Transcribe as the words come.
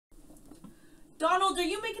Donald, are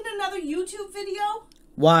you making another YouTube video?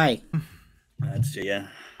 Why? That's yeah.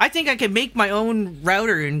 I think I can make my own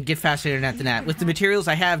router and get faster internet than that with the materials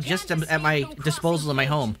I have just at my disposal in my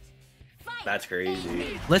home. That's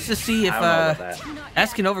crazy. Let's just see if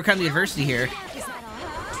S can overcome the adversity here.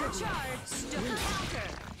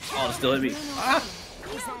 Oh, still hit me. Ah.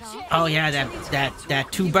 Oh yeah, that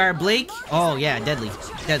 2-bar Blake. Oh yeah, deadly.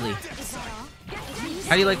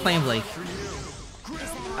 How do you like playing Blake?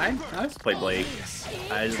 I just play Blake.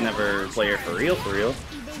 I just never play her for real.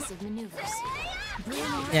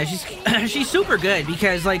 Yeah, she's super good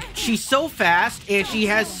because like she's so fast and she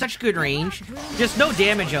has such good range. Just no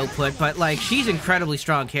damage output, but like she's an incredibly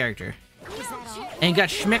strong character. And got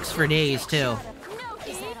schmicks for days too.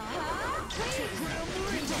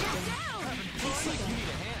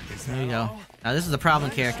 There you go. Now this is the problem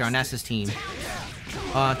character on S's team.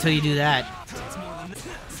 Until you do that.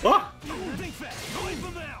 Oh!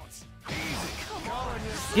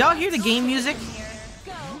 Y'all hear the game music?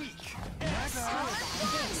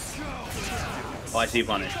 Oh, I see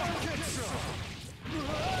punish.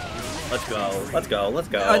 Let's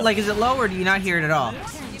go. Like, is it low or do you not hear it at all?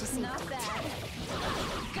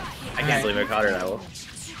 I can't believe I caught her that well.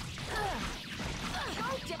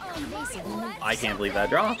 I can't believe that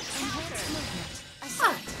drop.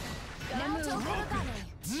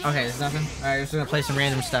 Okay, there's nothing. Alright, we're just gonna play some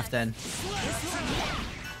random stuff then.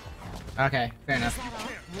 Okay, fair enough.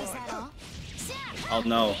 Oh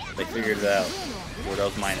no, they figured it out.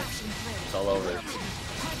 Those minus. It's all over.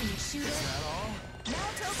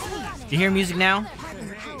 You hear music now?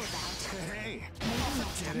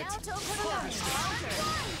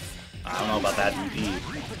 I don't know about that DP.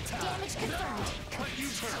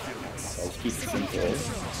 So let's keep it simple.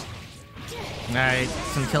 Alright,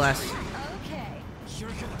 some kill S.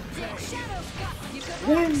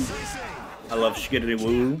 I love shiggity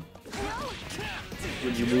woo.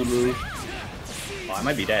 Would you woo woo? Oh, I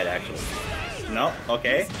might be dead actually. No,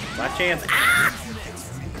 okay. Last chance. Ah!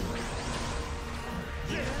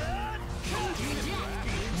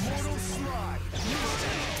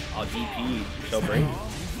 Oh, DP. You're so brave.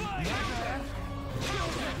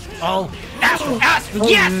 Oh, Astro!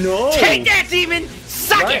 Yes! No. Take that, demon!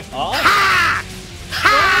 Suck Right it! off. Ha!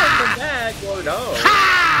 Ha! Back or no?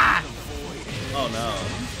 Ha! Oh no.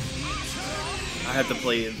 I have to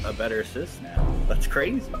play a better assist now. That's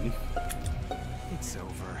crazy. It's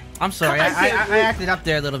over. I'm sorry, I acted up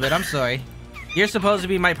there a little bit. I'm sorry. You're supposed to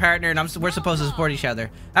be my partner, and we're supposed to support each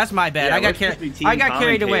other. That's my bad. Yeah, I got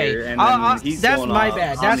carried away. That's my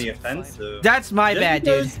bad. That's my bad,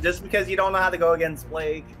 dude. Just because you don't know how to go against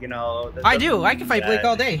Blake, you know. I do. I can fight Blake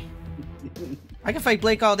all day. I can fight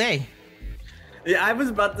Blake all day. Yeah, I was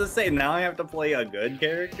about to say, now I have to play a good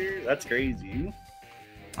character? That's crazy.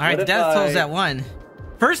 Alright, the Death Tolls at 1.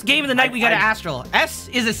 First game of the night, we got an Astral. S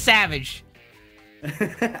is a savage.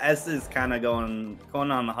 S is kind of going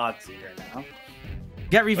on the hot seat right now.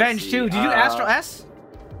 Get revenge too. Did you Astral S?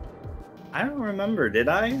 I don't remember. Did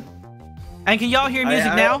I? And can y'all hear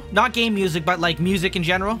music now? Not game music, but like music in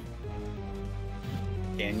general.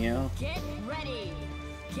 Can you? Get ready.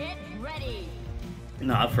 Get ready.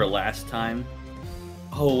 Not for last time.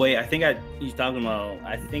 Oh wait, I think he's talking about.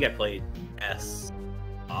 I think I played S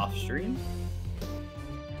off stream.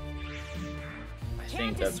 I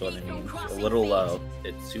think that's what it means. A little low.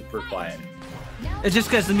 It's super quiet. It's just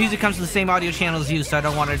because the music comes to the same audio channel as you, so I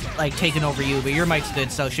don't want to like taking over you. But your mic's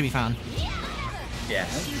good, so it should be fine. Yeah.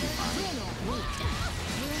 That should be fine.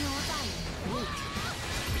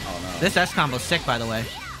 Oh no. This S combo's sick, by the way.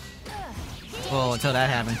 Well, until that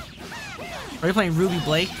happened. Are you playing Ruby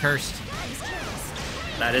Blake? Cursed.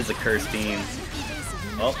 That is a cursed team.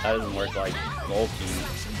 Well, that doesn't work like gold team.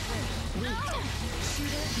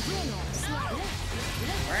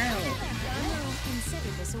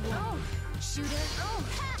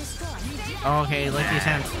 Okay, like the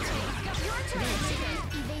attempt.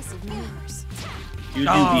 You do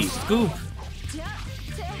Oh, beat. scoop.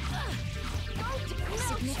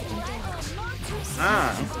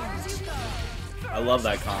 Ah. I love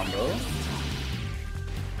that combo.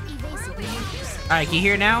 Alright, can you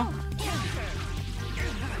hear now?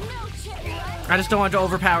 I just don't want to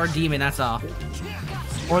overpower Demon, that's all.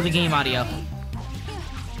 Or the game audio.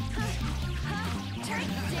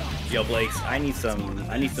 Yo, Blakes, I need some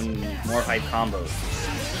more hype combos.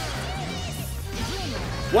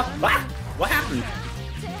 What? What happened?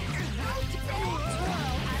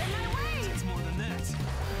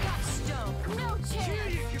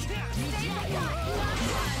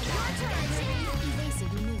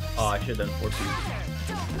 Oh, I should have done 14.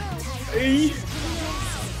 Hey.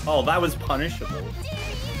 Oh, that was punishable.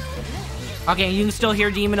 Okay, you can still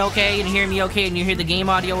hear Demon okay, and hear me okay, and you hear the game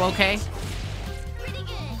audio okay?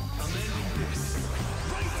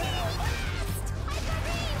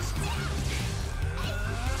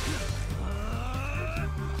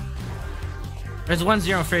 There's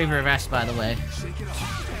 1-0 in favor of S, by the way.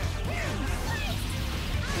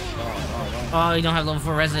 Oh, you don't have level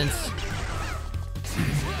 4 resonance.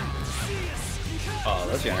 Oh,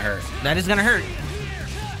 that's gonna hurt. That is gonna hurt.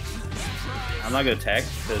 I'm not gonna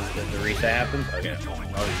text because if the reset happens. Okay.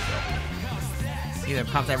 You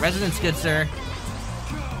gotta pop that resonance, good sir.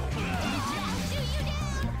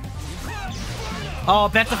 Oh,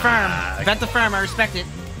 bet the firm. Bet the firm, I respect it.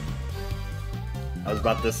 I was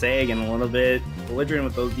about to say, getting a little bit belligerent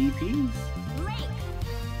with those DPs.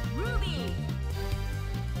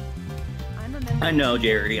 I know,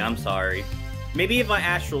 Jerry. I'm sorry. Maybe if I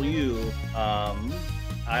astral you, oh,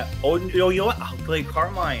 you know what? I'll play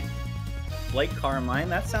Carmine. Like Carmine?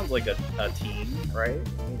 That sounds like a team, right?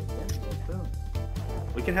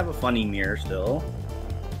 We can have a funny mirror still.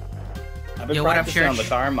 I've been practicing on the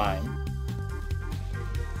Carmine.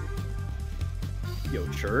 Yo,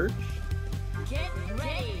 Church? Get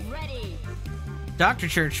ready. Dr.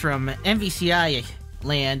 Church from MVCI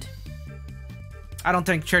land. I don't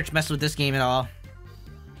think Church messed with this game at all.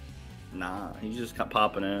 Nah, he's just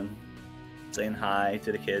popping in, saying hi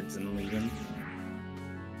to the kids and leaving.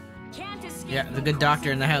 Yeah, the good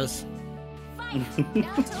doctor in the house.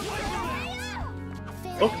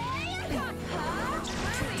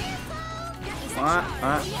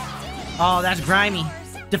 Oh, that's grimy.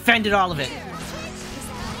 Defended all of it.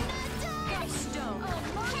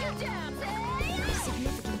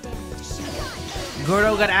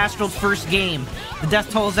 Gordo got Astraled first game. The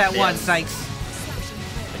death tolls at once, Sykes.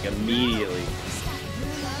 Like immediately.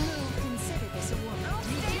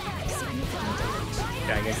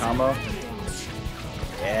 Can I get combo?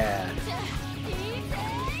 Yeah.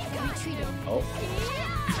 Oh.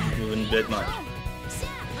 Moving a bit much.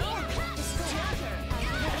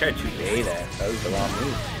 I tried to 2K that. That was the wrong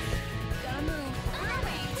move.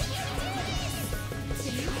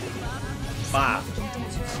 Wow.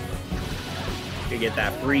 Could get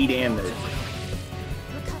that free damage.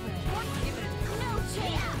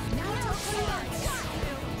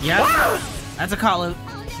 Yeah, wow. That's a call out.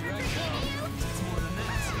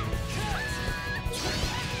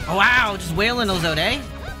 Oh, wow, just wailing those out, eh?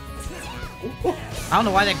 I don't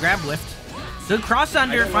know why that grab whiffed. Good cross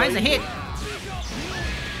under, finds a hit.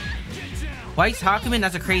 White's Hakumen,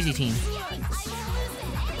 that's a crazy team.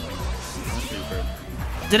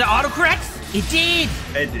 Did it autocorrect? It did!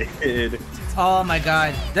 It did. Oh my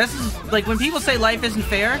god. This is, like, when people say life isn't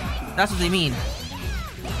fair, that's what they mean.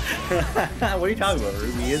 What are you talking about?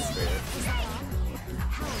 Ruby is fair.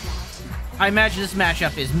 I imagine this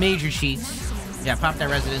matchup is major cheats. Yeah, pop that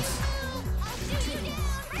resonance.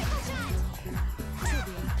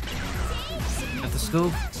 Got the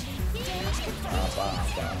scoop.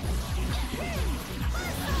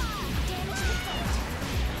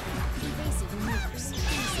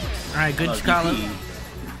 Alright, good Scala.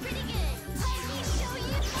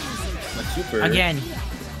 Super. Again.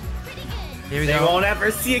 Here we go. They won't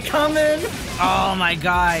ever see it coming. Oh my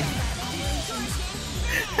god.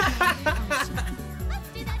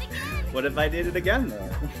 What if I did it again though?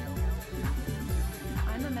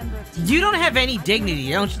 You don't have any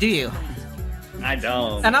dignity, don't you? Do you? I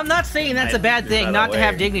don't. And I'm not saying that's a bad thing not to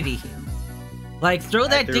have dignity. Like, throw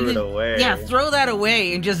that dignity away. Yeah, throw that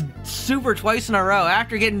away and just super twice in a row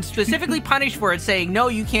after getting specifically punished for it, saying, no,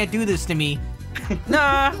 you can't do this to me.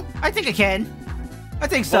 Nah, I think I can. I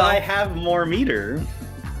think so. Well, I have more meter.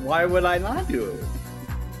 Why would I not do it?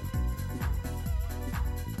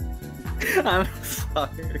 I'm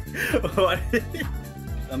sorry. What?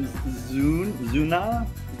 I'm Zuna?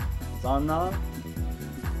 Zana?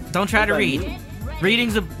 Don't try to read.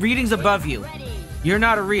 Reading's above you. You're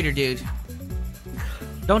not a reader, dude.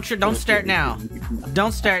 Don't start now.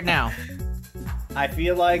 Don't start now. I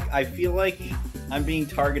feel like I'm being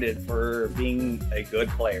targeted for being a good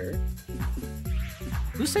player.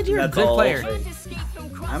 Who said you're a good player?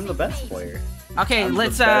 I'm the best player. Okay,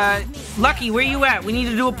 let's Lucky, where you at? We need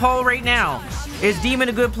to do a poll right now. Is Demon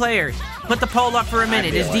a good player? Put the poll up for a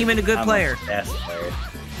minute. Is Demon a good player? Best player.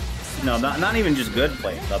 No, not even just good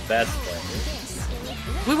player. The best player.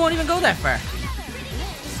 We won't even go that far.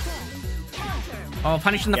 Oh,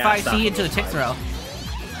 punishing the 5C into a tick throw.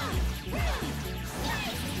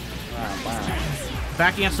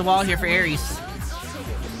 Back against the wall here for Ares.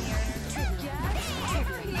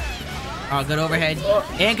 Oh, good overhead.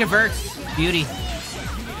 And converts. Beauty.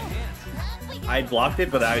 I blocked it,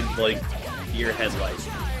 but I like deer headlight.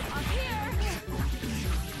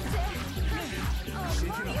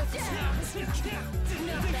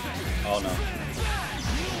 Oh no. I'm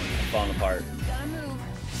falling apart.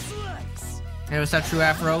 Hey, what's up, True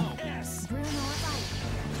Afro?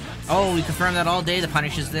 Oh, we confirmed that all day. The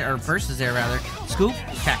punish is there, or burst is there, rather. Scoop,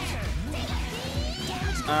 checked.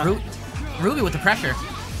 Ruby with the pressure.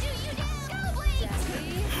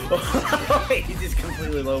 He's just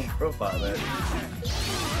completely low profile there.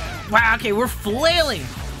 Wow, okay, we're flailing.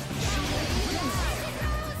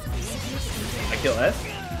 I kill S.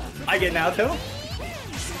 I get Naoto.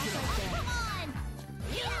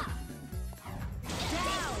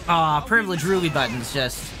 Aw, privileged Ruby buttons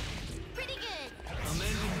just.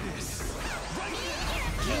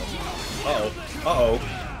 Uh-oh. Uh-oh.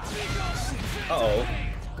 Uh-oh.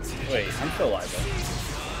 Wait, I'm still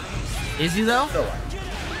alive though. Is he though? Still alive.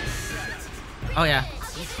 Oh yeah.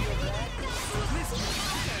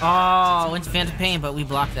 Oh, went to Phantom Pain, but we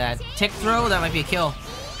blocked that. Tick throw, that might be a kill.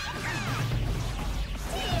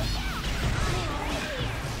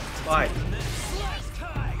 Bye.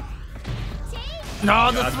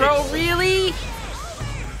 No, the throw, really?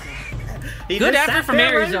 Good effort from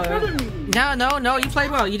Aries, though. No, you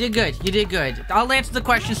played well. You did good. You did good. I'll answer the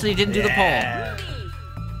question so you didn't do the poll.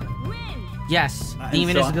 Yes,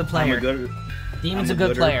 Demon is a good player. Demon's a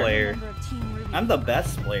good player. I'm the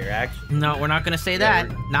best player, actually. No, we're not going to say that.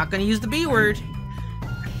 Not going to use the B word.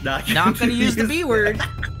 Not going to use the B word.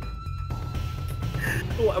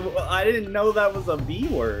 I didn't know that was a B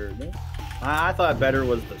word. I thought better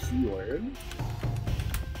was the C word.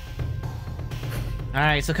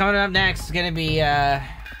 Alright, so coming up next is going to be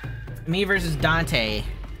me versus Dante.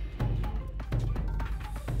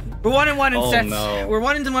 We're 1-1 in sets. No. We're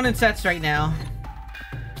 1-1 in sets right now.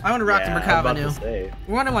 I want to rock the Merkava new.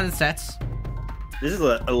 We're 1-1 in sets. This is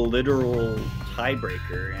a literal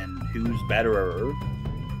tiebreaker, and who's betterer?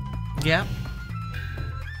 Yeah.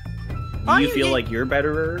 Do you feel like you're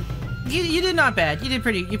betterer? You did not bad. You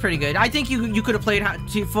pretty good. I think you could have played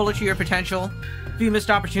fully to your potential. A few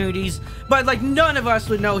missed opportunities, but like none of us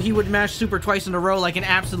would know he would mash super twice in a row like an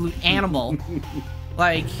absolute animal.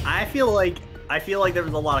 Like I feel like there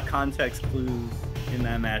was a lot of context clues in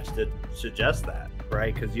that match that suggest that.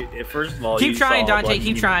 Right, because first of all, keep trying, Dante.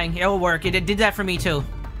 Keep trying. It'll work. It did that for me too.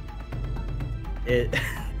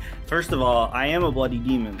 First of all, I am a bloody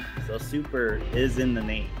demon, so super is in the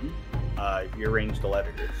name. You arrange the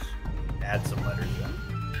letters, add some letters in.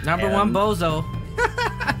 Number one bozo.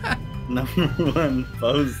 Number one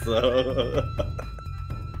bozo.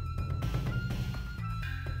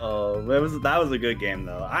 Oh, that was a good game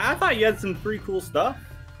though. I thought you had some pretty cool stuff.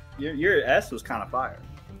 Your S was kind of fire.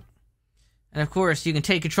 And of course, you can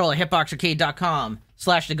take control at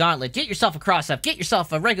hitboxarcade.com/thegauntlet. Get yourself a cross-up, get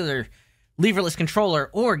yourself a regular leverless controller,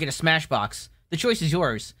 or get a Smashbox. The choice is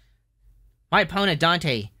yours. My opponent,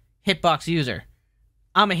 Dante, hitbox user.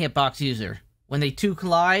 I'm a hitbox user. When they two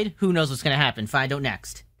collide, who knows what's going to happen? Find out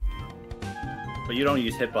next. But you don't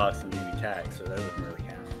use hitbox and Bbtag, so that doesn't really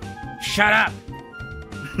count. Shut up!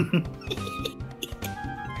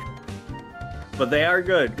 But they are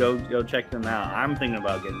good. Go check them out. I'm thinking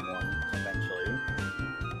about getting one.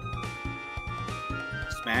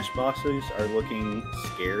 Smash boxes are looking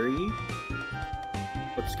scary.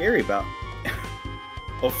 What's scary about?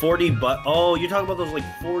 Oh, 40 oh, you talk about those like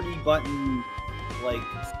 40 button like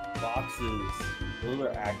boxes. Those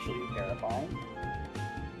are actually terrifying.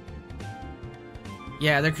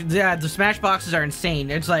 Yeah, the Smash boxes are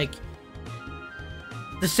insane. It's like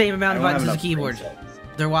the same amount of buttons as a keyboard.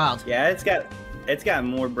 They're wild. Yeah, it's got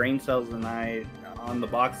more brain cells than on the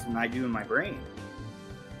box than I do in my brain.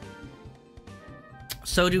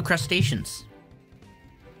 So do crustaceans.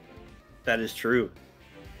 That is true.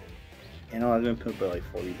 You know, I'm gonna put like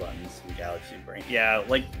 40 buttons in Galaxy Brain. Yeah,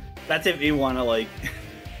 like that's if you want to like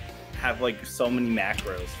have like so many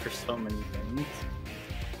macros for so many things.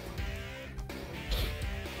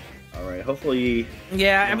 All right, hopefully.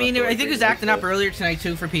 Yeah, I mean, I think it was acting up earlier tonight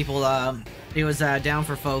too for people. It was down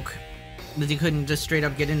for folk that you couldn't just straight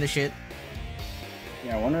up get into shit.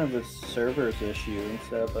 Yeah, I wonder if it's a server's issue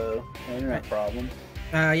instead of an internet problem.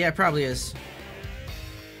 Yeah, it probably is.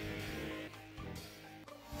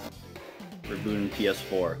 Rebooting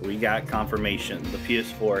PS4. We got confirmation. The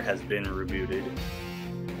PS4 has been rebooted.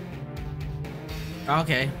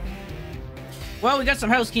 Okay. Well, we got some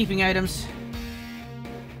housekeeping items.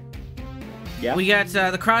 Yeah. We got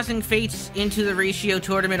the Crossing Fates into the Ratio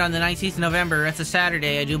tournament on the 19th of November. That's a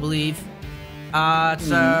Saturday, I do believe. It's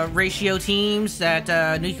Ratio teams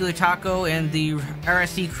that Nuclear Taco and the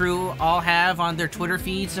RSC crew all have on their Twitter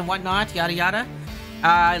feeds and whatnot, yada yada.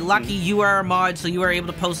 Lucky you are a mod, so you are able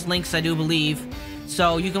to post links, I do believe.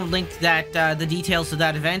 So you can link that the details of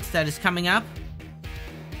that event that is coming up.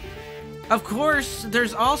 Of course,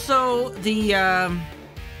 there's also the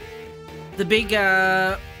big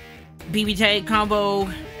Bbtag combo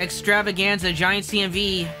extravaganza giant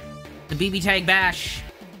CMV, the Bbtag bash,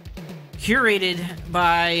 curated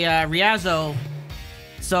by Riazzo.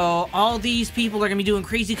 So all these people are gonna be doing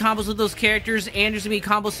crazy combos with those characters, and there's gonna be a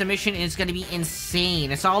combo submission, and it's gonna be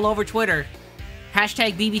insane. It's all over Twitter.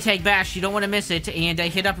 Hashtag Bbtag bash. You don't want to miss it. And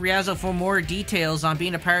hit up Riazzo for more details on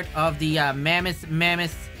being a part of the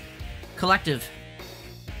Mammoth Collective.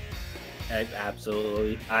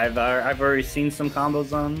 Absolutely. I've already seen some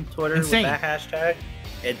combos on Twitter Insane. with that hashtag.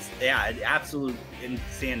 It's absolute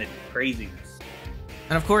insanity, craziness.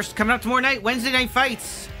 And of course, coming up tomorrow night, Wednesday Night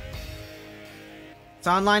Fights. It's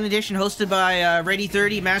an online edition hosted by Ready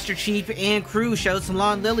 30, Master Chief, and crew. Shouts to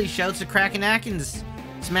Lon Lily. Shouts to Kraken Atkins.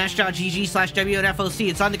 Smash.gg/WNFOC.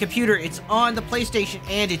 It's on the computer, it's on the PlayStation,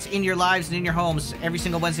 and it's in your lives and in your homes every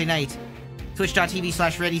single Wednesday night.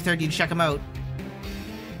 Twitch.tv/Ready30 to check them out.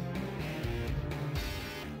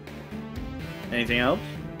 Anything else?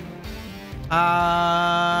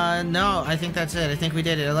 No, I think that's it. I think we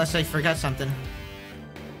did it, unless I forgot something.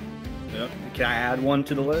 Yep. Can I add one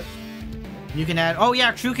to the list? You can add, oh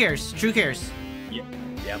yeah, True Cares. True Cares.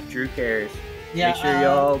 Yep, True Cares. Yeah, Make sure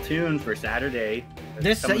y'all tune for Saturday.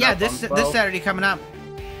 This Saturday coming up.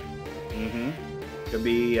 Could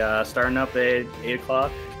be starting up at 8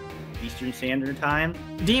 o'clock Eastern Standard Time.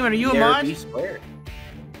 Demon, are you a mod? Squared.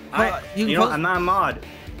 I'm not a mod,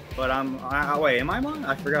 but wait, am I a mod?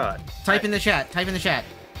 I forgot. Type in the chat. Type in the chat.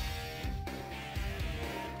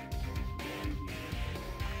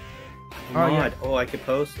 Mod. Oh, I could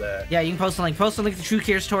post that. Yeah, you can post a link. Post a link to the True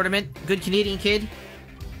Cares tournament. Good Canadian kid.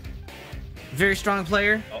 Very strong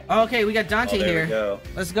player. Oh, okay, we got Dante here. We go.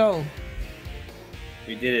 Let's go.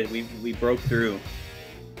 We did it. We broke through.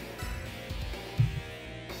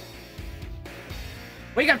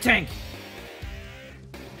 Wake up, Tank!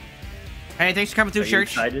 Hey, thanks for coming through,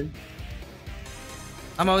 Church. Excited?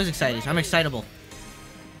 I'm always excited. I'm excitable.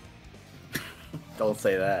 Don't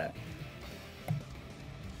say that.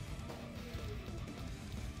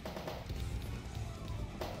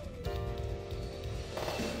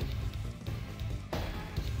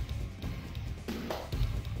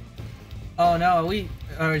 Oh no,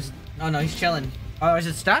 oh no, he's chilling. Oh, is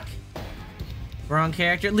it stuck? Wrong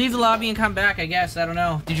character. Leave the lobby and come back, I guess. I don't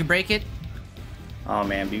know. Did you break it? Oh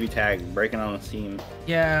man, Bbtag breaking on the seam.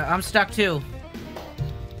 Yeah, I'm stuck too.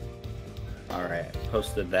 Alright,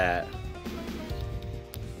 posted that.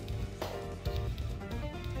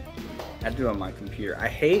 I do it on my computer. I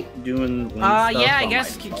hate doing link stuff yeah, I on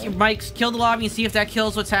guess my phone. Mike's kill the lobby and see if that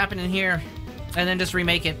kills what's happening here. And then just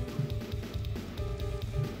remake it.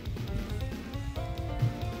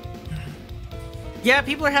 Yeah,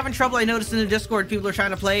 people are having trouble. I noticed in the Discord, people are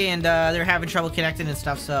trying to play and they're having trouble connecting and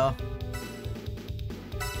stuff, so.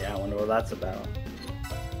 Yeah, I wonder what that's about.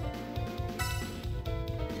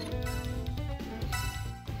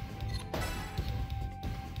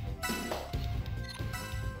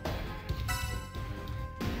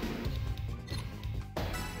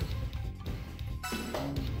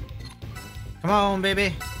 Come on,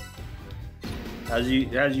 baby. How's you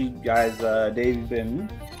guys day been?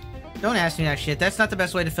 Don't ask me that shit. That's not the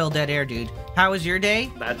best way to fill dead air, dude. How was your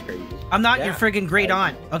day? That's crazy. I'm not your friggin' great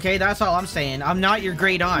aunt, okay? That's all I'm saying. I'm not your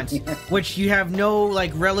great aunt, which you have no,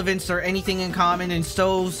 like, relevance or anything in common and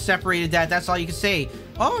so separated that that's all you can say.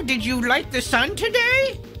 Oh, did you like the sun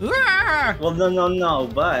today? Ah! Well, no,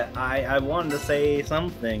 but I wanted to say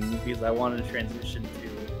something because I wanted to transition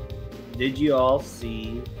to, did you all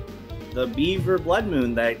see the Beaver Blood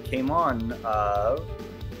Moon that came on,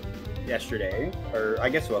 yesterday, or I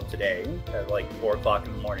guess well today at like 4 o'clock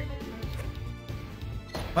in the morning.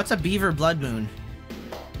 What's a Beaver Blood Moon?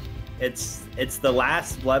 It's the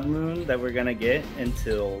last Blood Moon that we're gonna get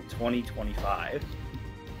until 2025.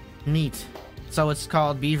 Neat. So it's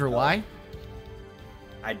called Beaver Y?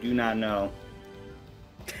 I do not know.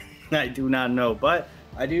 I do not know, but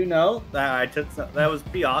I do know that that was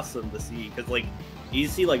pretty awesome to see, because like you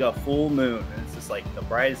see like a full moon and it's just like the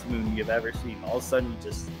brightest moon you've ever seen. All of a sudden it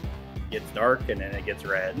just gets dark and then it gets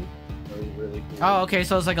red. It was really cool. Oh, okay,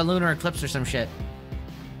 so it's like a lunar eclipse or some shit.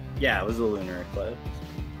 Yeah, it was a lunar eclipse.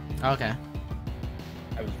 Okay.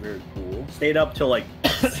 That was very cool. Stayed up till like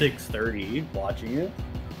 6:30 watching it.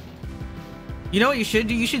 You know what you should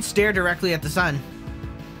do? You should stare directly at the sun.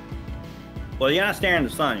 Well, you're not staring at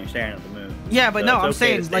the sun, you're staring at the moon. Yeah, but So no, it's I'm okay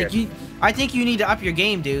saying, to stare like, at the moon. I think you need to up your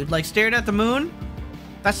game, dude. Like, staring at the moon,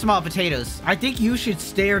 that's small potatoes. I think you should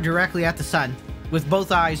stare directly at the sun with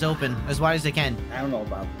both eyes open as wide as they can. I don't know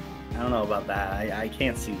about that. I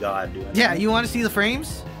can't see God doing that. Yeah, you want to see the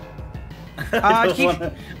frames?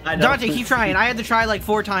 Dante, keep trying. I had to try like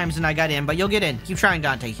 4 times and I got in, but you'll get in. Keep trying,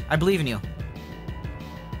 Dante. I believe in you.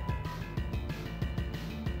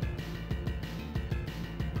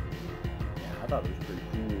 Yeah, I thought it was pretty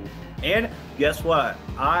cool. And guess what?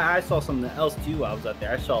 I saw something else too while I was out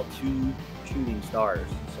there. I saw 2 shooting stars.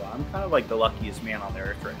 So I'm kind of like the luckiest man on the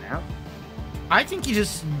earth right now. I think you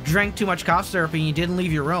just drank too much cough syrup and you didn't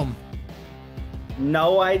leave your room.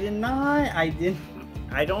 No, I did not. I didn't.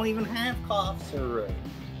 I don't even have cough syrup.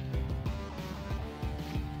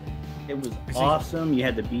 It was awesome. You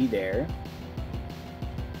had to be there.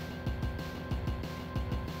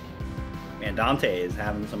 Man, Dante is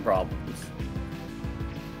having some problems.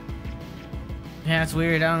 Yeah, it's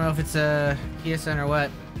weird. I don't know if it's a PSN or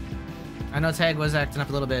what. I know Tag was acting up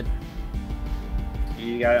a little bit.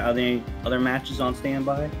 You got any other matches on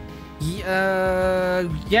standby?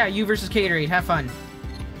 Yeah, you versus Caterade. Have fun.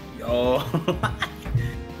 Yo.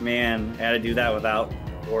 Man, I had to do that without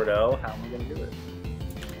Gordo. How am I gonna do it?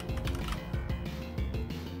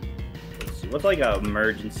 Let's see. What's like an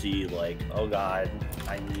emergency, like, oh god,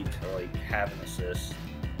 I need to like have an assist.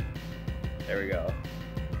 There we go.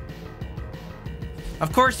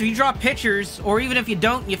 Of course, if you draw pictures, or even if you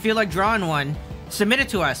don't, you feel like drawing one, submit it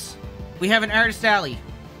to us. We have an artist alley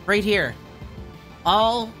right here.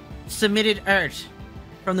 All submitted art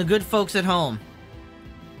from the good folks at home.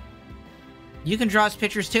 You can draw us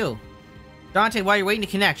pictures too. Dante, while you're waiting to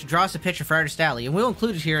connect, draw us a picture for Artist Alley, and we'll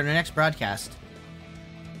include it here in the next broadcast.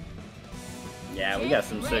 Yeah, we got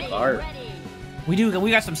some sick art. We do.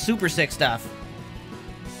 We got some super sick stuff.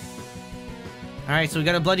 All right, so we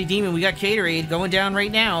got a Bloody Demon. We got Caterade going down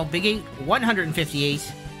right now. Big 8,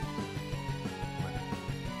 158.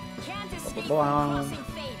 Can't escape from crossing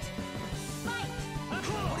fate. Fight.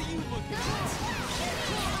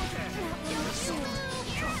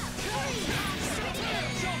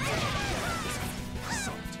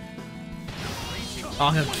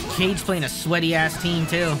 Oh, Cage playing a sweaty ass team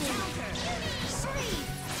too.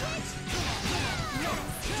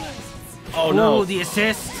 Oh no! Oh, the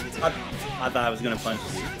assist. I thought I was gonna punch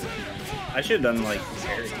you. I should have done like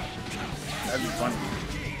parry. That'd be fun.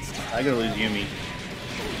 I gotta lose Yumi.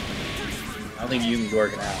 I don't think Yumi's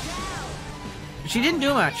working out. She didn't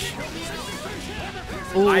do much.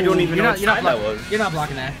 Ooh, I don't even know what side that was. You're not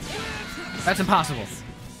blocking that. That's impossible.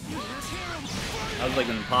 That was like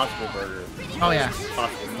an impossible burger. Oh yeah.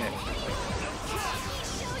 Impossible mix.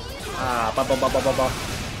 Ah, ba ba ba ba ba ba.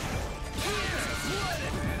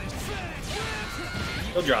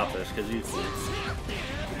 He'll drop this because he's.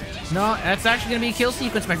 No, that's actually gonna be a kill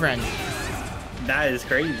sequence, my friend. That is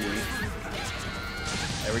crazy.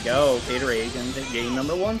 There we go. Caterade gonna take game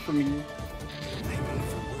number 1 from you.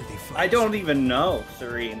 I don't even know,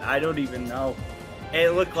 Serene. I don't even know. It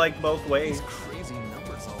looked like both ways. Crazy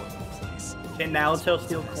numbers all over the place. Can now tell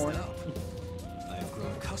Steel Corn? I have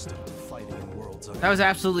grown accustomed to fighting in worlds of... That was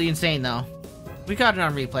absolutely insane, though. We got it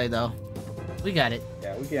on replay, though. We got it.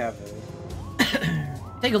 Yeah, we can have it.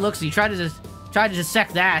 Take a look. See, try to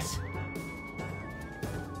dissect that.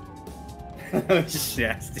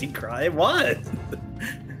 Shasty cry. It was.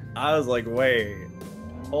 I was like, wait,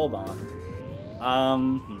 hold on.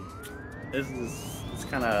 It's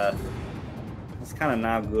kind of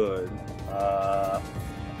not good. All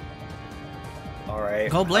right.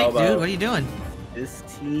 Go Blake, dude. What are you doing? This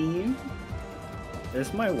team.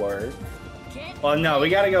 This might work. Well, no, we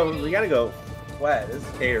gotta go. Wet. This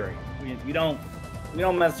is catering. We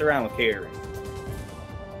don't mess around with catering.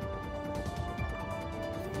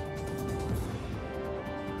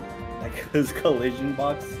 Like his collision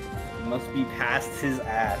box must be past his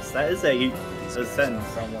ass. That is a sentence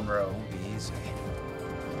someone wrote. Easy.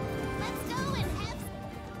 Let's go and have...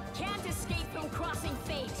 Can't escape from crossing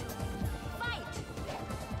fate. Fight.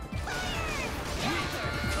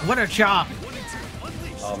 What a chop!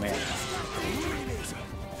 Oh man.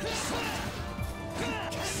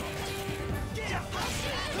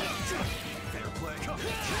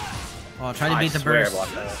 Oh, trying to beat the burst.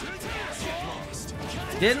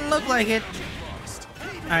 Didn't look like it.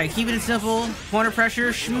 Alright, keeping it simple. Corner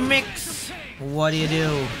pressure, schmicks. What do you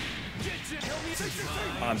do?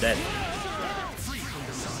 Oh, I'm dead.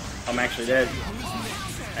 I'm actually dead.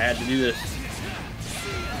 I had to do this.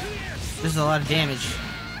 This is a lot of damage.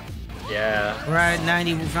 Yeah. We're at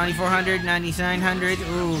 9,400, 9,900.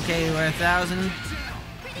 Ooh, okay, we're at 1,000.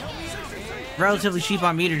 Relatively cheap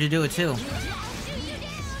on meter to do it, too.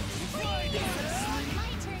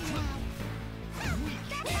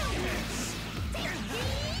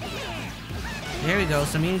 There we go,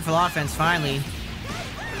 some meaningful offense finally.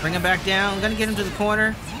 Bring him back down. Gonna get him to the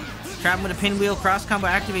corner. Trap him with a pinwheel. Cross combo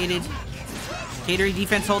activated. Gatorade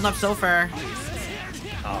defense holding up so far.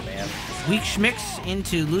 Oh man. Weak Schmicks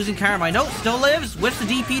into losing Carmine. Nope, still lives. Whiffs the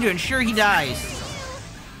DP to ensure he dies.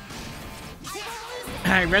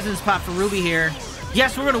 Alright, Resonance Pop for Ruby here.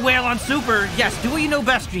 Yes, we're gonna wail on Super. Yes, do what you know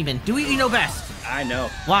best, Dreamin'. Do what you know best. I know.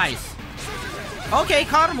 Wise. Okay,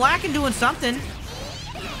 caught him lacking doing something.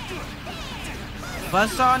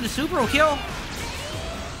 Buzzsaw into Super will kill.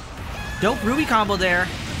 Dope Ruby combo there.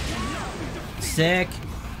 Sick.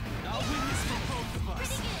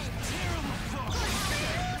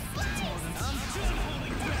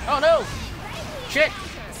 Oh no! Shit!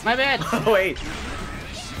 My bad. Oh wait.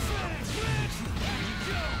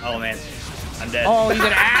 Oh man. I'm dead. Oh, you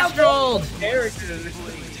got astraled! I'm Get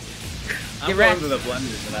going wrecked. to the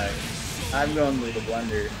blender tonight. I'm going to the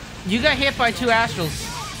blender. You got hit by 2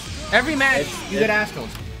 astrals. Every match, you get astraled.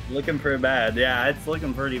 Looking pretty bad. Yeah, it's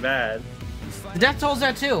looking pretty bad. The death toll's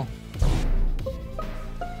that too.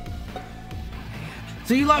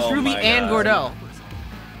 So you lost Oh Ruby my and God. Gordeau.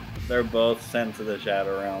 They're both sent to the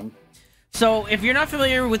Shadow Realm. So if you're not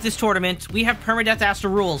familiar with this tournament, we have permadeath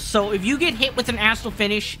astral rules. So if you get hit with an astral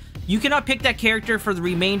finish, you cannot pick that character for the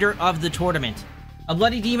remainder of the tournament. A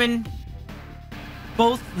Bloody Demon,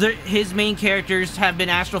 both his main characters have been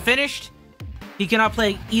astral finished. He cannot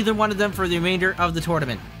play either one of them for the remainder of the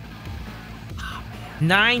tournament.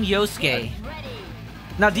 9 Yosuke.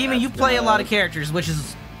 Now, Demon, you play a lot of characters, which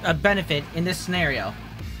is a benefit in this scenario.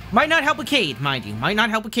 Might not help with Cade, mind you. Might not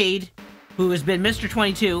help with Cade, who has been Mr.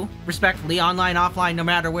 22, respectively, online, offline, no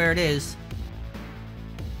matter where it is.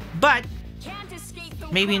 But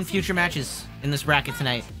maybe in future matches in this bracket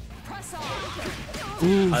tonight.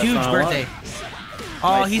 Ooh, huge birthday.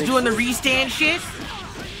 Oh, he's doing the restand shit?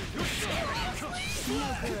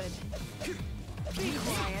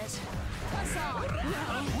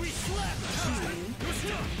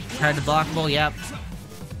 Tried to blockable, yep.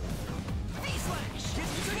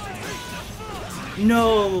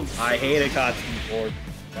 No! I hate Akatsuki for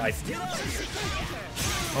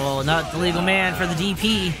Oh, not the legal man for the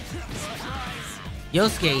DP.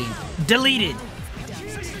 Yosuke, deleted.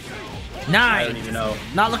 I don't 9. even know.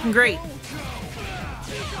 Not looking great.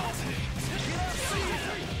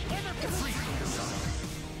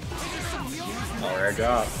 Oh, rare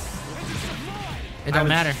drop. It don't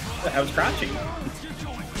matter. I was crouching.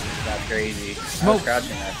 That's crazy. I Smoke. was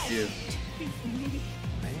crouching that too.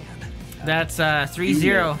 That's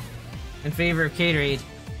 3-0 in favor of Gatorade.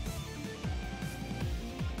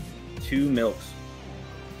 2 milks.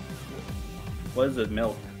 What is a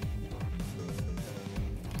milk?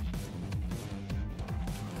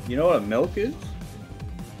 You know what a milk is?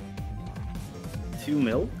 2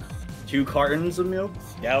 milk? 2 cartons of milk?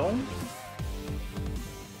 Gallons?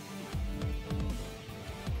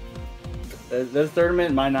 This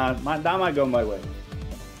tournament might not go my way.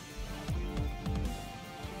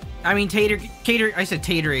 I mean, I said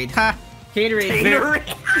Taterade. Ha! Gatorade.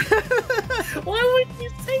 Taterade? Why would you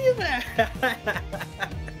say that?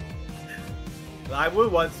 I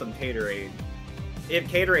would want some Taterade.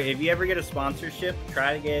 If you ever get a sponsorship,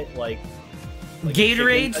 try to get like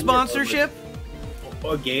Gatorade sponsorship?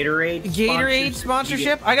 A Gatorade? Gatorade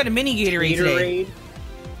sponsorship? I got a mini Gatorade today.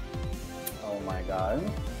 Oh my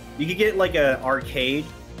god. You could get like a arcade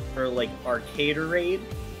for like Arcaderade.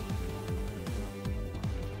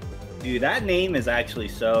 Dude, that name is actually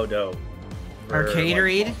so dope.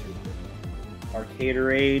 Arcaderade?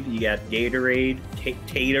 Arcaderade, you got Gatorade,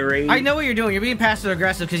 Taterade. I know what you're doing. You're being passive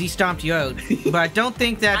aggressive because he stomped you out. But don't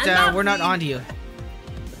think that we're not onto you.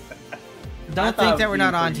 Don't think that we're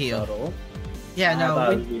not onto you. Subtle. Yeah, I thought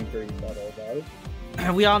I no. was being pretty subtle about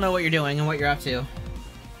it. We all know what you're doing and what you're up to.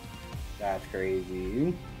 That's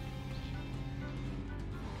crazy.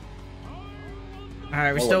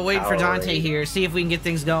 Alright, we're Oh, still waiting for Dante Powerade. here. See if we can get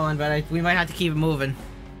things going, but we might have to keep it moving.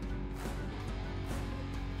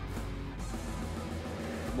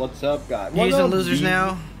 What's up, guys? He's What in up, losers dude?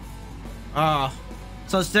 now. Oh.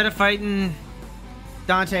 So instead of fighting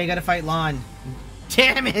Dante, I gotta fight Lon.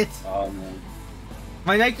 Damn it! Oh man.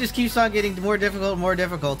 My night just keeps on getting more difficult and more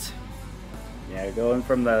difficult. Yeah, going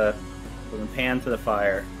from the pan to the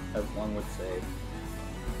fire, as one would say.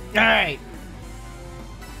 Alright.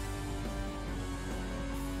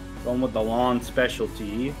 Going with the lawn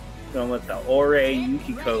specialty. Going with the Ore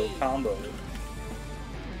Yukiko combo.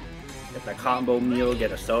 Get the combo meal,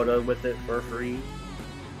 get a soda with it for free.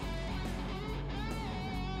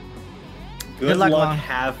 Good luck, luck, Lon.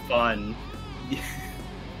 have fun.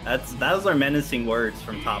 Those are menacing words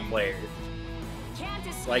from top players.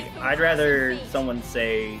 Like, I'd rather someone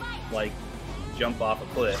say, like, jump off a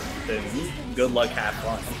cliff than good luck, have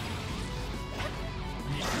fun.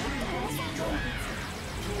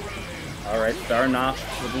 Alright, starting off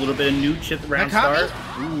with a little bit of new chip round caught start.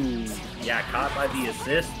 Ooh, yeah, caught by the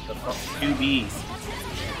assist, the 2B.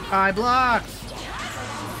 I blocked.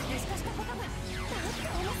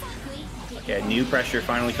 Okay, new pressure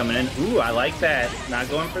finally coming in. Ooh, I like that. Not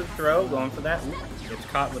going for the throw, going for that. Ooh, gets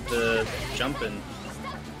caught with the jumping.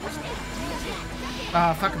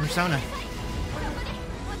 Fucking Persona.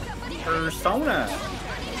 Persona!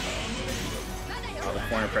 Oh, the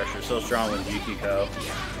corner pressure is so strong with Yukiko.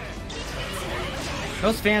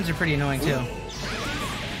 Those fans are pretty annoying too.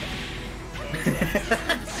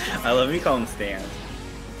 I love you call them stands.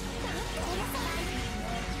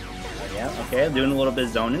 Yeah, okay, I'm doing a little bit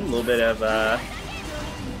of zoning, a little bit of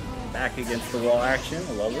back against the wall action.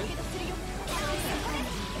 I love it.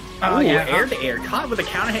 Oh, ooh, yeah. Air to air, caught with a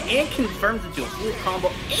counter hit and confirms it to a full combo.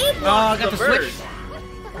 And I got the the burst. switch.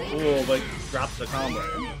 Ooh, but drops the combo.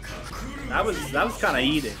 That was kind of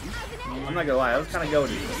heated. I'm not gonna lie, that was kind of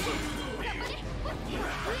goated.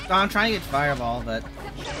 Oh, I'm trying to get Fireball, but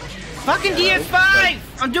fucking DS5!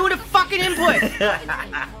 I'm doing a fucking input.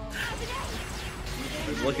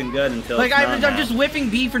 It's looking good until Like it's I'm not just now. whipping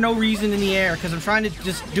B for no reason in the air because I'm trying to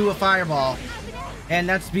just do a Fireball, and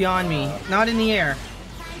that's beyond me. Not in the air.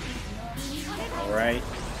 All right.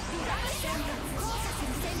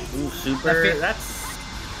 Ooh, super.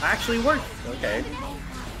 That's actually worked. Okay.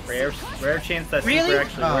 Rare chance that Really? super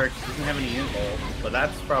actually Oh. works. Doesn't have any info, but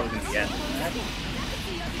that's probably gonna be it.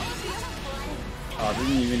 Oh,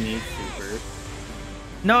 didn't even need super.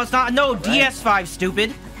 No, it's not. No, Right. DS5,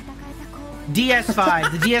 stupid.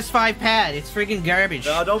 DS5, the DS5 pad. It's freaking garbage.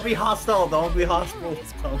 No, don't be hostile. Don't be hostile.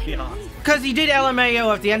 Don't be hostile. Because he did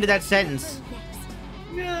LMAO at the end of that sentence.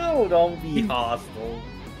 No, don't be hostile.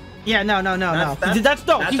 Yeah, no. That's That's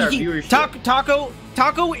our viewership.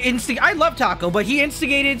 Taco instig. I love Taco, but he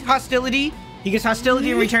instigated hostility. He gets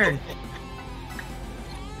hostility in return.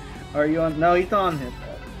 Are you on? No, he's on hit.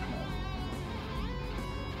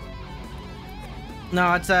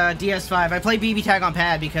 No, it's DS5. I play Bbtag on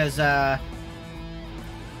pad because I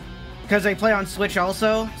play on Switch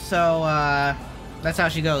also. So that's how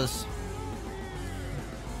she goes.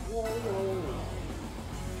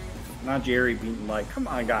 Not Jerry being like, come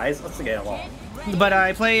on guys, let's get along. But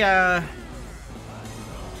I play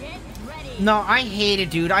No, I hate it,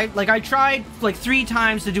 dude. I tried like 3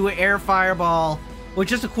 times to do an air fireball with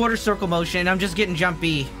just a quarter circle motion. I'm just getting jump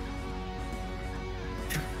B.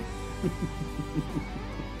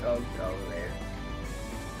 Don't go there.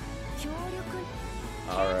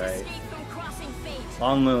 Alright.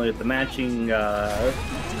 Long Lily with the matching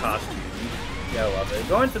costume. Yeah, I love it.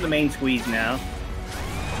 Going to the main squeeze now.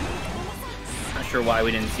 Not sure why we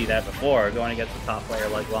didn't see that before. Going against the top player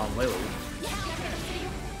like Long Lily.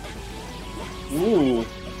 Ooh.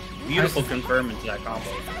 Beautiful confirm into that combo.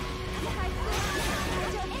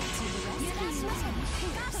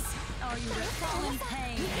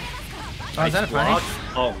 Oh, is that a punish?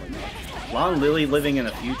 Oh my god. Long Lily living in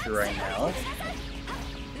the future right now.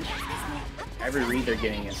 Every read they're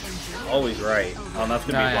getting is always right. Oh, and that's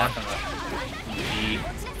gonna be blocked on the PG.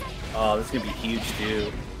 Oh, this is gonna be huge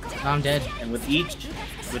too. I'm dead. And with each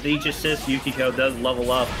assist, Yukiko does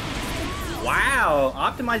level up. Wow!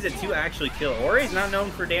 Optimize it to actually kill. Ori's not known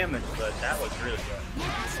for damage, but that was really good.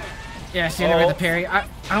 Yeah, stand over the parry. I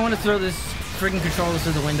want to throw this friggin' controller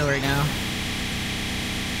through the window right now.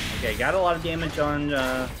 Okay, got a lot of damage on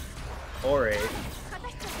Ori.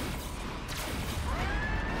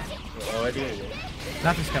 Oh, I did.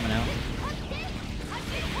 Nothing's coming out.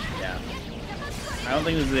 Yeah. I don't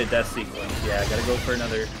think this is a death sequence. Yeah, gotta go for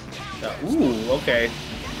another. Ooh, okay.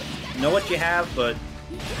 Know what you have, but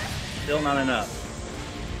still not enough.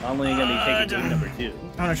 I'm only gonna be taking game number 2.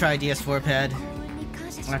 I'm gonna try a DS4 pad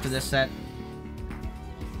after this set.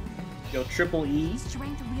 Yo, Triple E.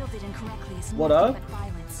 What up?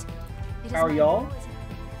 How are y'all?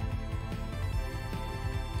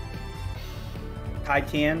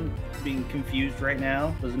 Titan being confused right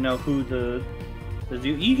now. Doesn't know who the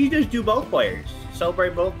you can just do both players.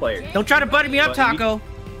 Celebrate both players. Don't try to butter me up, But Taco.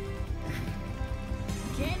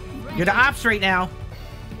 You're the ops right now.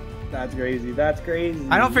 That's crazy. That's crazy.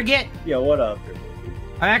 I don't forget. Yo, what up?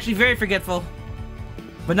 I'm actually very forgetful,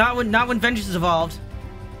 but not when Vengeance is evolved.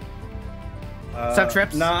 Sup,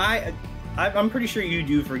 Trips? No, I'm pretty sure you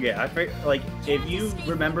do forget. Like, if you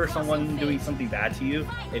remember someone doing something bad to you,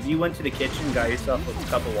 if you went to the kitchen and got yourself a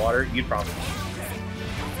cup of water, you'd probably.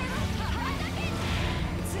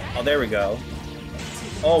 Oh, there we go.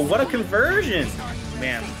 Oh, what a conversion!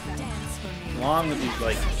 Man, long with these,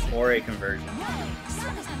 like, 4A conversions.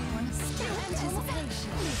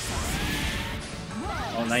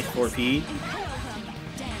 Oh, nice 4P.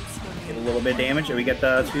 Get a little bit of damage. Did we get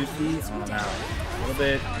the 2C? Oh no. A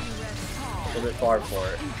little bit far for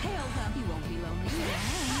it.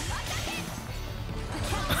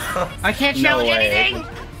 I can't No challenge way. anything!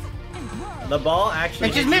 The ball actually.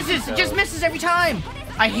 It just misses! It just misses every time!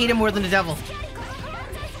 I hate him more than the devil.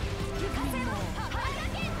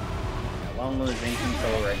 Long is in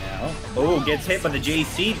control right now. Oh, gets hit by the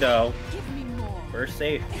JC though. First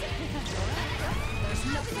safe.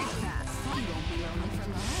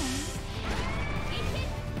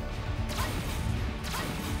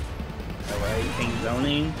 Alright, ping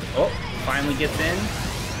zoning. Oh, finally gets in.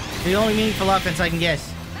 The only meaningful offense I can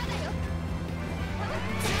guess.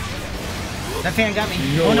 That fan got me.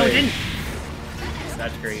 Oh no, it didn't.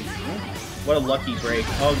 That's crazy. What a lucky break.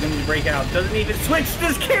 Oh, gonna break out. Doesn't even switch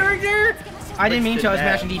this character! I didn't mean to, I was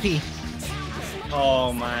Switched mashing to DP.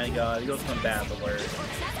 Oh my god, it goes from bad to worse.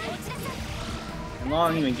 And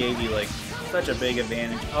Long even gave you like such a big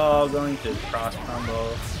advantage. Oh, going to cross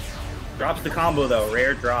combo. Drops the combo though,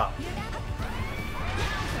 rare drop.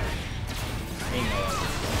 Ain't no way.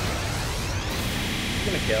 He's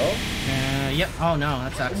gonna kill? Yep. Oh no,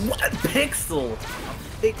 that sucks. What a pixel! A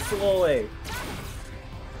pixel away.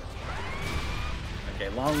 Okay,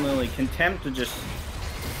 Long Lily, contempt to just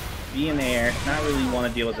be in there, not really want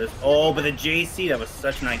to deal with this. Oh, but the JC, that was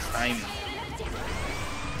such nice timing.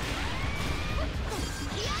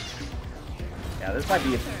 Yeah, this might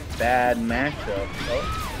be a bad matchup.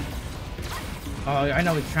 Oh, I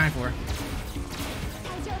know what you're trying for.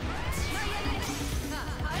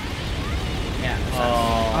 Yeah.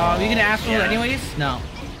 Oh, you gonna ask for it yeah. anyways? No.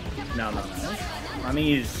 No. I mean,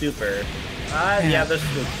 he's super. Yeah, this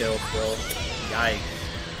is a kill still. Yikes.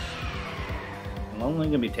 I'm only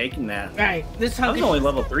gonna be taking that. Alright, this I'm hunk. only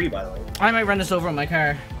level 3, by the way. I might run this over on my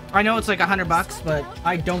car. I know it's like $100, but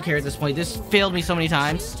I don't care at this point. This failed me so many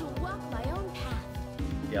times. To walk my own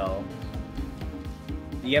path. Yo.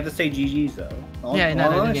 You have to say GG's though. Yeah,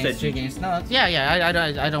 no, Lon games, said two GG's. games. No,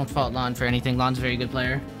 I don't fault Lon for anything. Lon's a very good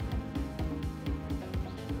player.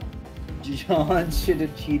 John should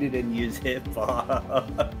have cheated and used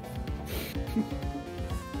hitbox.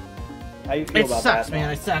 How you feel It about sucks, that?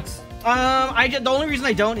 man. It sucks. The only reason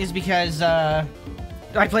I don't is because I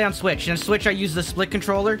play on Switch, and Switch I use the split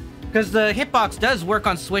controller because the hitbox does work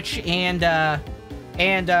on Switch and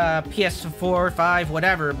PS4, 5,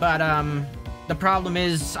 whatever. But the problem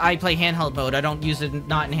is I play handheld mode. I don't use it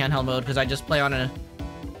not in handheld mode because I just play on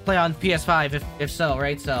PS5 if so,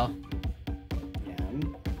 right? So.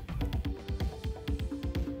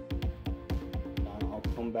 I'll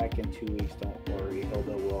come back in 2 weeks. Don't worry,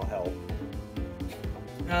 Hilda will help.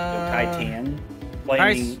 Kai Tan,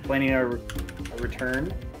 planning a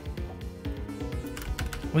return.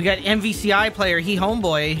 We got MVCI player, he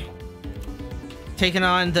homeboy, taking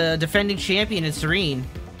on the defending champion in Serene.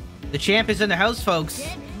 The champ is in the house, folks.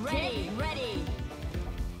 Get ready.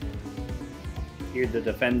 Here to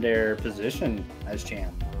defend their position as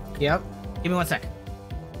champ. Yep. Give me 1 sec.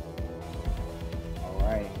 All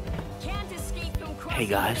right. Can't escape from crossing Hey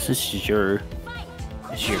guys, fate. this is your Fight.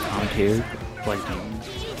 commentary. Playing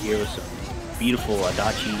here with some beautiful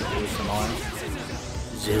Adachi ASMR.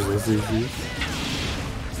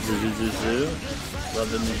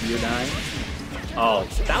 Love the review dying. Oh,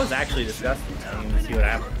 that was actually disgusting. I didn't even see what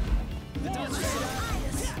happened.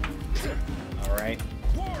 Alright.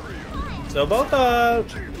 So both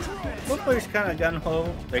players kinda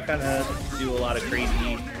gung-ho. They kinda do a lot of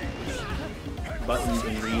crazy buttons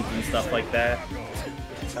and reads and stuff like that.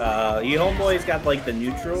 You homeboy's got like the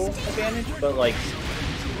neutral advantage, but like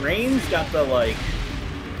Rain's got the like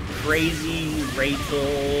crazy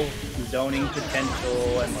Rachel zoning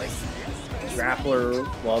potential and like grappler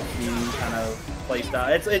waltzing kind of playstyle.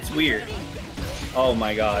 It's weird. Oh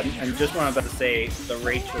my god! And just what I'm about to say, the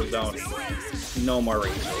Rachel zoning. No more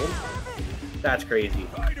Rachel. That's crazy.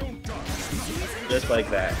 Just like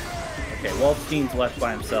that. Okay, Waltzstein's left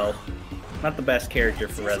by himself. Not the best character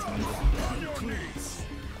for Resonance.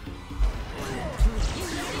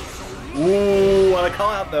 Ooh, what a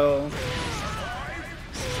call out though.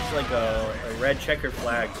 It's like a red checker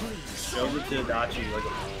flag. Shows it to Adachi like a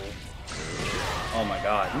fool. Oh my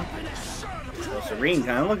god. So Serene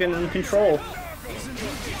kind of looking in control.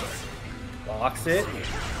 Blocks it.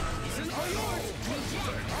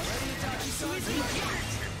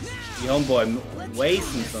 The homeboy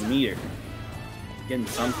wasting some meter. Getting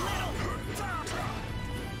something.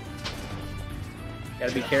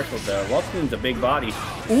 Gotta be careful though. Waltzman's a big body.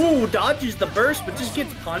 Ooh, dodges the burst, but just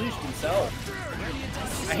gets punished himself.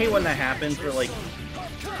 I hate when that happens where like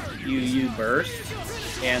you burst,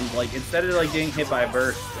 and like instead of like getting hit by a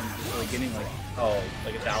burst and just like getting like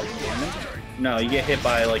like 1,000 damage, no, you get hit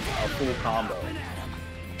by like a full combo.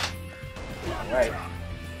 All right,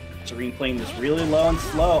 Serene playing this really low and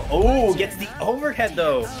slow. Oh, gets the overhead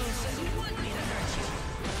though.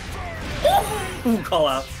 Ooh, call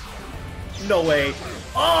out. No way.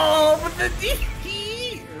 Oh, but the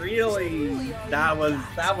DP! Really? That was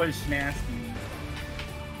nasty.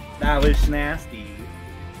 That was nasty.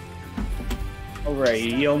 Alright,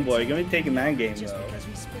 young boy, gonna be taking that game though.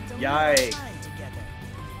 Yikes.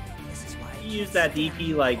 He used that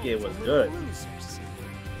DP like it was good. I'm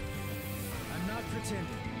not pretending.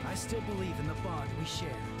 I still believe in the bond we share.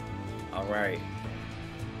 Alright.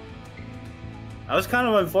 That was kind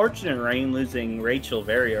of unfortunate, Rain losing Rachel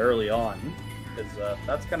very early on, because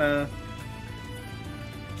that's kind of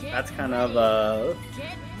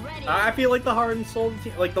I feel like the heart and soul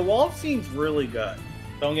team, like the wall scene's really good.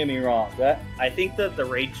 Don't get me wrong. I think that the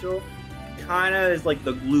Rachel kind of is like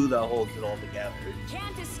the glue that holds it all together.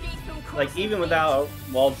 Like even without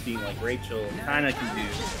Waldstein, like Rachel kind of can do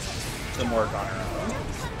some work on her own.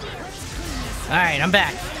 All right, I'm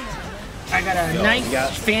back. I got a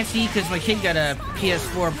nice fancy because my kid got a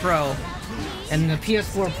PS4 Pro, and the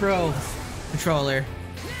PS4 Pro controller.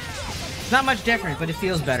 It's not much different, but it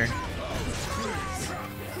feels better.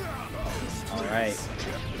 All right.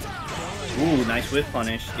 Ooh, nice whiff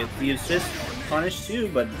punish. Get the assist punish too,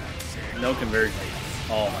 but no conversion.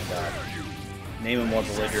 Oh my god. Name a more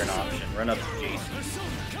belligerent option. Run up to JC.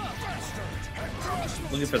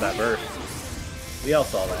 Looking for that burst. We all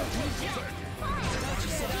saw that.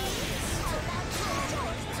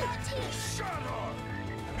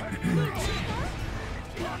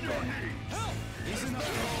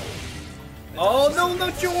 Oh no,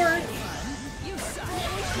 no George!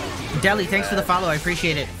 Deli, thanks for the follow. I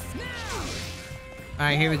appreciate it. All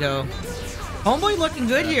right, here we go. Homeboy looking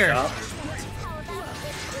good here. Yeah,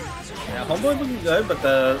 Homeboy looking good, but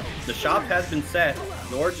the shop has been set.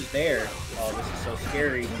 George is there. Oh, this is so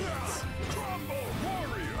scary.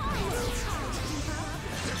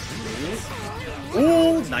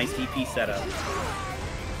 Ooh, nice DP setup.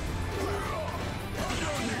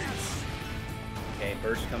 Okay,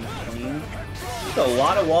 burst comes clean. Just a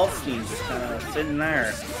lot of Waldstein just kind of sitting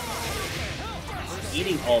there.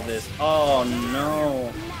 Eating all this. Oh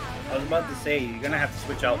no. I was about to say, you're going to have to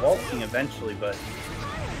switch out Waldstein eventually, but it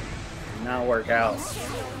did not work out.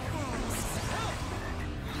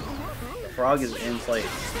 The frog is in place.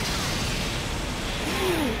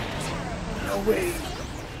 No way.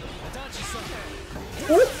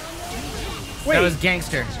 What? Wait. That was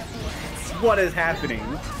gangster. What is happening?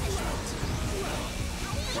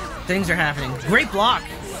 Things are happening. Great block.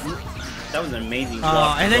 That was an amazing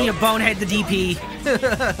block. Oh, and then you bonehead the DP.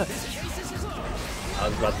 I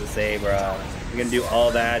was about to say, bro, you're gonna do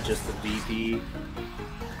all that just to DP.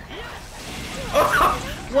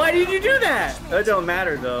 Oh, why did you do that? It don't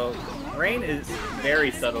matter though. Rain is very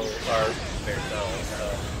subtle,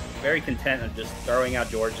 very content of just throwing out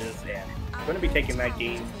George's, and I'm gonna be taking that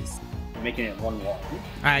game and making it 1-1.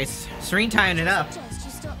 Nice. Serene tying it up.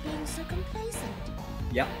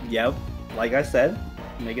 Yep. Like I said,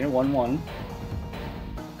 making it 1-1.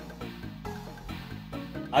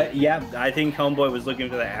 I think Homeboy was looking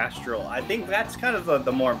for the Astral. I think that's kind of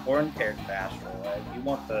the more important character, the Astral. Right? You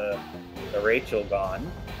want the Rachel gone.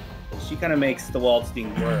 She kind of makes the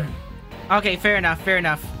Waldstein work. Okay, fair enough.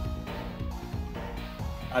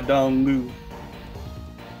 I don't move.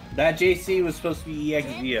 That JC was supposed to be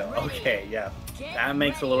EXVO. Okay, yeah. That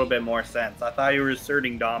makes a little bit more sense. I thought you were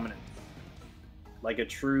asserting dominance. Like a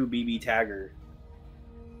true Bbtagger.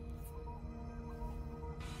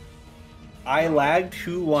 I lagged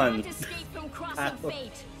 2-1.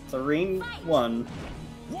 Serene won.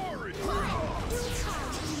 I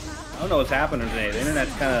don't know what's happening today. The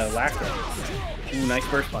internet's kind of lacking. Ooh, nice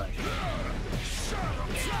burst punch.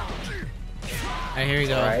 Alright, here we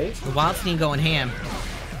go. Right. The Wildstein going ham.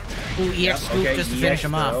 Ooh, EX scoop just to finish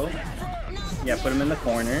him off. Yeah, put him in the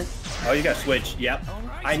corner. Oh, you got switch. Yep.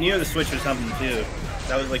 I knew the switch was something too.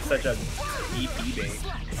 That was like such a DP bait.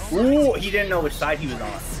 Ooh, he didn't know which side he was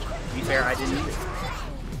on. To be fair, I didn't either.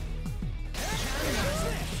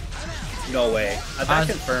 No way. If that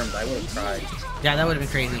confirmed, I would have cried. Yeah, that would have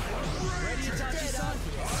been crazy.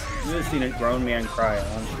 You would have seen a grown man cry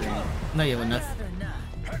on stream. No, you wouldn't have.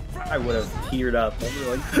 I would have teared up. I'd be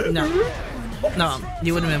like, No,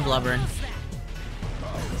 you wouldn't have been blubbering. It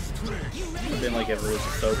would have been like if it was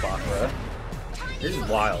a soap opera. This is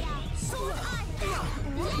wild.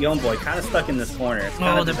 Young boy kind of stuck in this corner. It's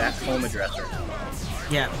kind of that home address right now.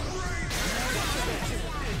 Yeah.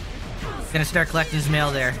 Gonna start collecting his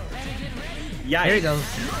mail there. Yeah. There you go.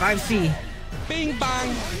 5C. Bing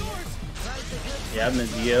bang. Yeah,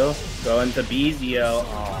 Mizio. Going to Bbtag.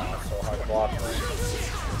 Oh, so hard to block.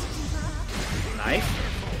 Nice.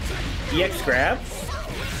 EX grab.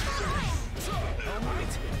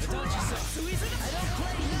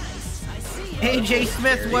 Hey, Jay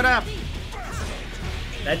Smith, what up?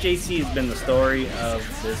 That JC has been the story of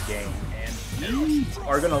this game, and you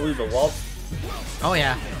are gonna lose a waltz. Oh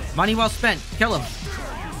yeah, money well spent. Kill him.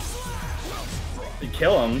 To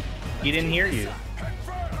kill him, he didn't hear you.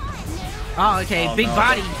 Oh, okay, Oh, big no.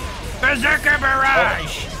 body. Berserker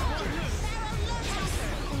Barrage.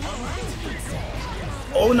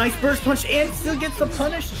 Oh, nice burst punch, and still gets the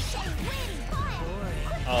punish.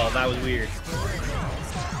 Oh, that was weird.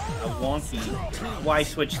 A wonky. Why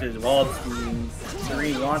switch his waltz?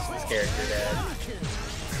 Serene wants this character dead.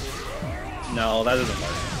 No, that doesn't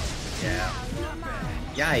work. Yeah.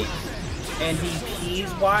 Yikes. And he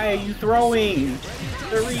pees. Why are you throwing?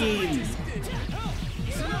 Serene.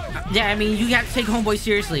 Yeah, I mean, you have to take Homeboy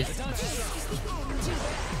seriously.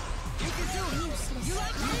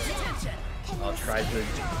 I'll try to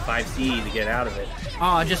 5C to get out of it.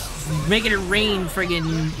 Oh, just making it rain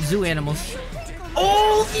friggin' zoo animals.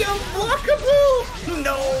 Oh, the unblockable!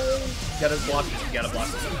 No! Gotta block it. You gotta block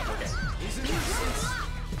it. Okay.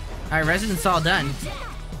 Alright, Resident's all done. Hey,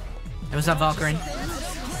 what's up, Valkyrie?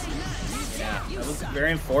 Yeah, that was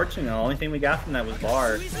very unfortunate. The only thing we got from that was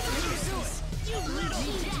bar.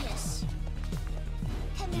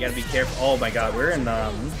 You gotta be careful. Oh my god, we're in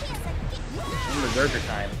Berserker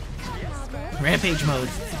time. Rampage mode.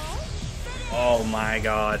 Oh my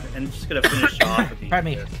god. And just gonna finish off with these.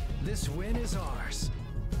 Pardon me. This win is ours.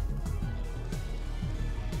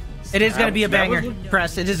 It is gonna be a That was- banger,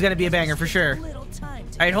 Press. It is gonna be a banger for sure.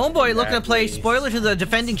 Alright, Homeboy looking to play spoiler to the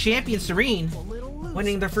defending champion, Serene.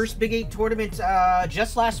 Winning their first Big 8 tournament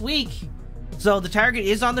just last week. So the target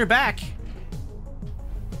is on their back.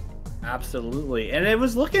 Absolutely. And it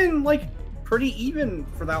was looking like pretty even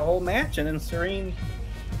for that whole match. And then Serene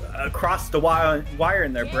crossed the wire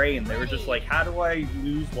in their brain. They were just like, how do I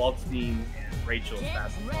lose Waldstein and Rachel as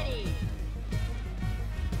fast as possible? Ready.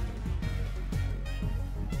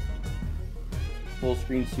 Full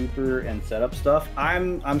screen super and setup stuff.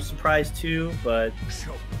 I'm surprised too, but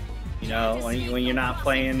you know, when you're not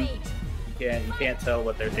playing, you can't tell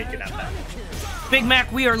what they're thinking at that. Big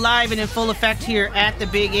Mac, we are live and in full effect here at the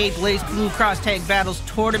Big 8 Blazblue Cross Tag Battles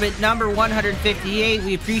Tournament number 158.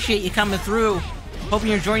 We appreciate you coming through. Hope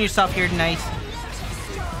you're enjoying yourself here tonight.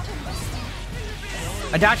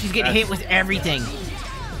 Adachi's getting hit with everything.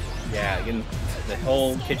 Yeah, getting the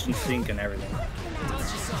whole kitchen sink and everything.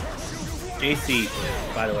 JC,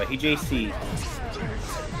 by the way, he JC.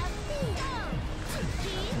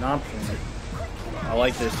 An option. I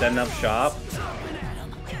like this setting up shop.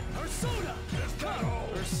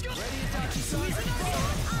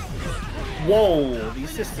 Whoa, the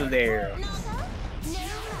assist are there.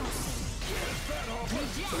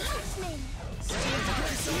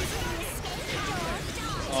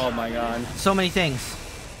 Oh my god. So many things.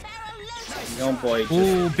 Young boy just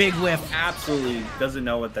Ooh, big whiff. absolutely doesn't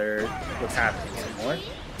know what's happening anymore.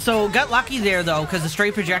 So got lucky there though, because the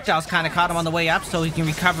straight projectiles kind of caught him on the way up, so he can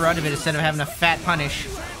recover out of it instead of having a fat punish.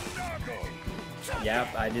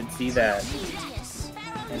 Yep, I did see that.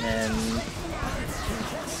 And then,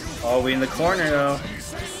 oh, we in the corner though.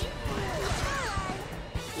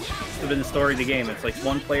 Could have been the story of the game. It's like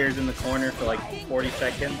one player's in the corner for like 40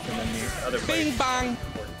 seconds, and then the other player. Bing bang.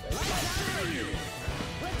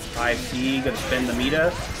 5C, gonna spin the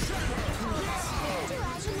Mita.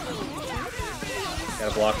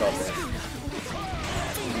 Gotta block all this.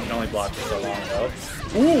 You can only block for so long though.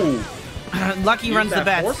 Ooh! Lucky Use runs the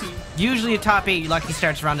that bets. 4P. Usually a top 8, Lucky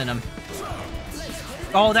starts running them.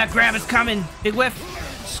 Oh, that grab is coming. Big whiff.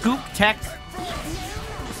 Scoop, tech.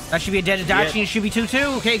 That should be a dead Adachi, and it should be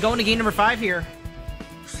 2-2. Okay, going to game number 5 here.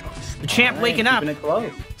 The champ Alright, waking up. keeping it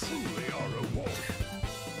close.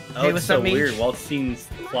 Oh, Hey, it's what's so up, Mage? weird. Waldstein's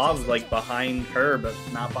claw was like behind her, but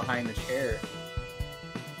not behind the chair.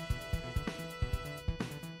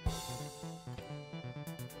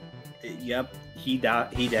 Yep, he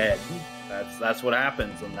died. He dead. That's what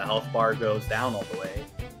happens when the health bar goes down all the way.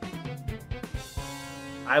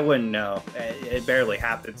 I wouldn't know. It barely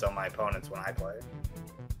happens on my opponents when I play.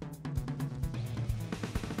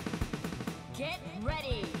 Get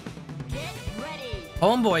ready. Get ready.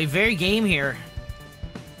 Homeboy, very game here.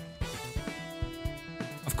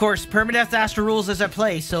 Of course, permadeath Astral rules is at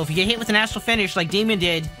play, so if you get hit with an Astral finish like Demon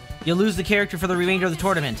did, you'll lose the character for the remainder of the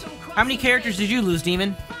tournament. How many characters did you lose,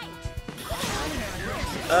 Demon?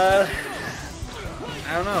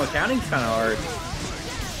 I don't know. Counting's kind of hard.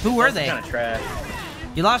 Who were they? Kind of trash.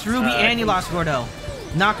 You lost Ruby and you lost Gordo.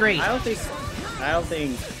 Not great. I don't think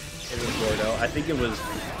it was Gordo. I think it was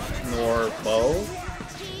Norbo.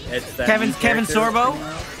 It's that Kevin Sorbo.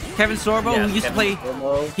 Kevin Sorbo, Yeah, who used Kevin to play.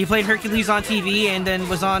 Sorbo. He played Hercules on TV and then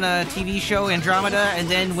was on a TV show Andromeda and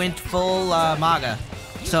then went full MAGA.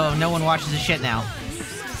 So no one watches his shit now.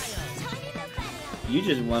 You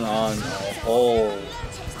just went on a whole.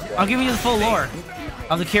 I'll give you the full lore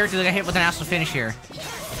of the character that got hit with an astral finish here.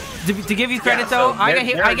 To give you credit though, I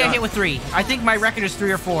got hit with 3. I think my record is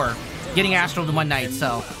 3 or 4 getting astral in one night.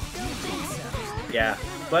 So Yeah,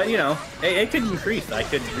 but you know, it could increase. I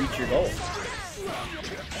could reach your goal.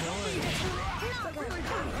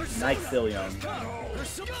 Nice, still young.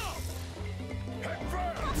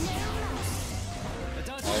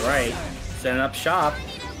 All right, setting up shop.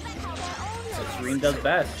 What Serene does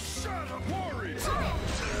best.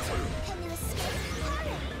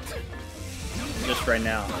 Just right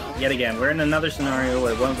now. Yet again, we're in another scenario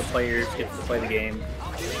where one of the players gets to play the game,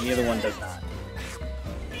 and the other one does not.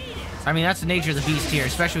 I mean, that's the nature of the beast here,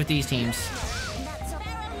 especially with these teams.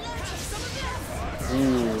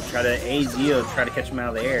 Ooh, try to A-Zio, try to catch him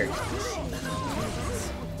out of the air.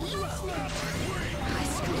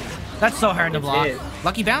 That's so hard to block. It.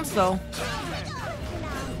 Lucky bounce though.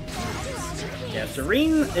 Yeah,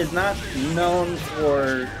 Serene is not known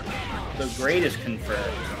for the greatest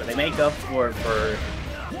confirms, but they make up for it for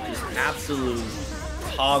just absolute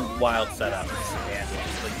hog wild setups and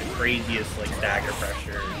just, like the craziest like stagger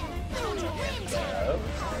pressure and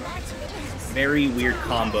very weird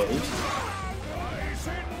combos.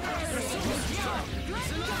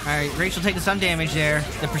 Alright, Rachel taking some damage there.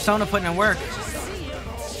 The persona putting in work.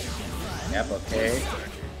 Yep, okay.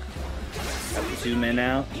 Got the 2 men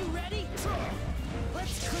out.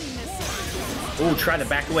 Ooh, try to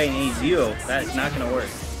back away in A-Zio. That's not gonna work.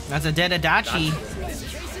 That's a dead Adachi.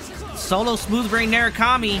 Solo Smooth Brain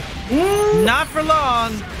Narukami. Not for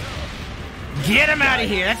long. Get him out of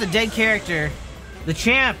here. That's a dead character. The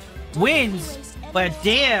champ wins. But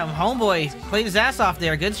damn, homeboy played his ass off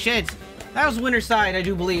there. Good shit. That was winner's side, I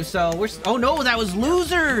do believe. So we're. Oh no, that was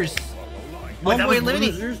losers. Wait, that Homeboy was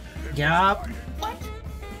eliminated. losers? Yup.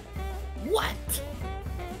 What?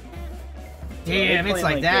 Damn, They're it's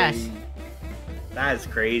playing like that. That is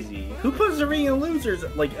crazy. Who puts the ring in losers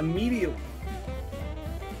like immediately?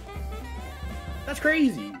 That's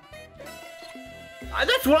crazy.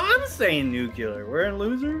 That's what I'm saying, Nuclear. We're in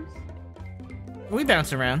losers? We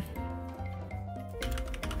bounce around.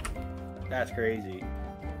 That's crazy.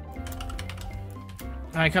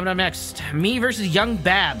 Alright, coming up next. Me versus Young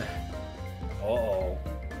Bab. Uh-oh.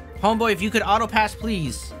 Homeboy, if you could auto pass,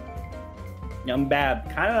 please. Young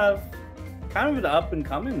Bab, kind of an up and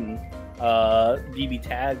coming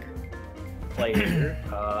Bbtag player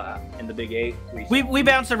in the Big 8. We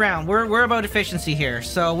bounce around. We're about efficiency here,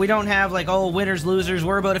 so we don't have like winners losers.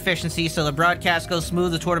 We're about efficiency, so the broadcast goes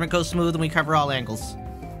smooth, the tournament goes smooth, and we cover all angles.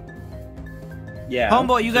 Yeah.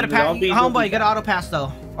 Homeboy, you gotta pass. Homeboy, you gotta bad. auto pass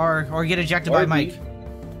though, or get ejected by Mike.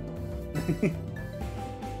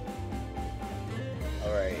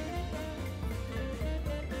 All right.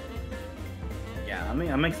 Yeah,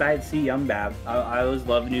 I'm excited to see Young Bab. I always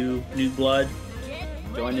love new blood.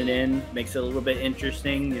 Joining in makes it a little bit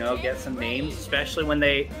interesting, you know, get some names, especially when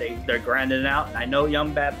they're grinding it out. And I know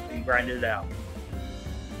Young Bab's been grinding it out.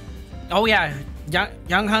 Oh yeah,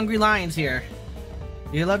 young hungry lions here.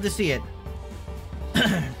 You love to see it.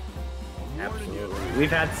 Absolutely.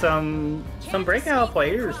 We've had some breakout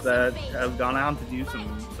players that have gone out to do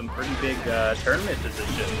some pretty big tournament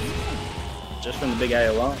positions just from the Big A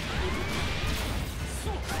alone.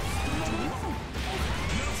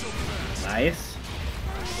 Nice.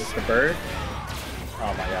 Just the bird.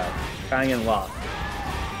 Oh my god. Kind of getting lost.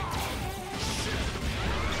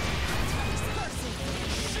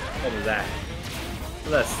 What was that?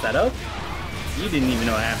 Was that a setup? You didn't even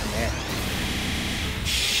know what happened there.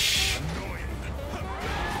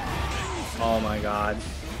 Oh my god.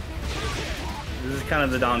 This is kind of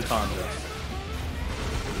the Doncon though.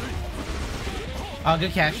 Oh,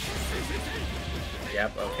 good catch.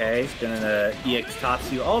 Yep, okay. Gonna EX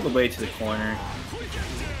Tatsu all the way to the corner.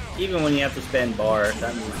 Even when you have to spend bar,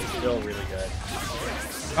 that move is still really good.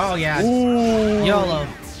 Oh yeah. Ooh. YOLO.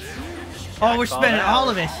 Oh, we're Call spending out. all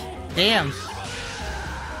of it. Damn.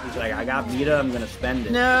 He's like, I got Vita, I'm gonna spend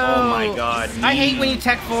it. No. Oh my god. I hate when you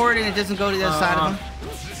tech forward and it doesn't go to the other side of him.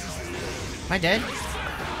 Am I dead?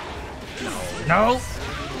 No.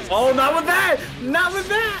 Oh, not with that! Not with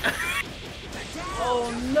that!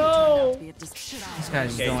 Oh no! This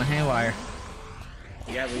guy's Okay. going haywire.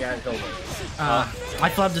 We got it over. I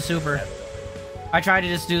flubbed the super. I tried to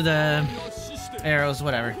just do the arrows,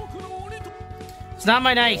 whatever. It's not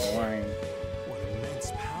my night. Boring. What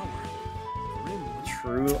immense power.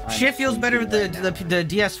 True. I'm Shit feels better with the thinking right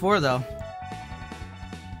DS4 though.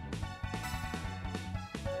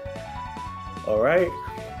 now. All right,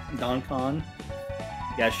 Doncon,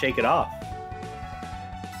 you gotta shake it off.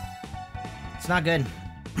 It's not good.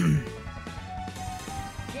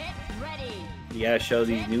 Get ready. You gotta show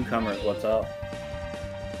these newcomers what's up.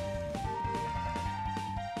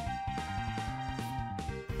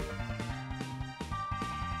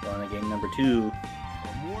 Going to game number 2.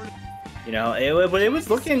 You know, it was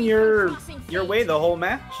looking your way the whole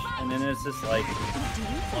match, and then it's just like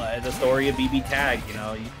the story of Bbtag. You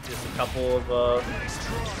know, just a couple of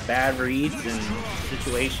bad reads and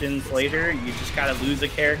situations later, you just gotta lose a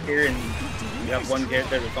character, and you have one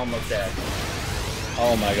character that's almost dead.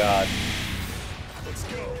 Oh my god!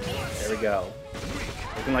 There we go.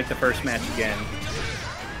 Looking like the first match again.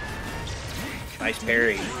 Nice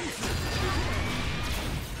parry.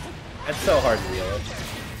 That's so hard to deal with.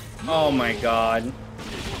 Oh my god.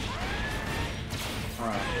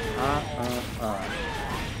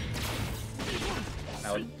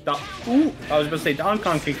 Ooh, I was about to say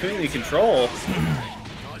Doncon can completely control.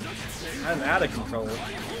 I'm out of control.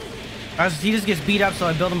 He just gets beat up, so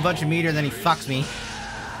I build him a bunch of meter, then he fucks me.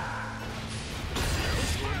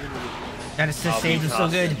 That assist saves is so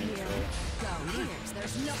good.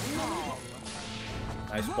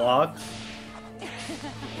 Nice block.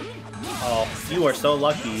 Oh, you are so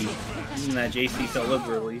lucky using that JC so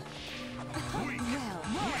liberally.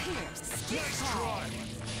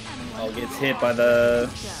 Oh, gets hit by the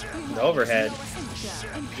overhead.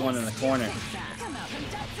 One in the corner.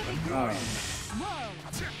 Oh.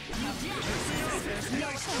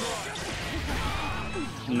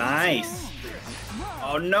 Nice.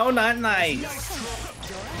 Oh no, not nice.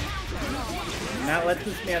 Not let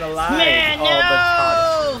this man alive. Man, oh,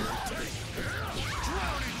 no!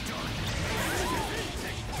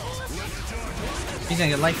 He's gonna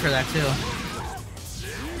get light for that too.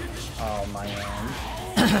 Oh my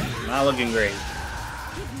man. Not looking great.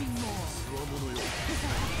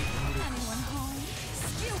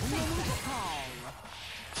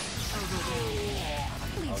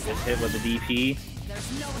 Oh, gets hit with the DP.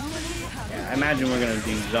 Yeah, I imagine we're gonna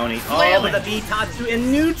do zoning. Oh, with the Btatsu in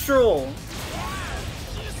neutral!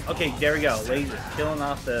 Okay, there we go. Laser killing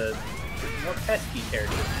off the more pesky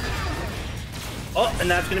character. Oh, and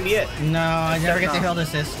that's gonna be it. No, I never get the hill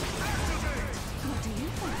assist.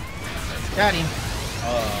 Got him.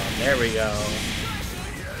 Oh, there we go.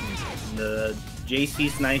 The JC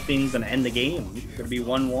sniping's gonna end the game. It's gonna be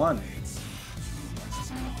 1-1.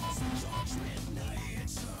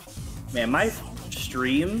 Man, my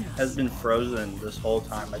stream has been frozen this whole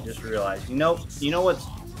time. I just realized. You know what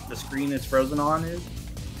the screen is frozen on is?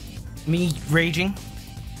 Me raging?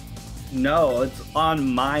 No, it's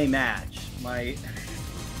on my match. My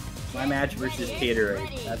match versus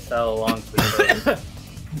Gatorade. That's how long it's been frozen.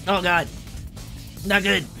 Oh god. Not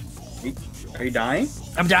good. Are you dying?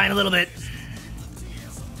 I'm dying a little bit.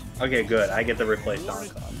 Okay, good. I get to replace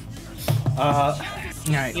Doncon.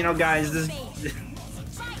 Alright. You know, guys, this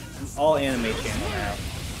all anime channel now.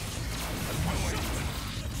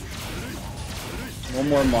 One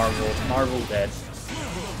more Marvel. Marvel dead.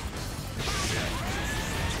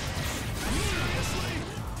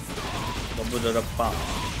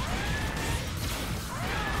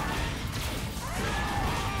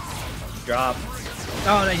 Drop.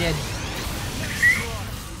 Oh, they did.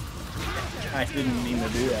 I didn't mean to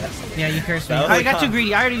do that. Yeah, you cursed me. That was I got too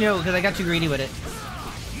greedy. I already know because I got too greedy with it.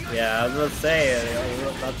 Yeah, I was gonna say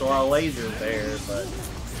that's a lot of lasers there, but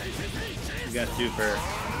you got super.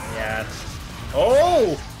 Yeah.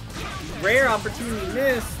 Oh! Rare opportunity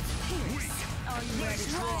missed.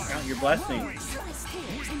 Count your blessings.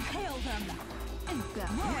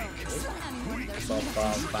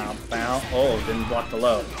 Oh, didn't block the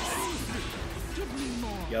low.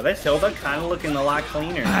 Yo, this Hilda kind of looking a lot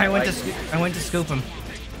cleaner. I went to scoop him.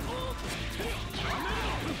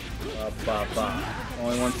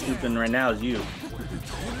 Only one scooping right now is you.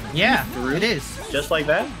 Yeah, Through? it is. Just like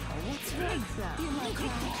that?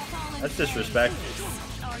 That's disrespect.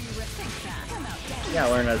 Yeah,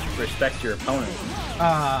 learn how to respect your opponent.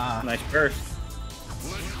 Nice burst.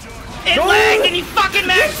 It lagged and he fucking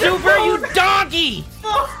mashed super, you donkey!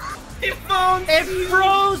 It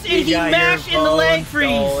froze and he mashed in the leg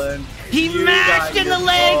freeze. He mashed in the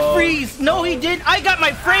leg freeze. No, he didn't. I got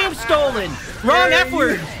my frame stolen. Wrong F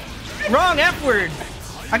word. Wrong F word.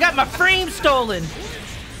 I got my frame stolen.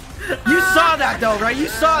 You saw that though, right? You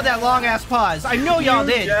saw that long ass pause. I know y'all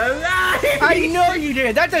did. I know you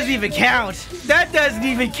did. That doesn't even count. That doesn't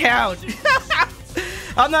even count.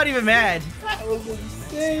 I'm not even mad. That was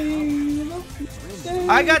insane.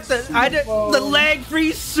 I got the leg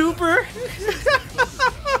freeze super.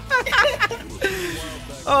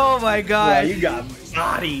 Oh my god. Yeah, you got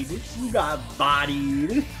bodied. You got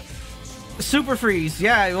bodied. Super freeze.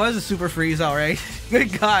 Yeah, it was a super freeze, all right.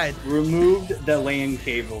 Good god. Removed the LAN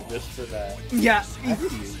cable just for that. Yeah.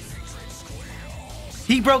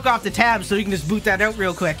 He broke off the tab so he can just boot that out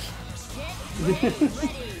real quick.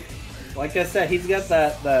 Like I said, he's got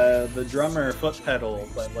the drummer foot pedal,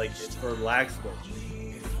 but like it's for lag switch.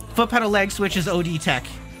 Foot pedal leg switch is OD tech.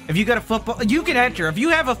 If you got a foot, you can enter. If you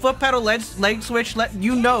have a foot pedal leg switch,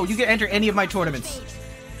 you can enter any of my tournaments.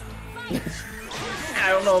 I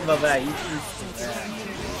don't know about that.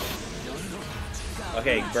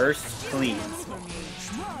 Okay, burst clean.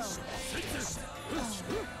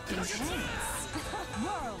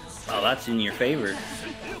 Oh, that's in your favor.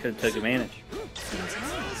 Could have took advantage.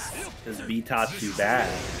 Because Bbtag's too bad.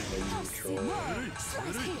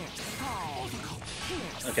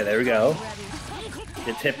 Okay, there we go.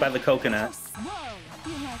 Gets hit by the coconut.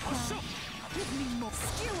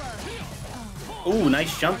 Ooh,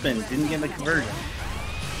 nice jumping. Didn't get the conversion.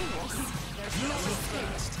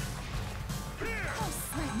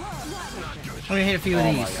 Let me hit a few of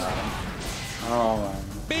these. Oh my.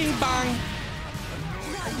 Bing bong.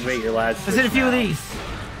 Activate your lag switch. Let's hit a few of these.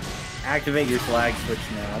 Activate your lag switch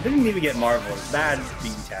now. Didn't even get Marvel. Bad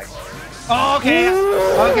Bbtag. Oh, okay.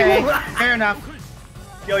 Okay. Fair enough.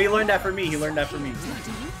 Yo, he learned that from me. He learned that from me.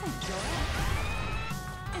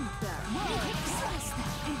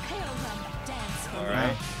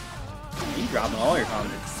 Alright. You dropping all your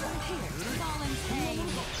comments.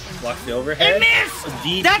 Blocks the overhead. It missed!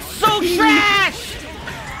 That's so trash!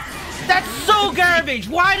 That's so garbage!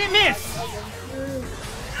 Why'd it miss?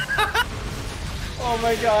 Oh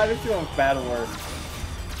my god, it's doing bad work.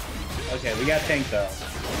 Okay, we got tank though.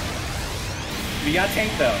 We got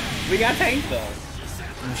tank though. We got tank though.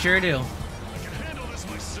 I sure do.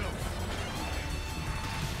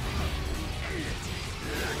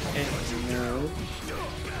 No.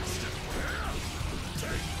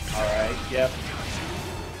 Alright, yep.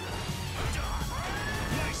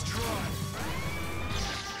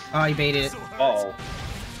 Oh, he baited it. Uh-oh.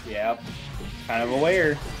 Yep. Kind of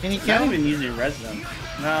aware. Can you Not kill? even using resident.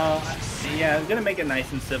 No. Yeah, I'm gonna make it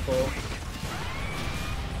nice and simple.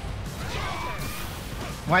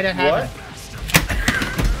 Why'd that happen?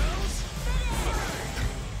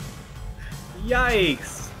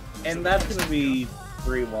 Yikes! And that's gonna be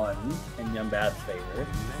 3-1 in Young Bad's favor.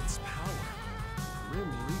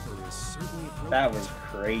 That was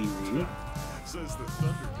crazy.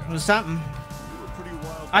 It was something.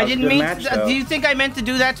 I didn't mean. Do you think I meant to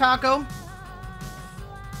do that, Taco?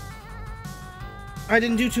 I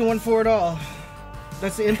didn't do 214 at all.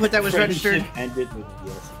 That's the input that was registered. Ended with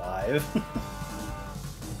PS5.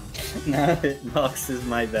 Now Hitbox is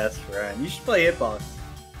my best friend. You should play Hitbox.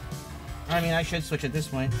 I mean, I should switch at this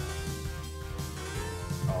point.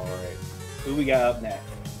 Alright. Who we got up next?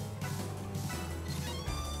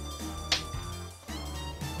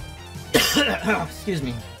 Excuse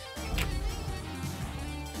me.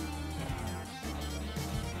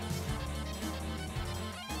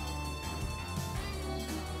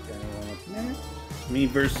 Me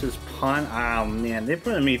versus Pawn. Oh man, they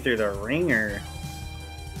put me through the ringer.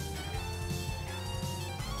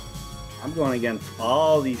 I'm going against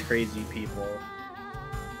all these crazy people.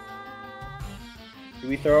 Do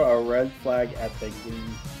we throw a red flag at the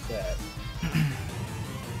game set?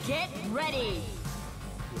 Get ready.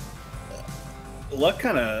 Luck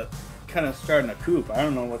kind of starting a coup. I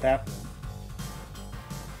don't know what happened.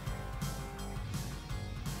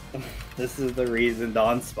 This is the reason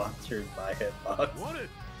Don's sponsored by Hitbox.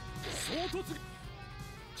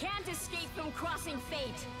 Can't escape from crossing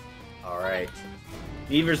fate. Alright.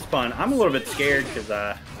 Me versus Pawn. I'm a little bit scared because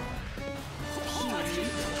oh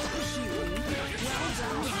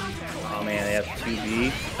man, they have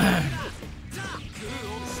 2B.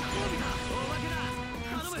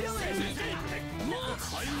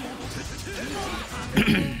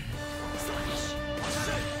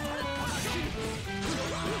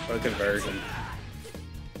 What a conversion.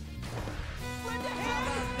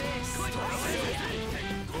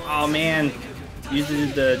 Oh man,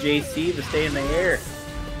 using the JC to stay in the air.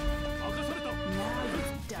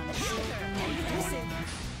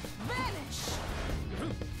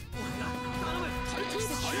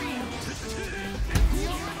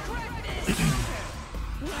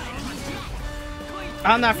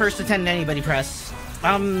 I'm not first to 10 in anybody press.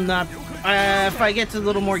 I'm not. If I get to a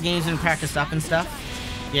little more games and practice up and stuff,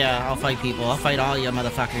 yeah, I'll fight people. I'll fight all you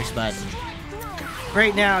motherfuckers, but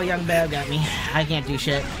right now, Young Bab got me. I can't do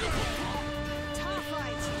shit.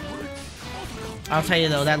 I'll tell you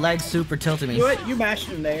though, that leg's super tilted me. What? You mashed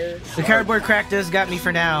him there. The cardboard crack does got me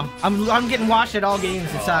for now. I'm getting washed at all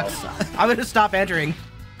games. It sucks. I'm gonna stop entering.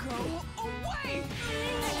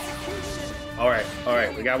 All right.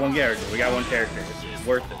 We got one character. It's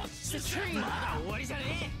worth it.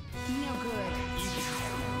 No good.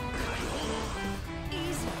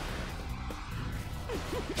 Easy.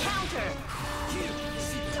 Counter.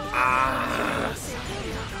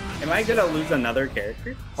 Am I gonna lose another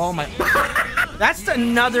character? Oh my. That's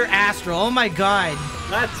another Astral. Oh my god.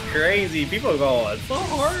 That's crazy. People go, it's so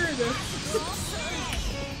hard.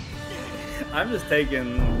 I'm just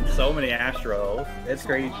taking so many Astros. It's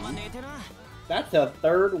crazy. That's the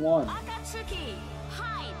third one. Akatsuki.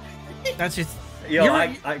 Hide. That's just. Yo, you're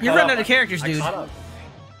I you're running out of characters, dude.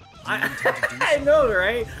 I know,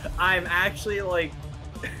 right? I'm actually like,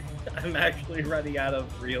 I'm actually running out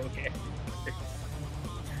of real characters.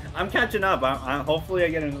 I'm catching up. I'm hopefully I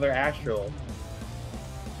get another Astral.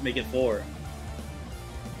 Make it 4.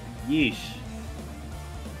 Yeesh.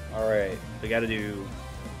 Alright, we gotta do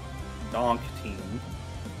Donk team.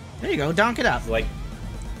 There you go, donk it up. Like,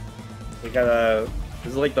 we gotta.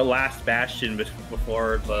 This is like the last bastion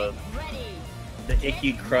before the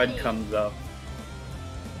icky crud comes up.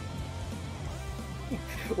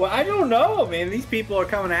 Well, I don't know, man. These people are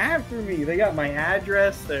coming after me. They got my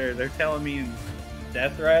address. They're telling me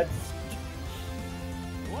death threats.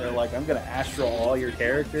 They're like, I'm gonna Astral all your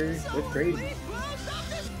characters. That's crazy.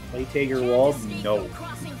 Play Tager Wall? No.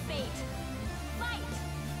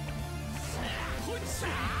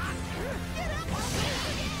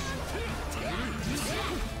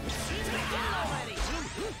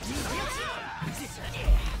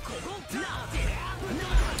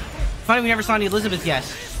 Funny we never saw any Elizabeth yet.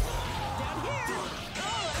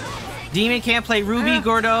 Demon can't play Ruby,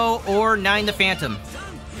 Gordo, or Nine the Phantom.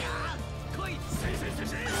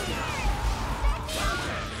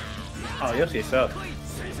 Oh, you'll see so.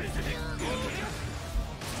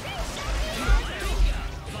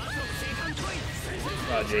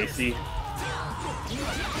 Oh, JC.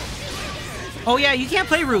 Oh yeah, you can't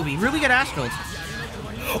play Ruby. Ruby got Astrals.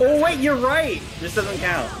 Oh wait, you're right. This doesn't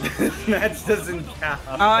count. That doesn't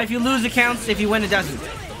count. If you lose, it counts. If you win, it doesn't.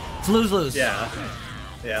 It's lose-lose. Yeah.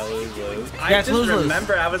 Yeah, lose. Yeah, it's I just lose-lose.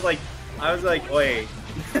 remember. I was like, wait.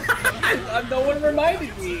 No one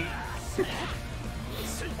reminded me.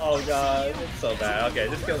 Oh god, it's so bad. Okay,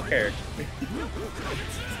 just kill the character.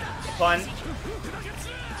 Fun.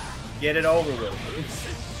 Get it over with.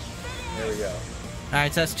 There we go.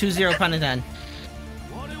 Alright, so that's 2-0 pun then.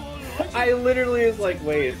 I literally was like,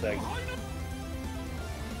 wait a second.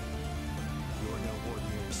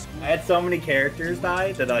 I had so many characters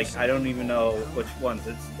die that like I don't even know which ones.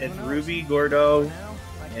 It's Ruby, Gordo,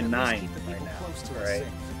 and 9 right now. Alright.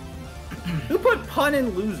 Who put pun in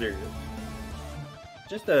loser?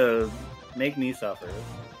 Just to make me suffer.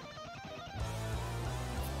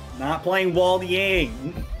 Not playing Wall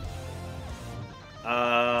Yang.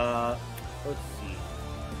 Let's see.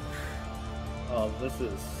 Oh, this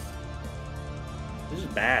is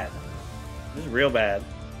bad. This is real bad.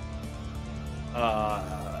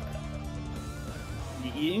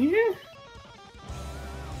 Yeah.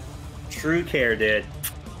 True Care did.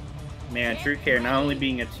 Man, True Care not only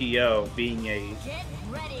being a TO, being a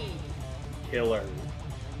killer.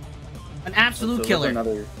 An absolute So killer.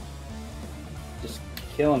 Another, just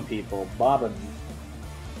killing people, bobbing.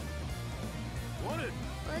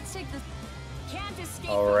 Let's take this. Can't escape.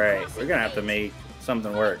 All right, we're gonna have to make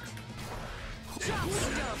something work.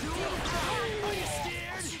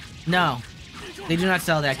 No. They do not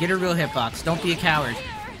sell that. Get a real hitbox. Don't be a coward.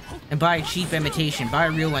 And buy a cheap imitation. Buy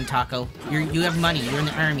a real one, Taco. You have money. You're in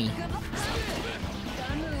the army.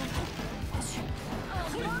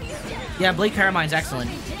 Yeah, Blake Carmine's excellent.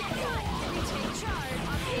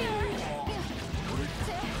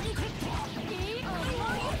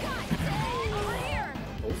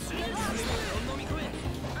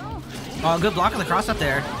 Oh, good block on the cross up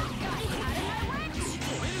there.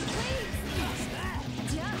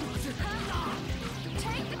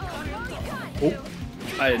 Oh,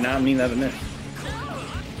 I did not mean that to miss.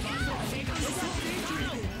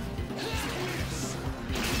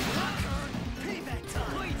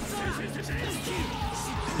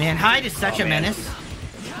 Man, Hyde is such a menace.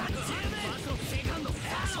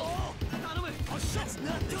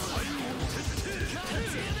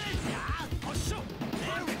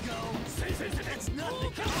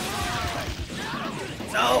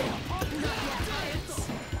 No!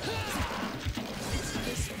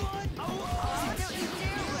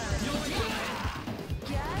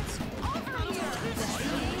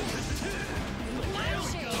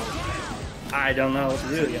 I don't know what to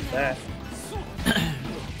do against that.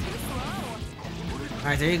 All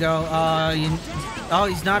right, there you go. Oh,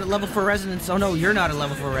 he's not at level 4 resonance. Oh no, you're not at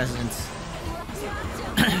level 4 resonance.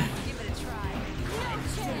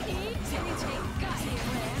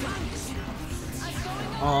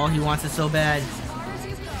 Oh, he wants it so bad.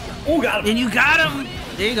 Oh, got him. And you got him.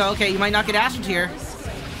 There you go. Okay, you might not get Astral here.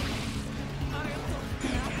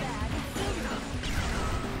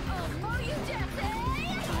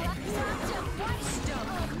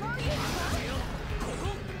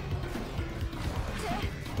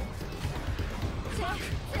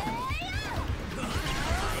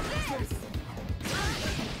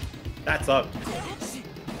 That's up.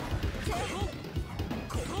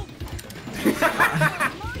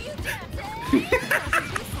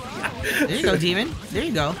 There you go, Demon. There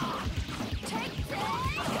you go.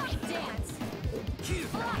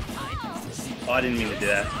 Oh, I didn't mean to do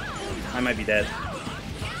that. I might be dead.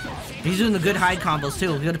 He's doing the good hide combos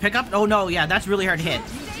too. You gonna pick up? Oh no, yeah, that's really hard to hit.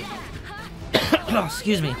 Oh,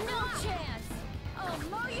 excuse me.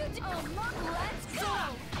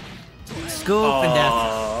 Scoop and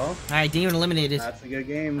death. Alright, Demon eliminated. That's a good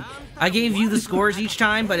game. I gave you the scores each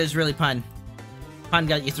time, but it's really Pun. Pun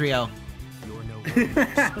got you 3-0.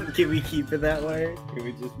 Can we keep it that way? Can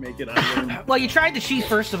we just make it under? Well, you tried to cheat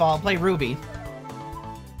first of all, play Ruby.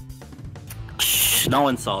 Shh, no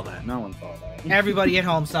one saw that. No one saw that. Everybody at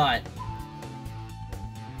home saw it.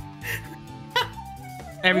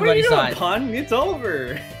 Everybody saw it. Pun? It's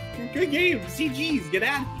over. Good game. CG's, get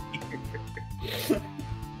out of here.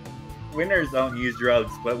 Winners don't use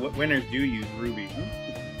drugs, but winners do use Ruby.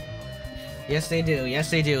 Yes, they do.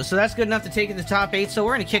 Yes, they do. So that's good enough to take it to the top 8. So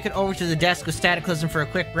we're going to kick it over to the desk with Stataclysm for a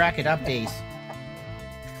quick bracket update.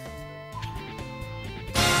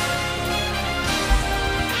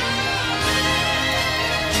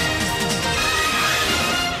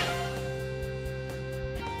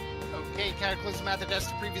 Okay, Cataclysm at the desk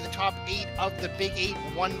to preview the top 8 of the Big 8,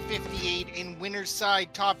 158 in winner's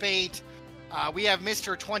side top 8. We have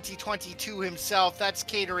Mr. 2022 himself. That's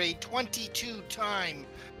Caterade, 22-time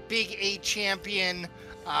Big 8 champion.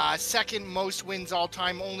 Second most wins all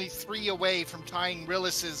time, only 3 away from tying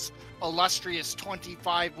Rillis's illustrious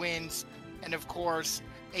 25 wins. And of course,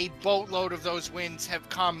 a boatload of those wins have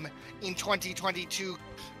come in 2022.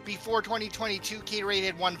 Before 2022, Caterade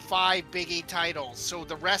had won 5 Big 8 titles. So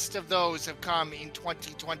the rest of those have come in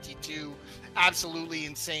 2022. Absolutely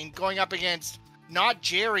insane. Going up against Not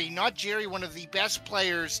Jerry, one of the best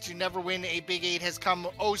players to never win a Big 8, has come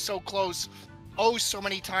oh so close, oh so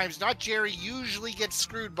many times. Not Jerry usually gets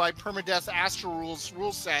screwed by Permadeath Astral Rules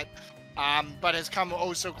rule set, but has come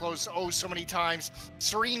oh so close, oh so many times.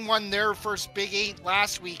 Serene won their first Big 8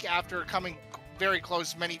 last week after coming very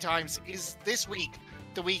close many times. Is this week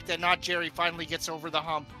the week that Not Jerry finally gets over the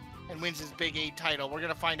hump and wins his Big 8 title? We're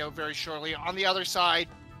going to find out very shortly. On the other side,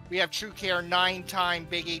 we have True Care, 9-time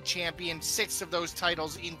Big 8 champion, 6 of those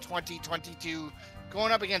titles in 2022.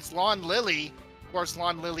 Going up against Lon Lily. Of course,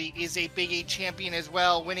 Lon Lily is a Big 8 champion as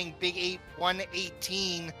well, winning Big 8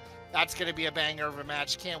 118. That's going to be a banger of a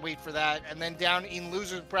match. Can't wait for that. And then down in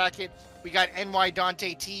loser's bracket, we got NY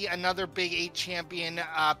Dante T, another Big 8 champion,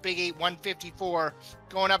 Big 8 154,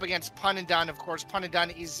 going up against Pun and Dun. Of course, Pun and Dun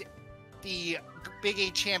is the Big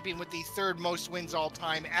 8 champion with the 3rd most wins all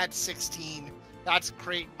time at 16. That's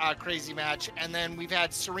a crazy match. And then we've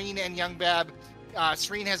had Serene and Young Bab.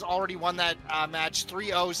 Serene has already won that match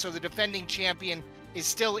 3-0, so the defending champion is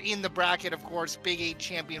still in the bracket, of course. Big 8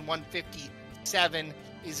 champion 157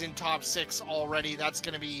 is in top 6 already. That's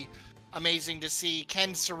going to be amazing to see.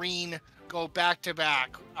 Can Serene go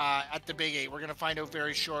back-to-back at the Big 8? We're going to find out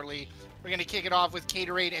very shortly. We're going to kick it off with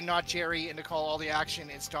Caterade and Not Jerry, and to call all the action,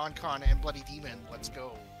 it's Doncon and Bloody Demon. Let's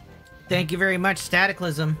go. Thank you very much,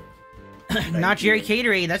 Stataclysm. Not Jerry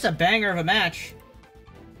Caterade. That's a banger of a match.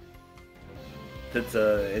 It's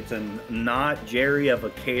a Not Jerry of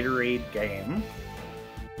a Caterade game.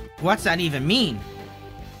 What's that even mean?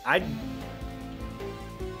 I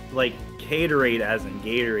like Caterade as in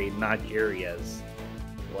Gatorade, not Jerry as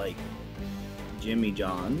like Jimmy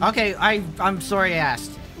John. Okay, I'm sorry I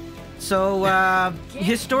asked. So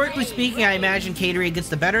historically speaking, I imagine Caterade gets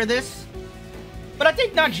the better of this. But I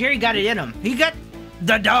think Not Jerry got it in him. He got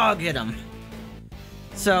the dog in him.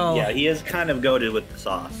 So yeah, he is kind of goated with the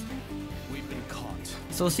sauce. We've been caught.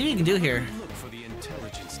 So we'll see what you can do here. Look for the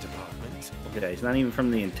intelligence department. Yeah, he's not even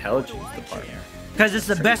from the intelligence department. Because it's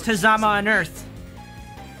the best Hazama on Earth.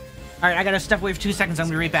 Alright, I gotta step away for 2 seconds. I'm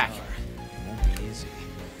gonna be right back. Easy.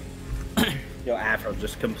 Yo, Afro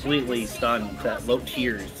just completely stunned at low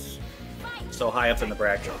tiers. So high up in the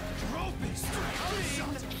bracket.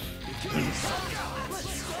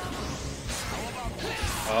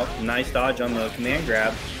 Oh, nice dodge on the command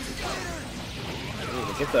grab.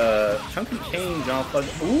 Ooh, get the chunky change off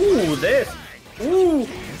of. Ooh, this. Ooh.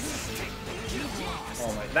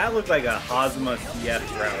 Oh my, that looked like a Hazama CF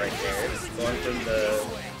route right there. Going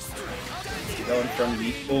from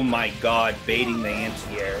the. Oh my god, baiting the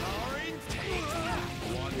anti-air.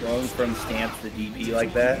 Going from stance to DP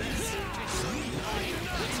like that.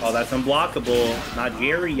 Oh, that's unblockable. Not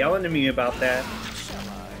Jerry yelling at me about that.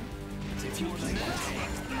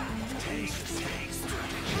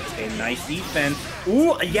 Okay, nice defense.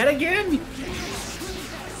 Ooh, yet again!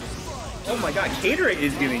 Oh my god, Caterate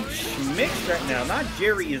is getting schmixed right now. Not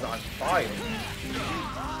Jerry is on fire.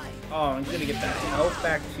 Oh, I'm gonna get that health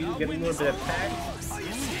back too. Get a little bit of pack.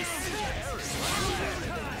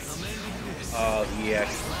 Oh, yeah.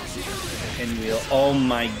 Pinwheel. Oh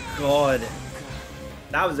my god.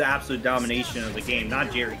 That was the absolute domination of the game.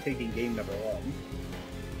 Not Jerry taking game number 1.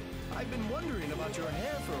 I've been wondering about your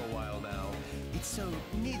hair for a while now. It's so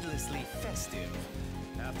needlessly festive.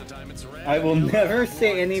 Half the time it's red. I will never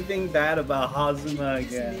say anything bad about Hazama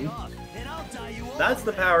again. That's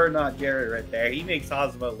the power of Not Jerry right there. He makes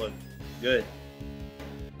Hazama look good.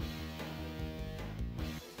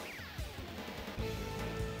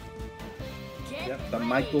 Yep, the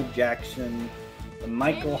Michael Jackson, the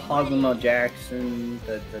Michael Hazama Jackson,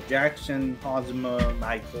 the Jackson Hazama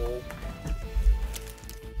Michael.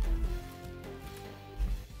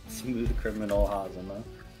 Smooth criminal Hazama.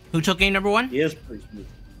 Who took game number 1? He is pretty smooth.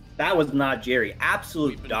 That was Not Jerry.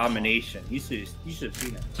 Absolute domination. You should have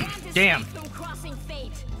seen it. Damn.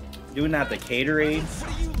 Doing that to Caterade.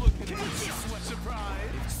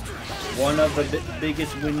 One of the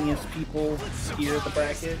biggest, winningest people here at the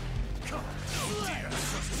bracket.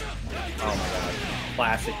 Oh my god.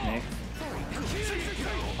 Classic Nick.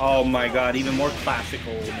 Oh my god, even more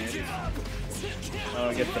classical Nick.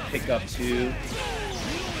 Oh, get the pickup too.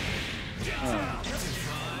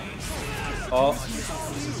 Oh.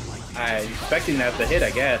 I'm expecting that to hit,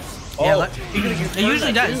 I guess. Oh, yeah, it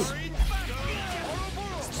usually does.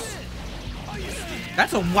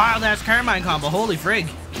 That's a wild ass Carmine combo. Holy frig.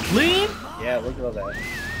 Lean? Yeah, look at all that.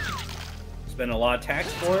 Spend a lot of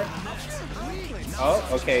tax for it. Oh,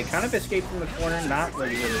 okay. Kind of escaped from the corner. Not what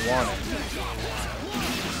he really wanted.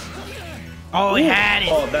 Oh, he had it.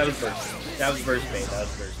 Oh, that was burst. That was burst bait. That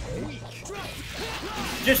was burst bait.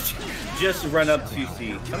 Just run up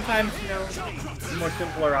 2C. Sometimes, you know, the more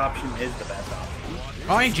simpler option is the best option.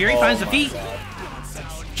 Oh, and Jerry finds the feet. God.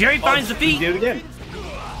 Jerry finds the feet. Do it again.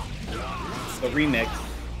 The remix.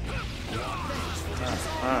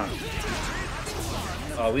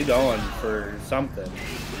 Oh, we going for something.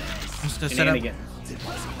 Shenanigans.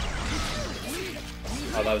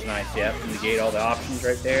 Oh, that was nice. Yeah, negate all the options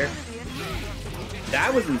right there.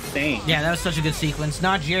 That was insane. Yeah, that was such a good sequence.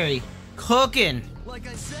 Not Jerry. Cooking. Like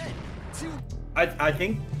I said, I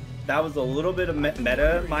think that was a little bit of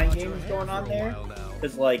meta mind games going on there.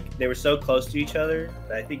 Because, like, they were so close to each other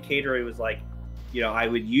that I think Caterate was like, you know, I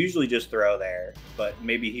would usually just throw there, but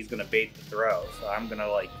maybe he's going to bait the throw. So I'm going to,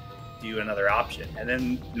 like, do another option. And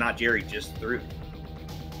then Not Jerry just threw.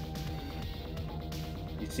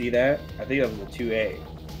 You see that? I think that was a 2A.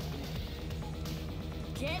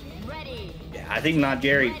 Get ready. Yeah, I think Not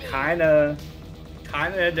Jerry kind of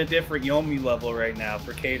at a different Yomi level right now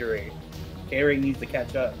for Caterate. Caterate needs to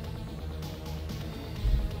catch up.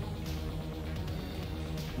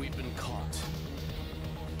 we've been caught.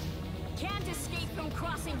 Can't escape from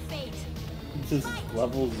crossing fate. This is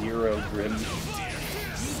level 0 Grim.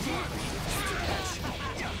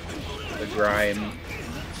 The grime.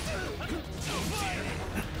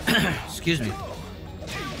 Excuse me.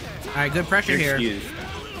 Alright, good pressure here. Excuse.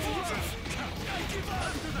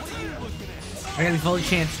 I gotta be fully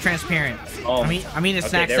transparent. Oh, I mean a okay,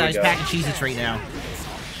 snack there we size go. pack of Cheez-Its right now.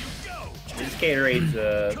 This Caterade's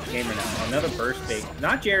gamer now. Another burst bait.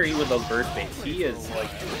 Not Jerry with those burst baits. He is like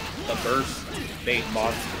the burst bait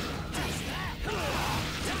monster.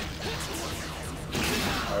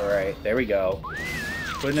 Alright, there we go.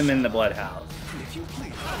 Putting him in the bloodhouse.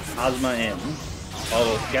 Ozma in.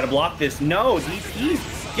 Oh, gotta block this. No,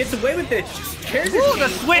 DP gets away with it. Just carries Ooh, it. the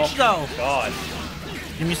switch though. God.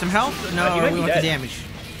 Give me some health? He No, might we be want the dead. damage.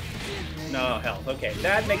 No, health. Okay,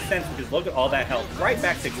 that makes sense because look at all that health. Right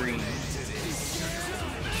back to green.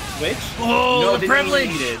 Switch? Oh, no, the didn't even privilege.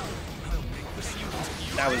 need it.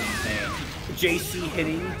 That was insane. JC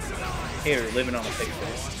hitting. Here, living on the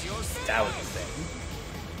pixel. That was insane.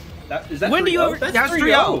 Is that When do you 3-0? ever? That's That's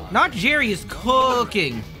 3-0. 3-0. Not Jerry is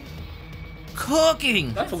cooking.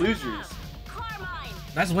 Cooking. That's losers. Carmine.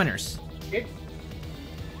 That's winners.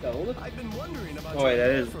 I've been wondering about Oh wait, your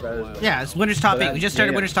that hair is for a that while. is. Yeah, it's winners top So 8. that- We just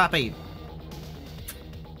started yeah. winners top 8.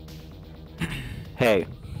 Hey.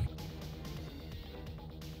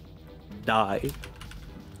 Die.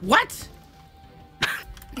 What?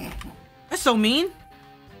 That's so mean.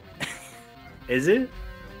 Is it?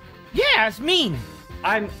 Yeah, it's mean.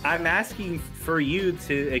 I'm asking for you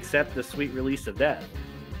to accept the sweet release of death.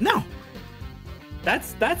 No.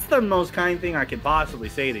 That's the most kind thing I could possibly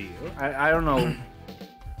say to you. I don't know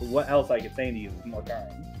what else I could say to you more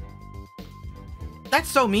kind. That's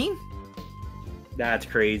so mean. That's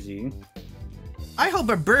crazy. I hope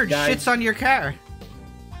a bird Guys, shits on your car.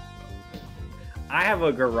 I have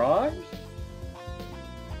a garage.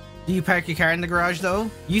 Do you park your car in the garage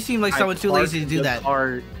though? You seem like someone too lazy to do that.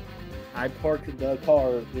 I parked the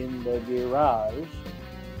car in the garage.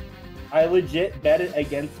 I legit bet it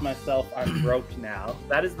against myself. I'm broke now.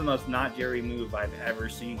 That is the most not Jerry move I've ever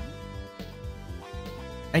seen.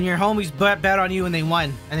 And your homies bet on you and they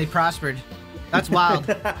won and they prospered. That's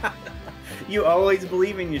wild. You always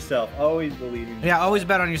believe in yourself. Always believe in yourself. Yeah, always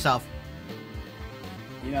bet on yourself.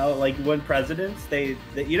 You know, like when presidents, they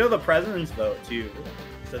you know the presidents vote too.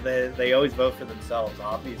 So they always vote for themselves,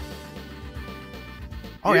 obviously.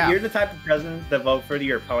 Oh, yeah. You're the type of president that vote for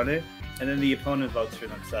your opponent, and then the opponent votes for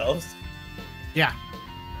themselves. Yeah.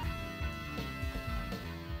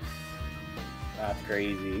 That's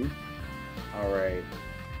crazy. Alright.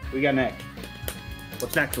 We got next.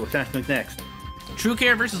 What's next? What's next? What's next? True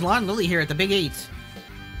Care versus Lon Lily here at the Big 8.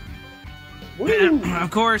 Woo!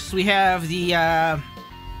 Of course, we have the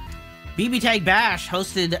Bbtag Bash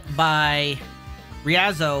hosted by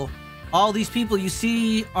Riazzo. All these people you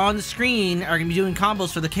see on the screen are going to be doing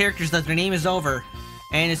combos for the characters that their name is over.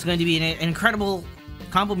 And it's going to be an incredible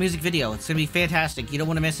combo music video. It's going to be fantastic. You don't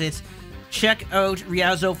want to miss it. Check out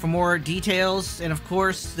Riazzo for more details. And of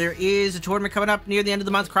course, there is a tournament coming up near the end of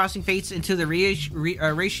the month, Crossing Fates into the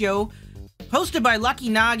Ratio, hosted by Lucky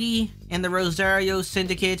Nagi and the Rosario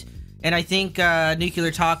Syndicate. And I think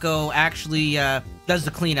Nuclear Taco actually does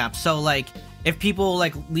the cleanup. So, like, if people,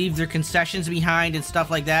 like, leave their concessions behind and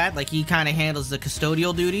stuff like that, like, he kind of handles the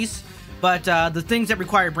custodial duties. But the things that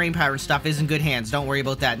require brain power and stuff is in good hands. Don't worry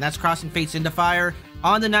about that. And that's Crossing Fates into Fire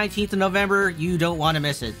on the 19th of November. You don't want to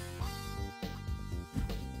miss it.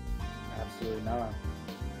 Absolutely not.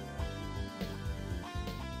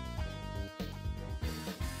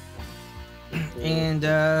 And,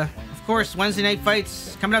 of course, Wednesday night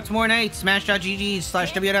fights coming up tomorrow night.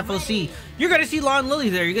 Smash.gg/WNFOC. You're going to see Lon Lily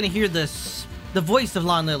there. You're going to hear the voice of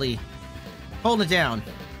Lon Lily. Holding it down.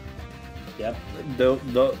 Yep.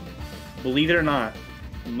 Believe it or not,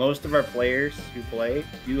 most of our players who play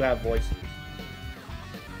do have voices.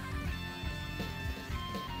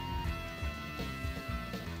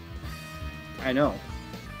 I know.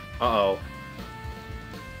 Uh-oh.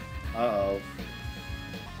 Uh-oh.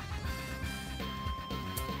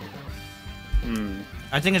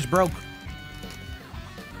 I think it's broke.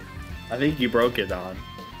 I think you broke it, Don.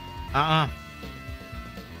 Uh-uh.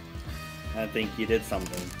 I think you did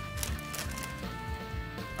something.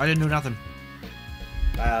 I didn't do nothing.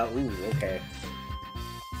 Ooh, okay.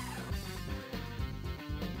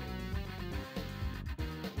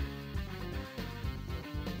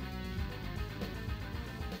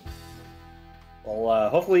 Well,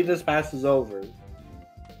 hopefully this passes over.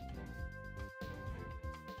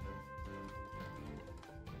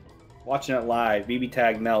 Watching it live,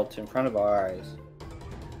 Bbtag melt in front of our eyes.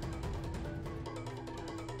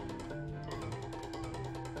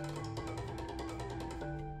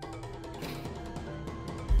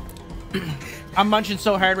 I'm munching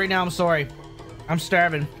so hard right now, I'm sorry. I'm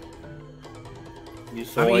starving.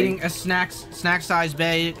 I'm eating a snack-sized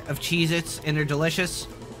bag of Cheez-Its, and they're delicious.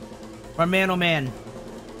 But man, oh man.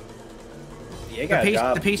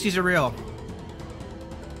 Yeah, the pasties are real.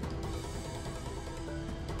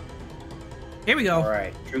 Here we go.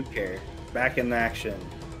 Alright, True Care. Back in action.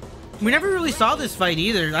 We never really saw this fight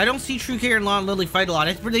either. I don't see True Care and Lon Lily fight a lot.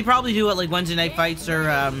 They probably do it like Wednesday night fights or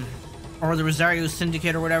the Rosario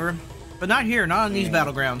Syndicate or whatever. But not here, not on these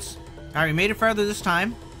battlegrounds. Alright, we made it farther this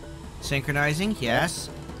time. Synchronizing,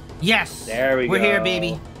 yes. Yes! There we go. We're here,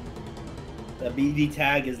 baby. The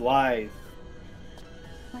Bbtag is live.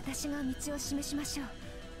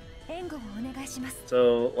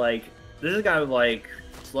 So, like, this is kind of like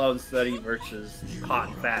slow and steady versus hot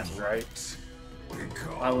and fast, right?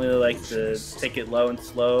 I really like to take it low and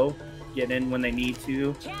slow, get in when they need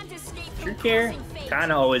to. True Care,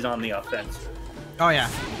 kind of always on the offensive. Oh yeah,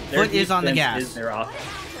 Their foot is on the gas. Is their offense.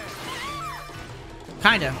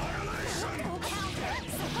 Kinda.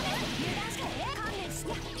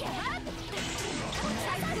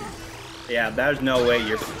 Yeah, there's no way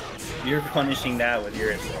you're punishing that with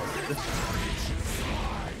your insult.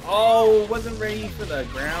 Oh, wasn't ready for the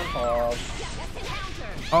groundhog.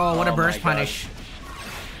 Oh, what a Oh burst my God. punish.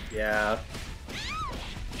 Yeah.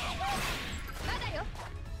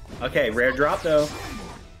 Okay, rare drop though.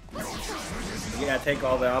 You gotta take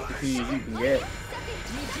all the opportunities you can get.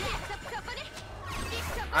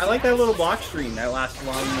 I like that little block stream that lasts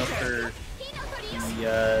long enough for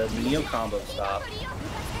the Neo combo stop.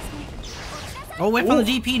 Oh, whip on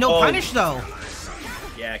the DP, no punish though.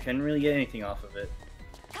 Yeah, I couldn't really get anything off of it.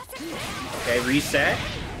 Okay, reset.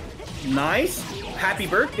 Nice. Happy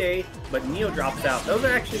birthday, but Neo drops out. Those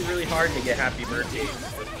are actually really hard to get happy birthdays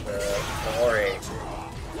with the Ore.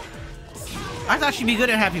 I thought she'd be good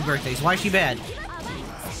at happy birthdays. Why is she bad?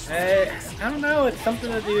 I don't know. It's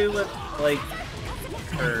something to do with like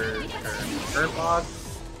her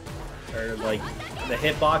box or like the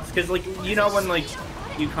hitbox. Because like you know when like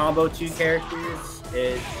you combo two characters,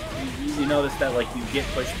 you notice that like you get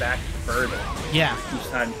pushed back further. Yeah. Each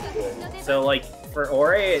time. So like for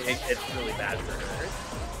Ore, it's really bad for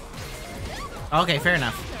her. Okay, fair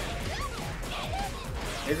enough.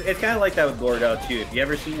 It's kind of like that with Gordo too. If you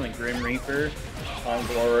ever seen like Grim Reaper on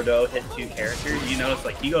Gordo hit two characters, you notice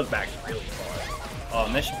like he goes back really far. Oh,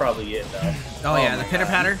 and this is probably it though. Oh yeah, the my pitter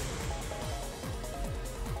God. patter.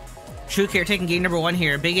 True Care taking game number 1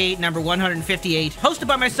 here. Big 8, number 158. Hosted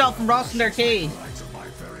by myself from Ralston Arcade.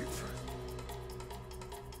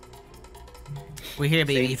 We're here,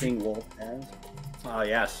 baby. Same thing Wolf has. Oh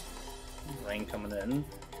yes, Lane coming in.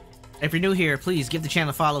 If you're new here, please give the channel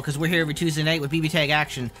a follow because we're here every Tuesday night with Bbtag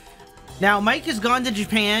action. Now, Mike has gone to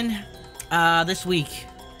Japan this week.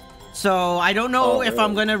 So, I don't know if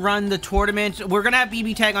I'm going to run the tournament. We're going to have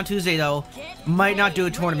Bbtag on Tuesday, though. Might not do a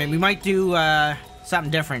tournament. We might do something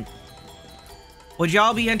different. Would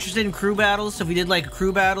y'all be interested in crew battles if we did, like,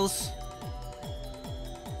 crew battles?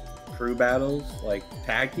 Crew battles, like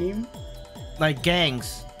tag team? Like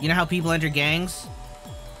gangs. You know how people enter gangs?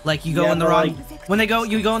 Like you go Yeah, in the but, wrong like- when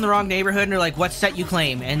you go in the wrong neighborhood and they're like, what set you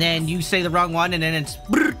claim? And then you say the wrong one and then it's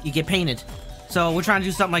you get painted. So we're trying to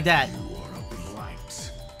do something like that.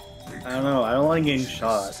 I don't know. I don't like getting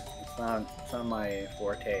shot. It's not my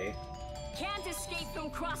forte. Can't escape from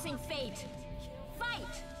crossing fate.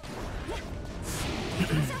 Fight!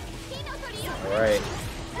 Alright.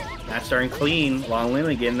 Match starting clean. Long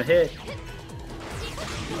limit getting the hit.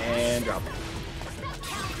 And drop it.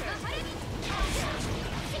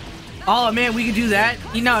 Oh man, we could do that.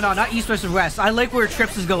 No, not East versus West. I like where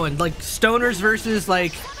Trips is going. Like stoners versus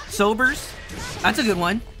like sobers. That's a good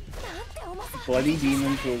one. Bloody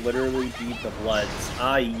demons will literally beat the Bloods.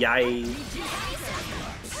 Ah, yay.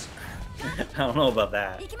 I don't know about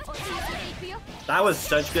that. That was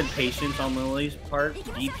such good patience on Lily's part.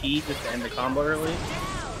 DP just to end the combo early.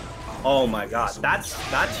 Oh my god, that's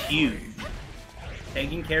huge.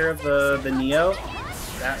 Taking care of the Neo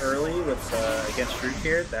that early with against True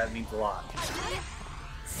Care, that means a lot.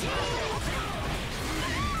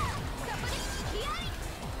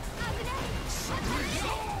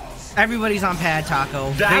 Everybody's on pad,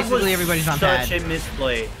 Taco. That Basically, was everybody's on pad. such a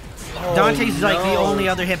misplay. Oh, Dante's like the no. only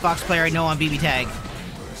other hitbox player I know on Bbtag.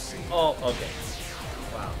 Oh, okay.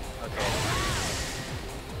 Wow, okay.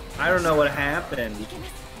 I don't know what happened.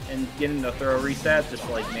 And getting the throw reset just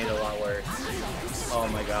like made it a lot worse. Oh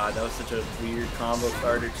my god, that was such a weird combo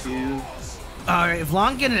starter too. Alright,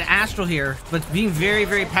 Vlon getting an Astral here, but being very,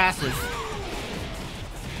 very passive.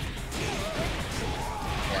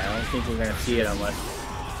 Yeah, I don't think we're gonna see it unless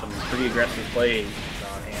some pretty aggressive plays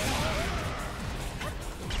on hand.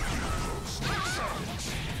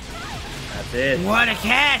 That's it. What a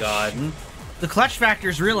catch! God. The clutch factor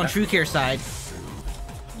is real on True Care side.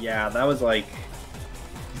 Yeah, that was like,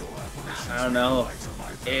 I don't know.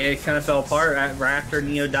 It kind of fell apart right after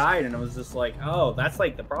Neo died, and it was just like, oh, that's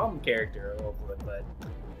like the problem character a little bit, but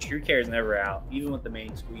True Care is never out, even with the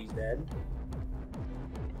main squeeze dead.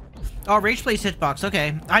 Oh, Rage plays hitbox.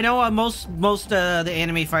 Okay, I know most the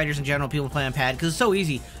anime fighters in general people play on pad because it's so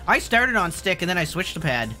easy. I started on stick and then I switched to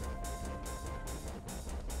pad.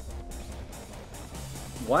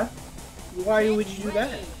 What? Why would you do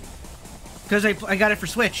that? Because I got it for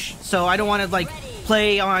Switch, so I don't want to like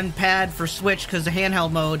play on pad for Switch because the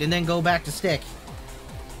handheld mode and then go back to stick.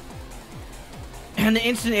 And the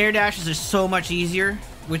instant air dashes are so much easier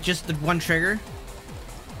with just the one trigger.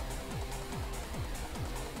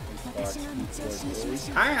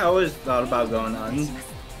 I always thought about going on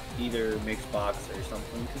either mixed box or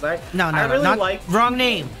something because I really not like. wrong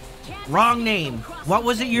name. Wrong name. What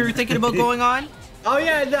was it you were thinking about going on? Oh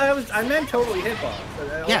yeah, I meant totally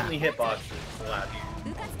hitbox. Yeah. Only hitbox is allowed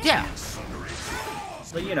here. Yeah.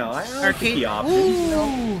 But you know, I like Arcade. the options. You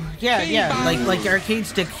know? Yeah, like arcade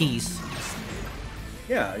stick keys.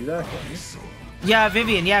 Yeah, exactly. Yeah,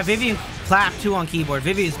 Vivian. Yeah, Vivian clapped too on keyboard.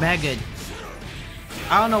 Vivian's mad good.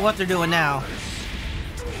 I don't know what they're doing now.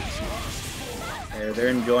 They're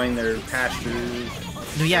enjoying their pastures.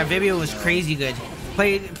 Yeah, Vivian was crazy good.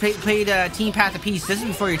 Played Team Path of Peace. This is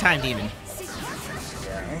before your time, Demon.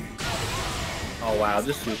 Yeah. Oh wow,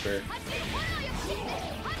 just super.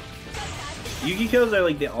 Yugi kills are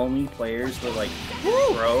like the only players that like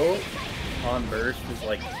throw on burst is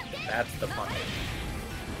like that's the fun.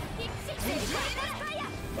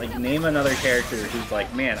 Like name another character who's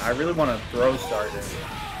like, man, I really want to throw starter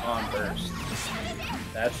on burst.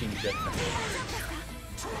 That seems good for me.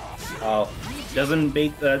 Oh, doesn't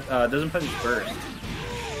punish burst.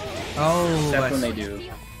 Oh, except when they do.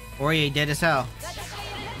 Orie dead as hell.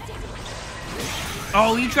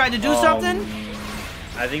 Oh, you tried to do something?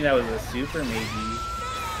 I think that was a super maybe.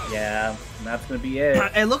 Yeah, and that's gonna be it.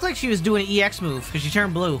 It looked like she was doing an EX move because she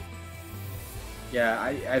turned blue. Yeah,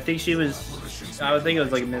 I think she was. I would think it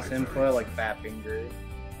was like misinput, like Fat Finger,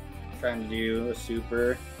 trying to do a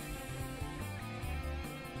super.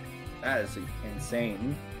 That is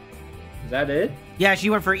insane. Is that it? Yeah,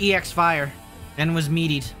 she went for EX Fire and was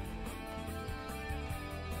meatied.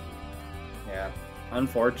 Yeah,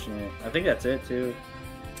 unfortunate. I think that's it too.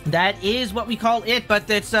 That is what we call it, but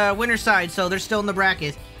it's winner side, so they're still in the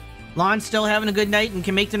bracket. Lon's still having a good night and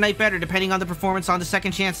can make the night better depending on the performance on the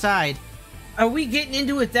second chance side. Are we getting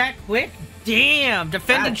into it that quick? Damn!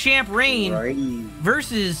 Defending champ Rain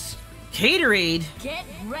versus Caterade. Get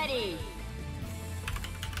ready.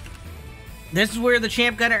 This is where the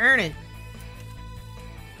champ gotta earn it.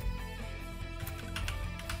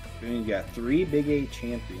 We got 3 Big 8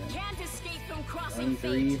 champions. Can't escape from crossing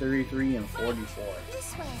 23, fate. 33, and 44.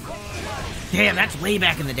 Damn, that's way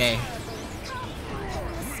back in the day.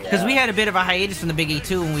 Because we had a bit of a hiatus from the Big 8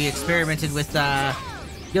 too when we experimented with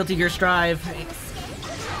Guilty Gear Strive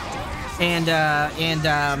and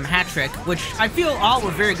Hat Trick, which I feel all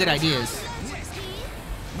were very good ideas.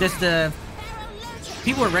 Just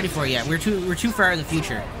people weren't ready for it yet. We're too far in the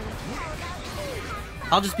future.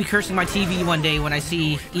 I'll just be cursing my TV one day when I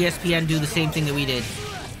see ESPN do the same thing that we did.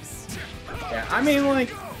 Yeah, I mean,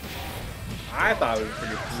 like, I thought it was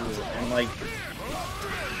pretty cool, and like,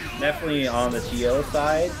 definitely on the TL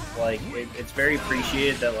side, like, it's very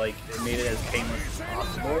appreciated that like it made it as painless as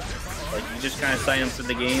possible. Like, you just kind of sign up for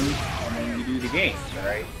the game, and then you do the games,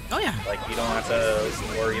 right? Oh yeah. Like, you don't have to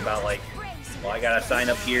worry about like, well, I gotta sign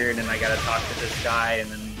up here, and then I gotta talk to this guy,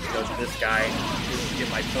 and then go to this guy, and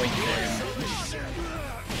get my points in.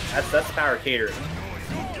 That's power catering.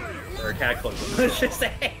 Or cataclysm, let's just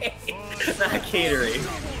say. Not catering.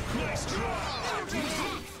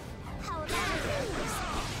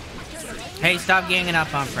 Hey, stop ganging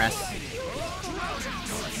up on press.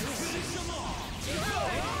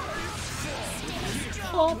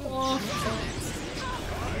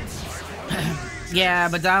 Yeah,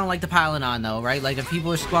 but I don't like the piling on though, right? Like if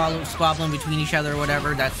people are squabbling between each other or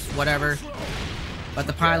whatever, that's whatever. But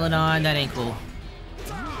the piling on, that ain't cool.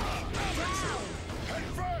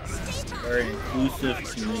 Very inclusive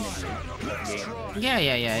community game.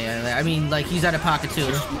 Yeah. I mean, like he's out of pocket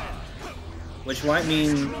too. Which might mean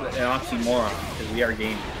an oxymoron because we are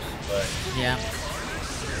gamers, but yeah.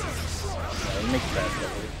 It makes sense.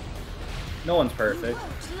 No one's perfect.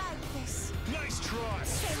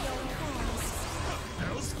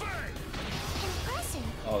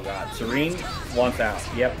 Oh god, Serene wants out.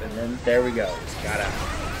 Yep, and then there we go. Got out.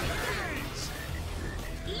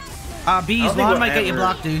 Bees, Lon might get you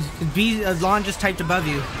blocked, dude. Bees, Lon just typed above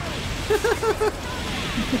you.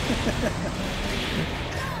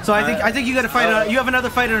 So I think you got to fight. You have another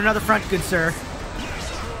fight on another front, good sir.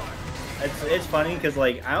 It's funny because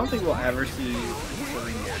like I don't think we'll ever see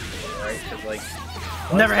Serene get meter, right? Because like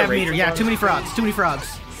never have meter. Yeah, too many frogs. Too many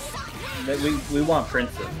frogs. We want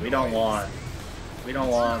Princess. We don't want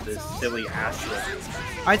this silly Astral.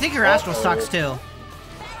 I think her Astral sucks too.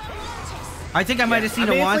 I think I might have seen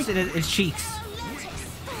it once, like, and it's cheeks.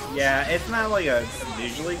 Yeah, it's not like a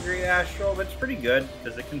visually great Astral, but it's pretty good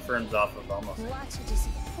because it confirms off of almost.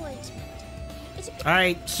 All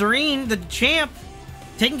right, Serene, the champ,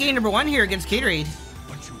 taking game number 1 here against Caterade.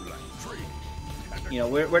 You know,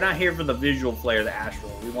 we're not here for the visual flair of the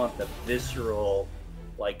Astral. We want the visceral,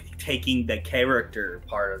 like taking the character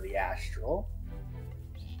part of the Astral.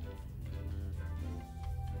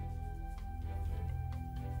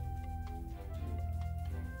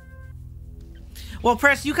 Well,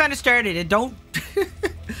 Press, you kind of started it. Don't.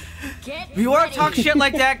 If you want to talk shit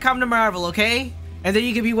like that, come to Marvel, okay? And then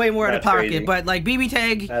you can be way more out of pocket. Crazy. But like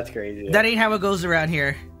Bbtag, that's crazy. That ain't how it goes around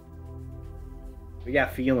here. We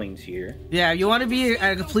got feelings here. Yeah, you want to be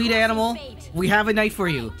a complete animal? We have a night for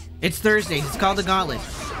you. It's Thursday. It's called the Gauntlet.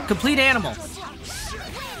 Complete animal.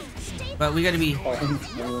 But we gotta be...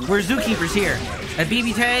 We're zookeepers here. At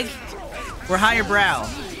Bbtag, we're higher brow.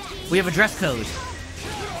 We have a dress code.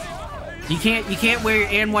 You can't wear your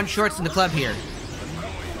N1 shorts in the club here.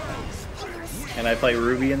 Can I play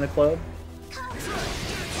Ruby in the club? Is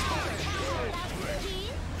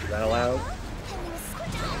that allowed?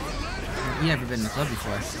 You never been in the club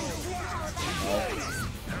before.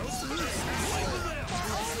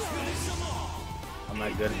 I'm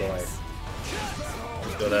not a good boy.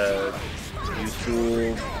 Just go to do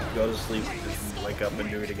school, go to sleep, just wake up and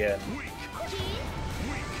do it again.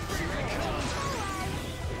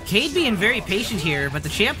 Cade being very patient here, but the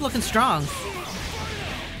champ looking strong.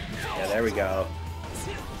 Yeah, there we go.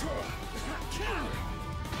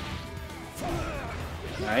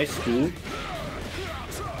 Nice scoop.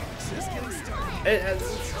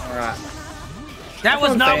 Alright. That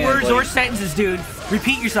was not words like, or sentences, dude.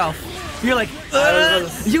 Repeat yourself. You're like,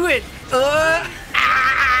 you it, ah!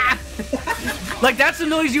 Like that's the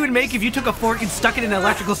noise you would make if you took a fork and stuck it in an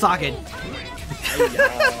electrical socket.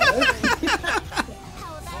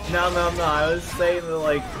 No. I was saying that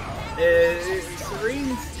like,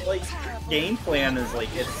 Serene's like game plan is like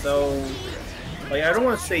it's so. Like, I don't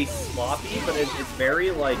want to say sloppy, but it's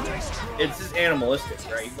very, like, it's just animalistic,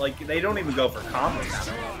 right? Like, they don't even go for combos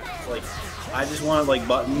now. It's like, I just wanted, like,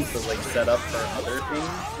 buttons to, like, set up for other things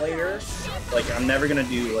later. Like, I'm never going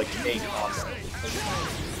to do, like, a combo.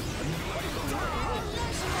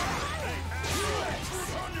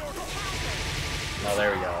 Oh,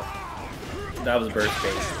 there we go. That was a burst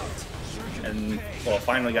case. And, well,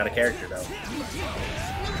 finally got a character, though.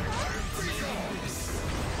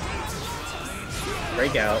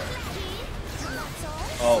 Breakout.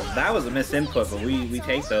 Oh, that was a misinput, but we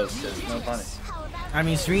take those because no punish. I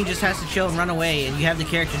mean, Serene just has to chill and run away, and you have the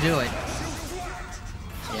character do it.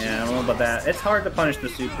 Yeah, I don't know about that. It's hard to punish the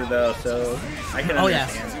super, though, so I can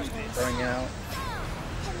understand throwing out.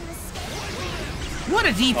 What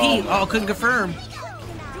a DP! Oh, couldn't confirm.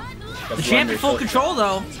 The champ in full control,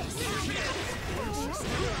 though.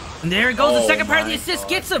 And there it goes. The second part of the assist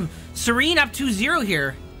gets him. Serene up 2-0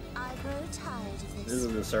 here. This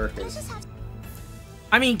is the circus.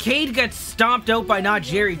 I mean, Cade got stomped out by Not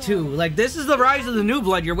Jerry, too. Like, this is the rise of the new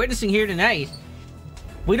blood you're witnessing here tonight.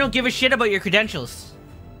 We don't give a shit about your credentials.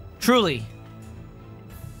 Truly.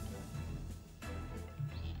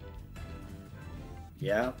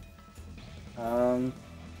 Yeah.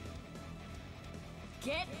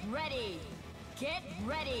 Get ready. Get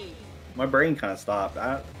ready. My brain kind of stopped.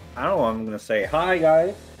 I don't know what I'm going to say. Hi,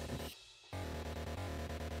 guys.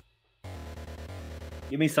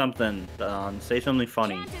 Give me something, Don. Say something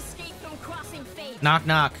funny. Can't escape from crossing fate. Knock,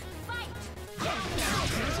 knock. Fight.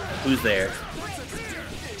 Who's there?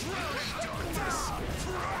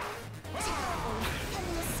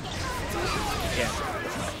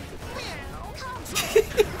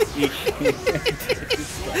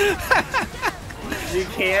 You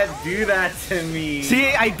can't do that to me.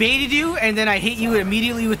 See, I baited you, and then I hit you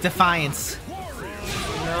immediately with Defiance.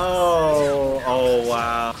 No. Oh,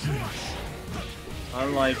 wow.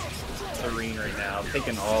 Unlike Serene right now, I'm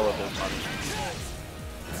taking all of his punishments.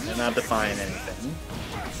 And not defying anything.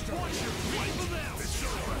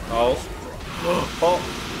 Oh.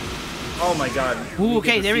 Oh my god. Ooh,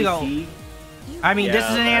 okay, there we go. I mean, Yeah, this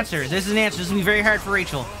is an answer. This is an answer. This is going to be very hard for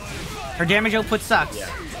Rachel. Her damage output sucks. Yeah.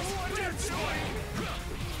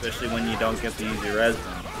 Especially when you don't get the easy res.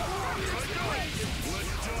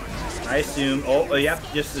 I assume, oh yeah,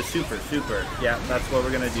 just the super. Yeah, that's what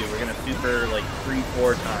we're gonna do. We're gonna super like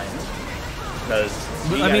 3-4 times. Because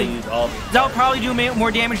we gotta use all the that'll probably do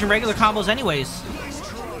more damage than regular combos anyways.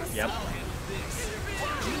 Yep.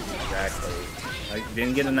 Exactly. I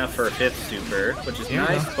didn't get enough for a 5th super, which is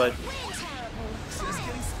nice, but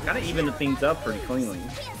gotta even the things up pretty cleanly.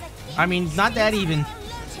 I mean, not that even,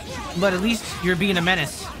 but at least you're being a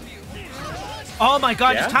menace. Oh my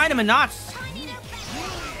god, just tied him in knots.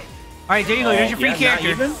 Alright, there you go. Here's your free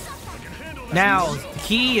character. Now, the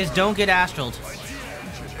key is don't get astraled.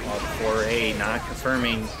 Oh, 4A, not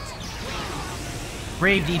confirming.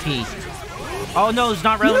 Brave DP. Oh no, it's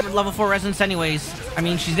not level 4 resonance anyways. I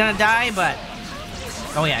mean, she's gonna die, but...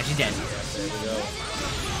 Oh yeah, she's dead. There we go.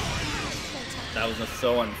 That was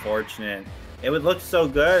so unfortunate. It would look so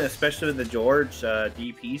good, especially with the George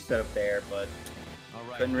DP setup there, but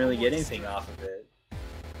couldn't really get anything off of it.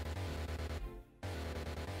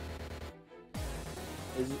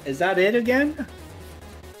 Is that it again?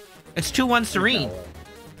 It's 2-1 Serene.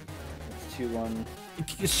 It's 2-1.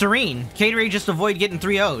 Serene. Caterade just avoid getting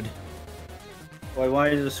 3-0'd. Why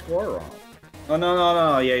did the score wrong? Oh,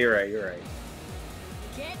 no. Yeah, you're right.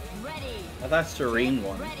 Get ready. I thought Serene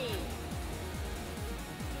won. Ready.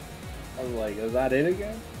 I was like, is that it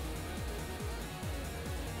again?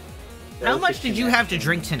 How much did you have to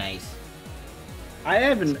drink tonight?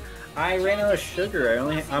 I ran out of sugar.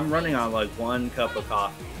 I'm running on like 1 cup of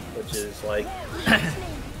coffee, which is like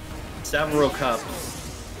several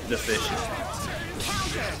cups deficient.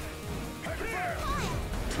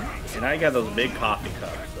 And I got those big coffee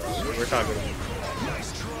cups, so we're talking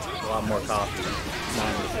a lot more coffee.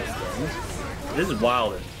 This is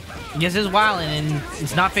wildin'. Yes, this is wildin', and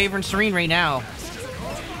it's not favoring Serene right now.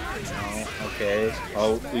 No, okay.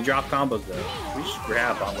 Oh, we drop combos though. We should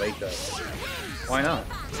grab on wake up. Why not?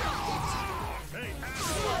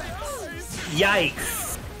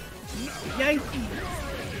 Yikes! Yikes!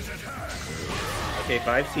 Okay,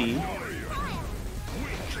 5C.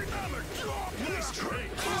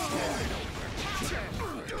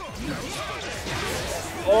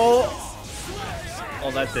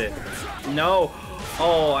 Oh, that's it. No.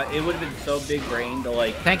 Oh, it would have been so big brain to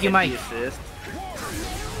like. Thank you, Mike. Assist.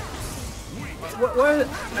 What?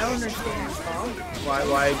 I don't understand this song.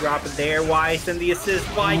 Why drop it there? Why send the assist?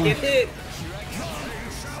 Why get hit?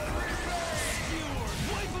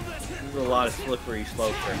 There's a lot of slippery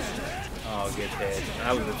slope for me. Oh, gets hit.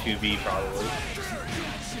 That was a 2B probably.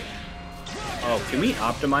 Oh, can we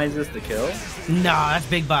optimize this to kill? Nah, that's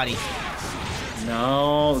big body.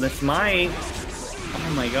 No, that's mine.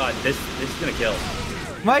 Oh my god, this is gonna kill.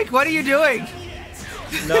 Mike, what are you doing?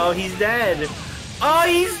 No, he's dead. Oh,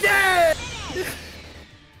 he's dead! He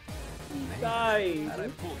died. How'd I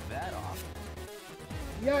pull that off?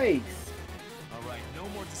 Yikes. Alright, no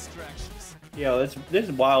more distractions. Yo, this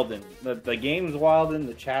is wildin'. The game's wildin',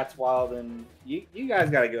 the chat's wildin'. You guys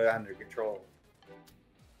gotta go under control.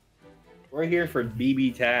 We're here for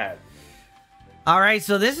Bbtag. All right,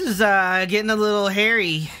 so this is getting a little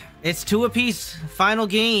hairy. It's 2 apiece. Final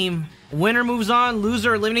game. Winner moves on.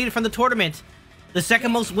 Loser eliminated from the tournament. The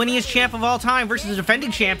second most winningest champ of all time versus the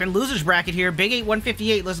defending champ in losers bracket here. Big 8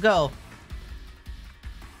 158. Let's go.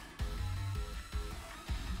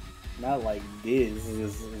 Not like this.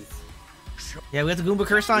 Yeah, we have the Goomba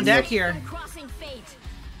curse on deck here. Crossing fate.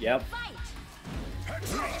 Yep. Fight.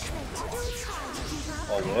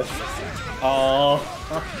 Oh, what? Oh.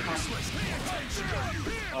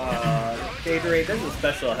 Gatorade, there's a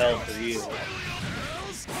special help for you.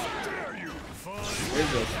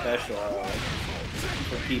 There's a special help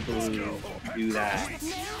for people who do that.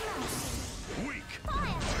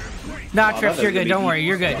 Nah, Trips, you're good. Don't worry.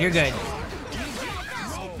 You're good. You're good.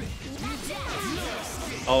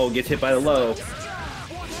 Oh, gets hit by the low.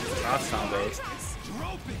 Cross combo.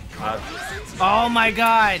 Oh my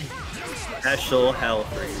god. Special help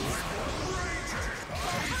for you.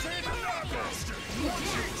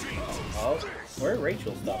 Oh, where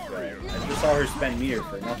Rachel's stuff right? I just saw her spend meter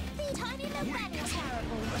for nothing.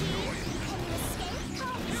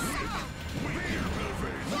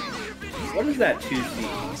 What is that 2C?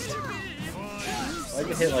 I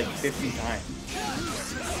get hit like 50 times.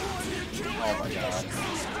 Oh my god.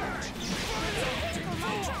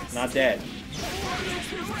 Not dead.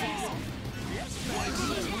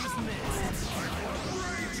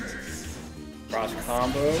 Cross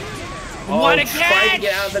combo. What a Tried to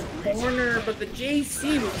get catch! out of the corner, but the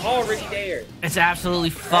JC was already there. It's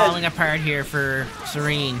absolutely falling apart here for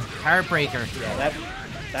Serene. Heartbreaker. Yeah,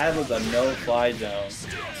 that was a no-fly zone.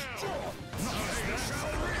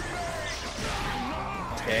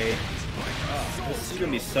 Okay. Oh, this is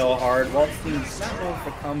gonna be so hard. Walt's team's not known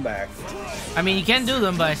for comebacks. I mean, you can do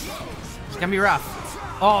them, but it's gonna be rough.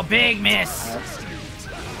 Oh, big miss.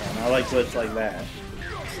 And I like glitch like that.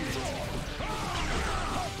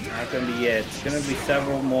 Not gonna be it. It's gonna be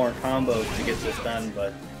several more combos to get this done,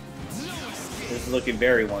 but this is looking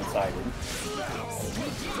very one-sided.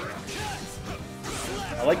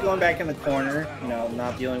 I like going back in the corner, you know,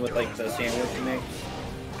 not dealing with like the sandwich mix.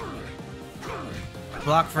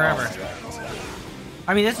 Block forever. Oh,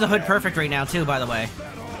 I mean, this is the hood perfect right now, too, by the way.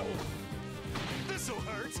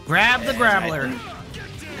 Grab the grappler.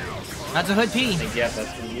 That's a hood P. Yeah, that's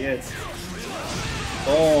what he is.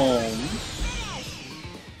 Boom.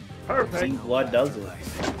 Perfect. Blood does it.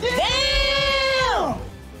 Damn!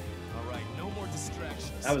 Alright, no more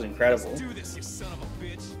distractions. That was incredible. Let's do this, you son of a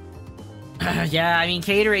bitch. Yeah, I mean,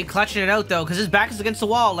 Gatorade clutching it out, though, because his back is against the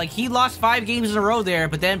wall. Like, he lost 5 games in a row there,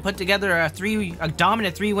 but then put together a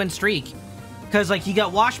dominant 3-win streak. Because, like, he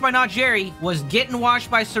got washed by Not Jerry, was getting washed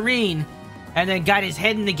by Serene, and then got his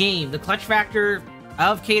head in the game. The clutch factor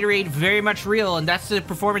of Gatorade very much real, and that's the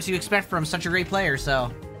performance you expect from such a great player,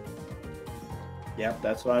 so... Yep,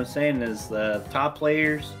 that's what I'm saying is the top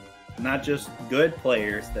players, not just good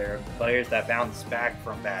players, they're players that bounce back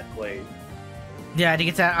from bad plays. Yeah, to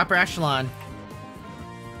get to that upper echelon.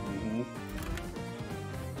 Mm-hmm.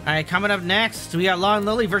 Alright, coming up next, we got Long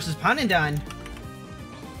Lily versus Pun and Dun.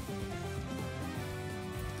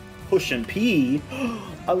 Push and P.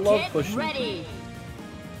 I love Get Push and P.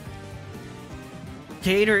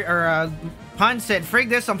 ready. Pun said, frig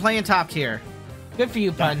this, I'm playing top tier. Good for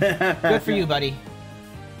you, Pun. Good for you, buddy.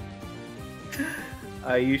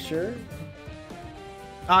 Are you sure?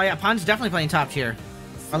 Oh yeah, Pun's definitely playing top tier.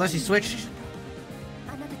 Unless he switched.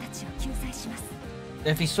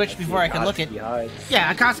 If he switched before I could look at... Hide.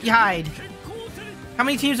 Yeah, Akatsuki Hyde. How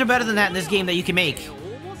many teams are better than that in this game that you can make?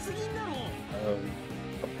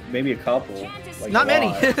 Maybe a couple. Like Not many.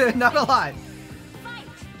 lot. Not a lot.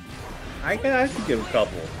 I could give a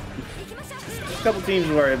couple. There's a couple teams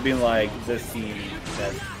where it'd be like this team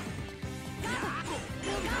that's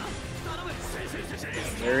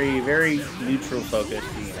very neutral focused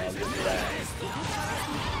team. I'll give you that.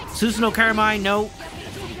 Susanoo Carmine, no.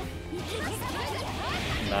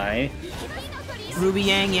 Nice. Ruby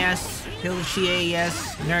Yang, yes. Hiroshie,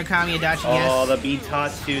 yes. Murakami Adachi, yes. Oh, the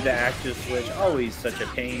Bbtag, the active switch, always such a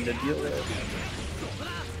pain to deal with.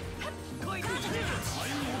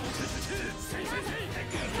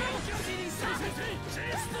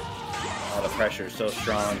 Oh, the pressure is so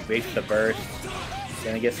strong. Waits the burst.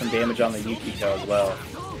 Gonna get some damage on the Yukiko as well.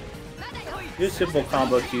 Just simple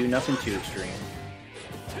combo too, nothing too extreme.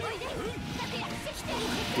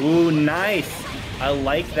 Ooh, nice! I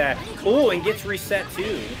like that. Ooh, and gets reset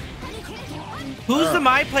too. Who's the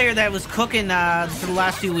My player that was cooking for the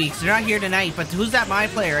last 2 weeks? They're not here tonight, but who's that My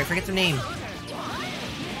player? I forget their name.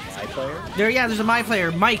 My player? There's a My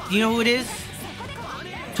player. Mike, do you know who it is?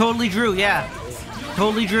 Totally Drew, yeah.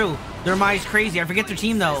 Totally Drew. Their Mai's crazy. I forget their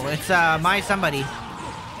team though. It's Mai somebody.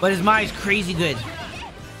 But his Mai's crazy good.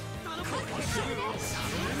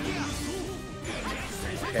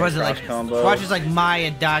 Okay, What is it like? Combo. Watch is like Mai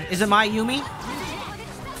Adachi. Is it Mai Yumi?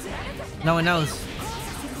 No one knows.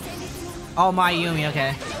 Oh, Mai Yumi,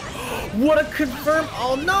 okay. What a confirm!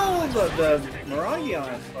 Oh no! The Miragi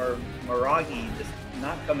or Miragi just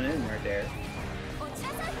not coming in right there.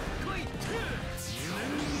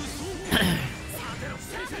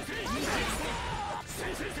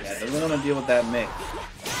 Yeah, doesn't want to deal with that mix.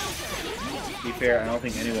 To be fair, I don't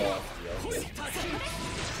think anyone wants to deal with it.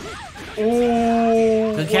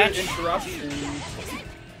 Ooh! Good catch. Interruption.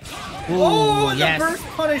 Ooh, Oh, yes. the burst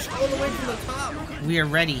punish all the way from the top. We are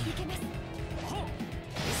ready.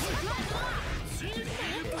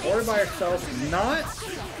 Or by herself, not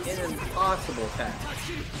an impossible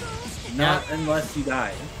task. Not unless you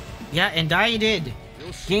die. Yeah, and die did.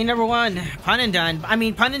 Game number 1, Pun and Dun. I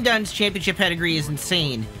mean, Pun and Dun's championship pedigree is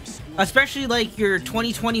insane. Especially like your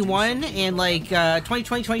 2021 and like 2020,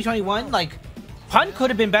 2021. Like, Pun could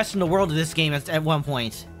have been best in the world of this game at one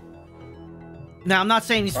point. Now, I'm not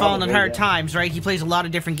saying he's fallen on hard times, right? He plays a lot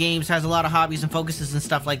of different games, has a lot of hobbies and focuses and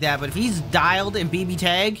stuff like that. But if he's dialed in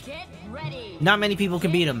Bbtag, not many people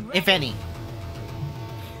can beat him, if any.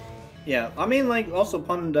 Yeah, I mean, like, also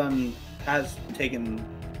Pun and Dun has taken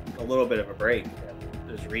a little bit of a break.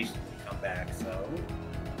 Just recently come back, so...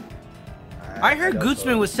 I heard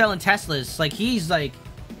Gutzman was selling Teslas. Like, he's like,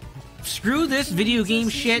 screw this video game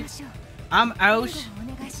shit. I'm out.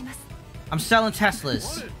 I'm selling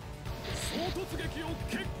Teslas.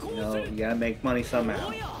 You know, you gotta make money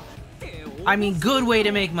somehow. I mean, good way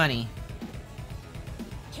to make money.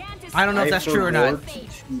 I don't know if that's true or not.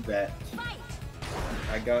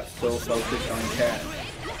 I got so focused on cat.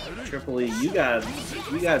 Triple E, you gotta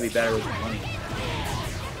be better with your money.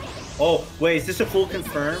 Oh, wait, is this a full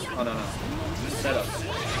confirm? Oh, no. Setup.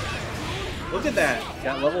 Look at that.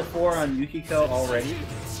 Got level 4 on Yukiko already.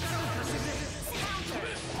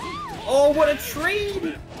 Oh, what a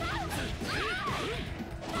trade!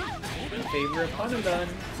 In favor of Pun and Dun.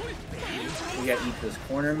 We got Ita's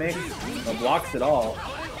corner mix. Blocks it all.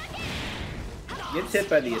 Gets hit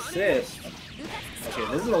by the assist.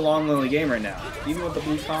 Okay, this is a long, lonely game right now. Even with the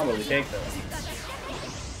blue combo, we take those.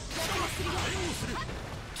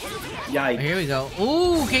 Yikes. Here we go.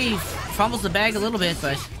 Ooh, okay, he fumbles the bag a little bit,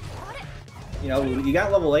 but... You know, you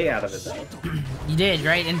got level 8 out of it, though. You did,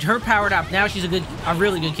 right? And her powered up. Now she's a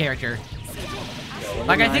really good character. Yeah,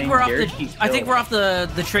 like, I think we're off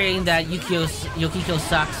the train that Yukiko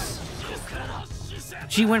sucks.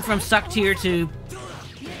 She went from suck tier to...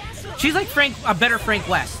 She's like a better Frank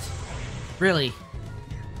West. Really.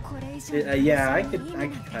 Yeah, I could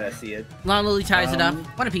kind of see it. Long Lily ties it up.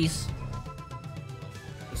 What a piece.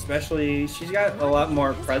 Especially, she's got a lot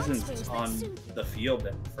more presence on the field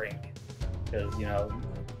than Frank. because you know,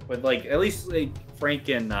 with like at least like Frank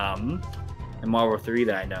in Marvel 3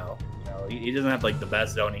 that I know, you know, he doesn't have like the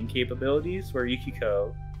best zoning capabilities where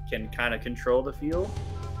Yukiko can kind of control the field.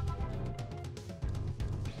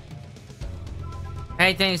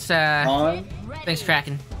 Hey, thanks, thanks,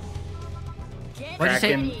 Kraken. What'd you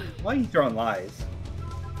say? Kraken, why are you throwing lies?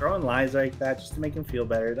 Throwing lies like that just to make him feel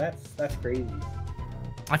better. That's crazy.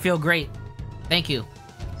 I feel great. Thank you.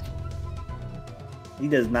 He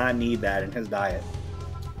does not need that in his diet.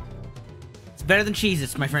 It's better than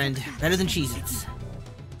Cheez-Its, my friend. Better than Cheez-Its.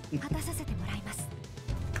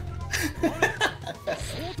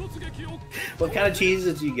 What kind of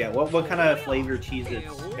Cheez-Its do you get? What kind of flavor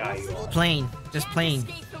Cheez-Its guy you are? Plain. Just plain.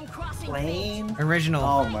 Plain? Original.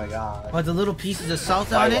 Oh my god. With the little pieces of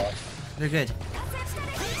salt on it, they're good.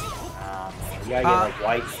 You gotta get like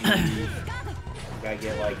white cheese. You gotta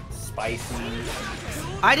get like spicy.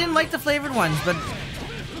 I didn't like the flavored ones, but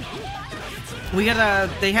we got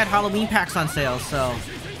they had Halloween packs on sale, so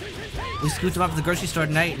we scooped them up at the grocery store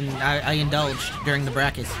tonight, and I indulged during the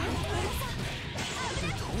brackets.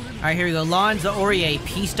 All right, here we go. Lon's the Aurier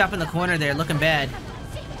pieced up in the corner there, looking bad.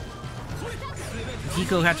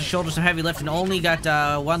 Kiko had to shoulder some heavy lift and only got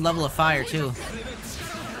 1 level of fire too.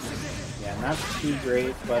 Yeah, not too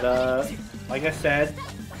great, but like I said,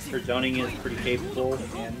 her zoning is pretty capable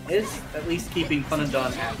and is at least keeping Fun and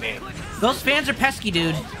Done at bay. Those fans are pesky,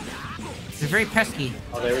 dude. They're very pesky.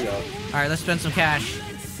 Oh, there we go. All right, let's spend some cash.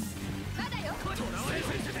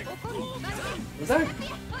 Was that?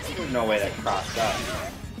 There's no way that crossed up.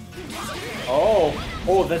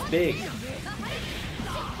 Oh, that's big.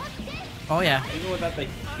 Oh yeah. Even without the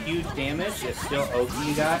huge damage, it's still OP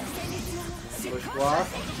you got. Push block.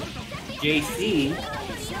 JC.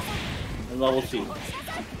 And level 2.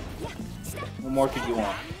 What more could you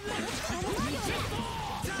want?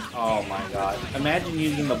 Oh my god. Imagine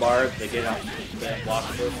using the bar to get out that block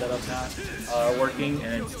set up not working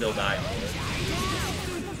and it still died.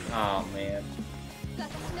 Oh man.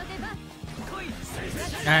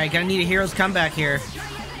 Alright, gonna need a hero's comeback here.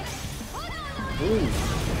 Ooh.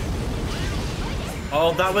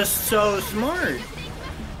 Oh, that was so smart.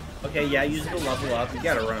 Okay, yeah, use it to level up. You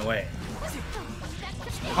gotta run away.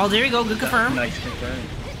 Oh, there you go. Good confirm. Nice confirm.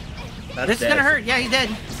 That's This is dead. gonna hurt. Yeah, he's dead.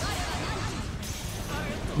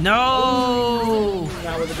 No. Ooh,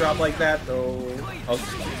 not with a drop like that, though. Oh,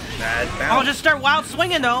 bad bounce. I'll just start wild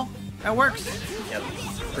swinging though. That works. Yep.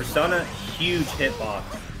 Persona, huge hitbox.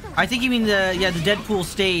 I think you mean the Deadpool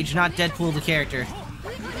stage, not Deadpool the character.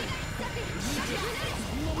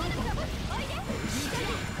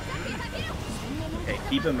 Okay,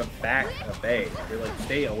 keep him back at bay. You're like,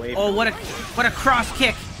 stay away from Oh, what a cross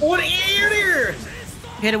kick. What an ear!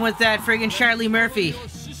 Hit him with that friggin' Charlie Murphy.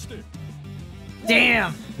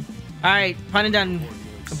 Damn. All right, Pun and Done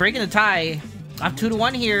breaking the tie. I'm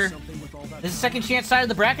 2-1 here. This is second chance side of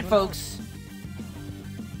the bracket, folks.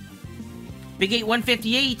 Big 8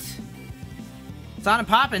 158. It's on and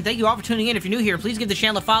poppin'. Thank you all for tuning in. If you're new here, please give the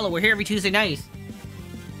channel a follow. We're here every Tuesday night.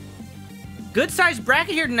 Good sized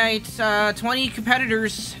bracket here tonight. 20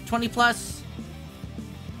 competitors, 20 plus.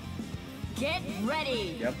 Get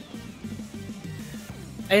ready. Yep.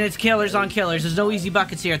 And it's killers on killers. There's no easy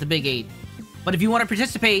buckets here at the Big 8. But if you want to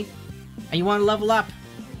participate and you want to level up,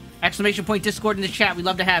 exclamation point Discord in the chat. We'd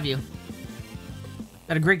love to have you.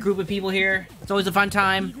 Got a great group of people here. It's always a fun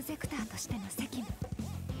time.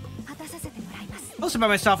 Hosted by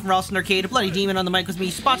myself from Ralston Arcade, a Bloody Demon on the mic with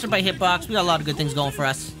me, sponsored by Hitbox. We got a lot of good things going for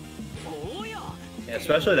us. Yeah,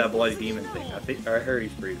 especially that Bloody Demon thing. I heard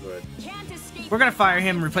he's pretty good. We're gonna fire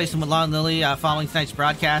him and replace him with Lon Lily following tonight's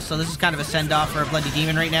broadcast, so this is kind of a send-off for a Bloody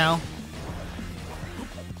Demon right now.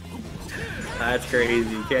 That's crazy.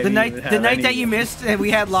 You can't The night any... that you missed and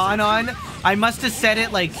we had Lon on, I must have said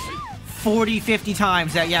it like 40, 50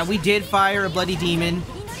 times that, yeah, we did fire a Bloody Demon.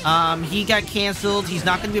 He got canceled. He's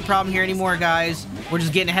not gonna be a problem here anymore, guys. We're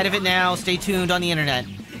just getting ahead of it now. Stay tuned on the internet.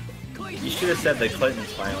 You should have said the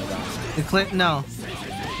Clintons finally got him. The Clinton, no.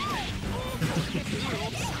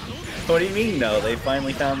 What do you mean, no? They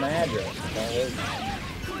finally found the address.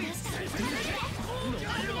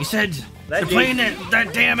 He said they're playing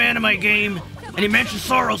that damn anime game, and he mentioned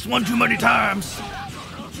Soros one too many times.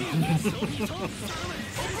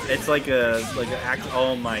 It's like a act.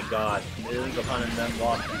 Oh my god! It is a Fun and Done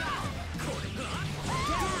walk.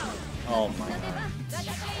 Oh my god!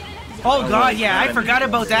 Oh god, yeah, I forgot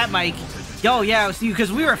about that, Mike. Yo, yeah,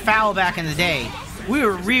 because we were foul back in the day. We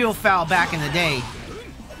were real foul back in the day.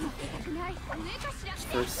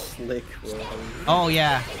 For slick. Oh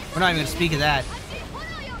yeah, we're not even gonna speak of that.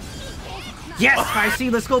 Yes, I see.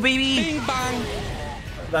 Let's go, baby.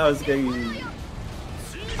 That was good.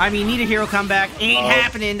 I mean, need a hero comeback. Ain't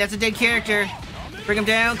happening. That's a dead character. Bring him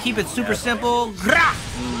down. Keep it super simple. Grah!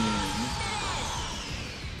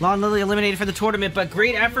 Lon Lily eliminated for the tournament, but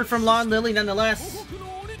great effort from Lon Lily nonetheless.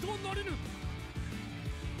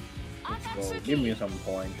 Well, give me some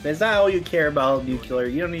points. Is that all you care about, Nuclear?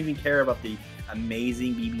 You don't even care about the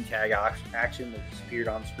amazing Bbtag action that just appeared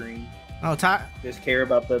on screen? Oh, just care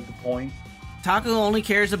about the point? Taco only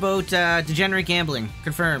cares about degenerate gambling.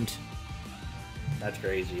 Confirmed. That's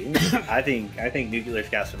crazy. I think Nuclear's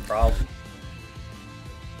got some problems.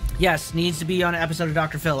 Yes, needs to be on an episode of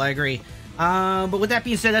Dr. Phil. I agree. But with that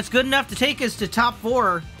being said, that's good enough to take us to top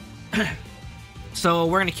 4. So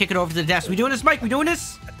we're gonna kick it over to the desk. We doing this, Mike? We doing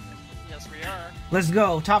this? Yes, we are. Let's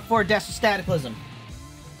go. Top 4 desk of Staticalism.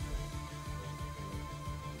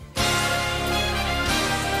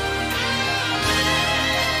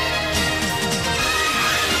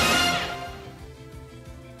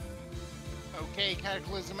 Okay,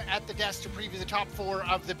 Cataclysm at the desk to preview the top 4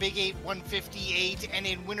 of the Big 8 158, and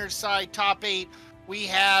in winner's side top 8 we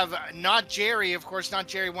have not Jerry, of course. Not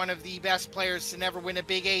Jerry, one of the best players to never win a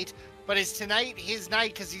Big 8, but it's tonight his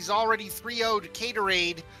night because he's already 3-0'd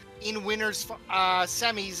Caterade in winners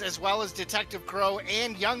semis, as well as Detective Crow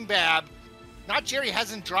and Young Bab. Not Jerry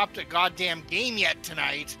hasn't dropped a goddamn game yet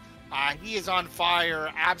tonight. He is on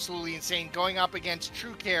fire, absolutely insane, going up against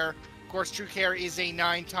True Care. Of course, True Care is a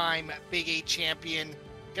 9-time Big 8 champion.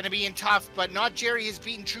 Going to be in tough, but Not Jerry has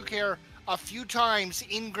beaten True Care a few times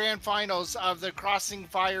in grand finals of the Crossing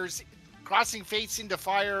Fates into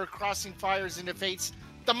Fire, Crossing Fires into Fates,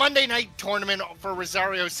 the Monday night tournament for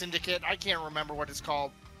Rosario Syndicate. I can't remember what it's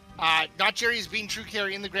called. Not Jerry has beaten True Care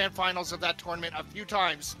in the grand finals of that tournament a few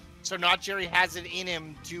times, so Not Jerry has it in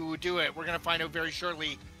him to do it. We're going to find out very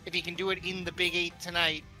shortly if he can do it in the Big 8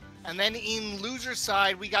 tonight. And then in loser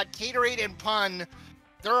side, we got Caterade and Pun.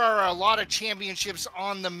 There are a lot of championships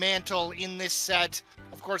on the mantle in this set.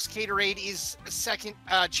 Of course, Caterade is second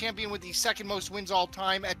champion with the second most wins all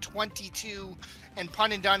time at 22, and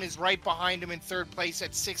Pun and Dun is right behind him in third place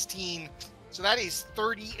at 16. So that is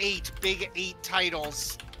 38 Big 8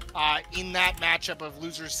 titles in that matchup of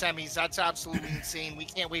losers semis. That's absolutely insane. We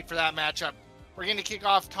can't wait for that matchup. We're going to kick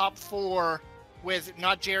off top 4 with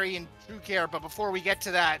Not Jerry and True Care, but before we get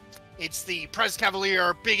to that, it's the Prez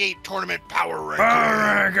Cavalier Big 8 Tournament Power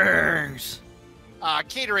Rankings.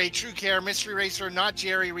 Caterade, True Care, Mystery Racer, Not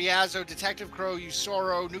Jerry, Riazzo, Detective Crow,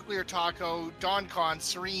 Usoro, Nuclear Taco, Doncon,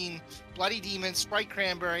 Serene, Bloody Demon, Sprite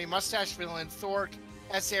Cranberry, Mustache Villain, Thork,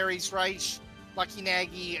 S. Aries, Reich, Lucky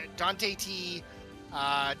Nagy, Dante T,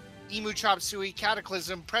 Emu Chop Suey,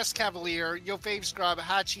 Cataclysm, Press Cavalier, Yo Fave Scrub,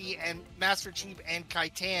 Hachi, and Master Chief and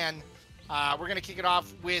Kaitan. We're going to kick it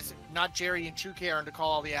off with Not Jerry and True Care, and to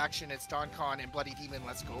call all the action, it's Doncon and Bloody Demon.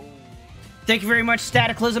 Let's go. Thank you very much,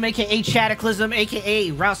 Staticalism, a.k.a. Chataclysm,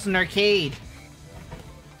 a.k.a. Ralston Arcade.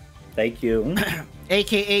 Thank you.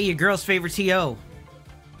 a.k.a. your girl's favorite T.O.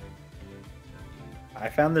 I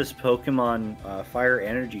found this Pokemon Fire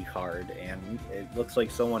Energy card, and it looks like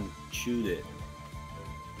someone chewed it.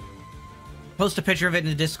 Post a picture of it in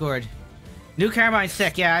the Discord. New Carmine's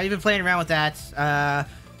sick. Yeah, I've been playing around with that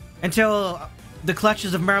until the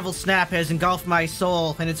clutches of Marvel Snap has engulfed my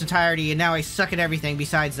soul in its entirety, and now I suck at everything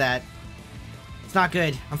besides that. It's not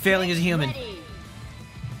good. I'm failing as a human.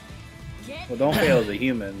 Well, don't fail as a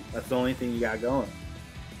human. That's the only thing you got going.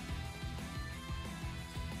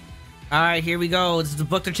 Alright, here we go. This is the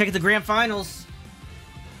book to check at the grand finals.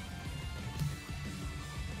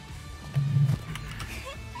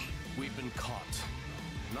 We've been caught.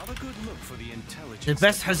 Not a good look for the intelligence. The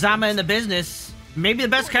best Hazama in the business. Maybe the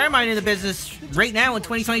best Carmine in the business right now in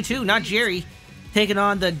 2022. Not Jerry. Taking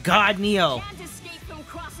on the God Neo. Can't escape from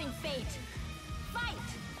crossing fate. Fight!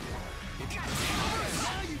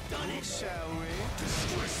 Now you've done it, shall we?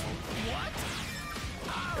 What?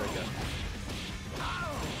 There we go.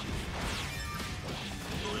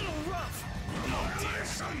 A little rough. Oh dear,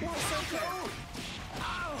 son. What's so cold?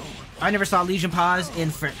 I never saw Legion Pause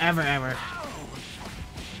in forever, ever.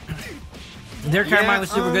 Their Carmine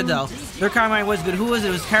was super good, though. Their Carmine was good. Who was it?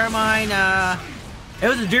 It was Carmine, it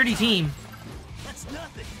was a dirty team. That's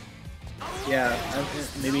nothing. Yeah,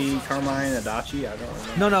 maybe Carmine Adachi. I don't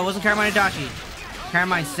remember. No, it wasn't Carmine Adachi.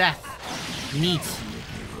 Carmine Seth. Neat.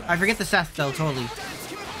 I forget the Seth, though, totally.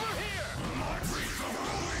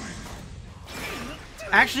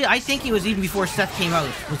 Actually, I think it was even before Seth came out,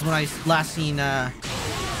 was when I last seen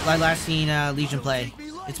Legion play.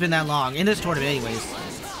 It's been that long. In this tournament, anyways.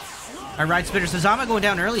 Our Ride Spitter Sazama going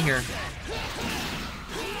down early here.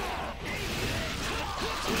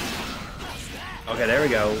 Okay, there we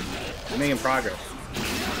go. We're making progress.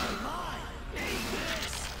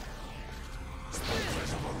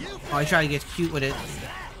 Oh, he tried to get cute with it.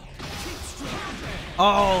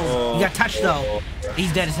 Oh, he got touched though.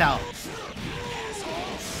 He's dead as hell.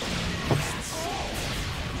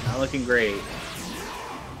 Not looking great.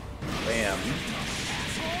 Bam.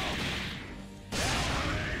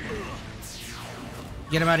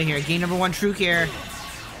 Get him out of here. Game number 1, true care.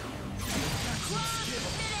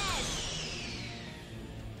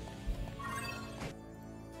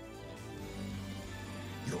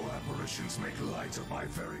 Your apparitions make light of my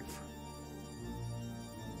very...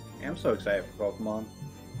 I'm so excited for Pokemon.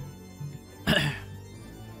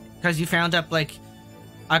 Because you found up, like,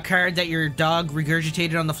 a card that your dog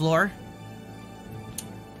regurgitated on the floor?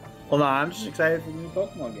 Well, no, I'm just excited for the new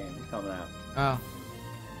Pokemon game that's coming out. Oh.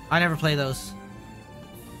 I never play those.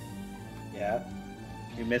 Yeah.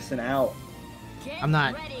 You're missing out. Get I'm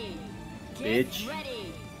not. ready. Bitch. Get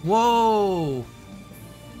ready. Whoa!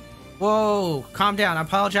 Whoa! Calm down. I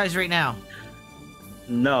apologize right now.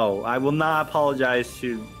 No, I will not apologize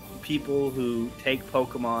to people who take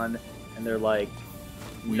Pokemon and they're like,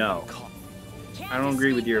 no. I don't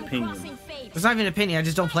agree with your opinion. It's not even an opinion, I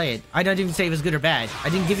just don't play it. I don't even say it was good or bad. I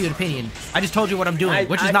didn't give you an opinion. I just told you what I'm doing,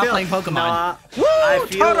 which is not playing Pokemon. Nah, Woo! I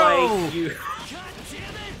feel Toto! like you...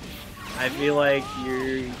 I feel like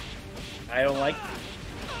you're... I don't like...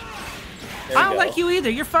 There I don't go. like you either.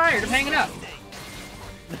 You're fired. I'm hanging up.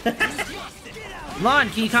 Lon,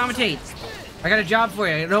 can you commentate? I got a job for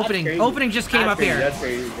you. An opening. crazy. Opening just came That's up crazy. here. That's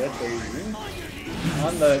crazy. That's crazy.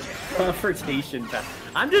 On the confrontation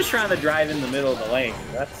path. I'm just trying to drive in the middle of the lane.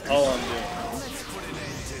 That's all I'm doing.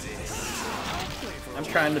 I'm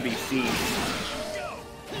trying to be seen.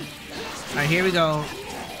 Alright, here we go.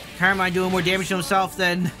 Carmine doing more damage to himself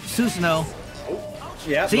than Susanoo.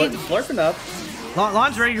 Yeah, See? but slurping up.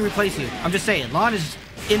 Lon's ready to replace you. I'm just saying. Lon is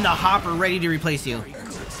in the hopper ready to replace you.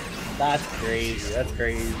 That's crazy. That's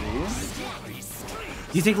crazy.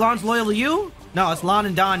 You think Lon's loyal to you? No, it's Lon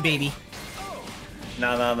and Don, baby.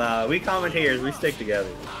 No. We commentators, we stick together.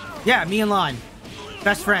 Yeah, me and Lon.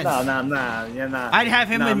 Best friends. No. You're not. I'd have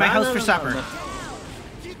him in my house for supper.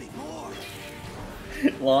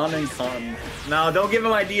 Lon and Con. No, don't give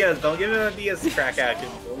him ideas. Don't give him ideas to crack action.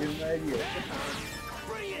 Don't give him ideas.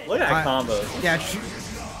 Look at that combo. Yeah.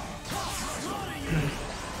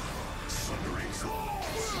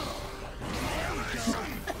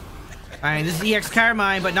 Alright, this is EX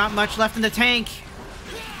Carmine, but not much left in the tank.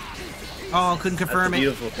 Oh, couldn't confirm That's a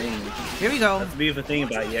it. beautiful thing. Here we go. That's the beautiful thing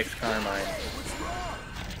about EX Carmine.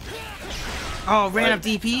 Oh, ran up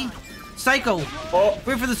DP. Psycho. Oh,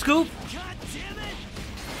 Wait for the scoop.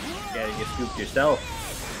 yeah, you scooped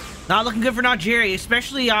yourself. Not looking good for Not Jerry,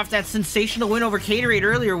 especially off that sensational win over Caterade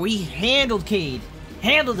earlier. We handled Cade.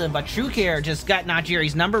 Handled him, but True Care just got Not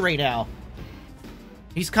Jerry's number right now.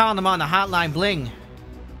 He's calling him on the hotline bling.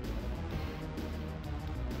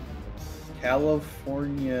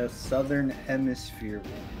 California Southern Hemisphere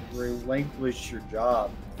relinquish your job.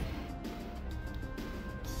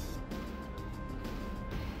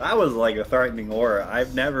 That was like a threatening aura.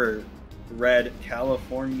 I've never read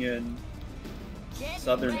Californian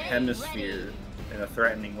Southern Hemisphere in a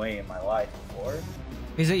threatening way in my life before.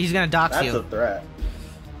 He's gonna dox That's you. a threat.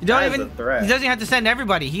 You don't That is even. a threat. He doesn't have to send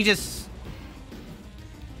everybody. He just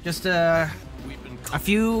a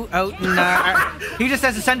few out in. He just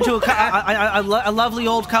has to send to a lovely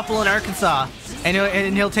old couple in Arkansas,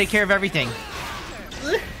 and he'll take care of everything.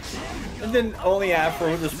 And then only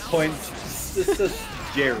Afro just points. This is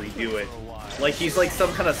Jerry do it. Like he's like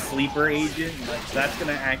some kind of sleeper agent. Like that's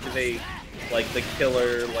gonna activate like the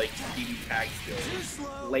killer like Bbtag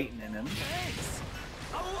skill latent in him.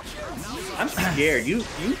 I'm scared. You're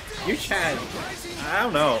Chad. I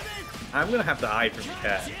don't know. I'm gonna have to hide from the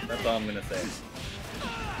cat. That's all I'm gonna say.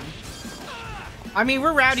 I mean,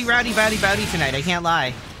 we're rowdy tonight. I can't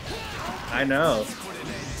lie. I know.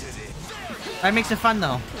 That makes it fun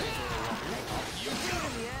though.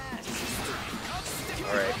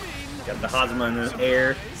 All right. Got the Hazama in the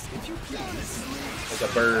air, like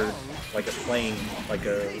a bird, like a plane, like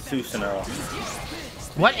a Susanoo.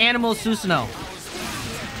 What animal is Susanoo?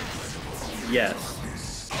 Yes.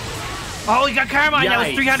 Oh, he got Carmine. That was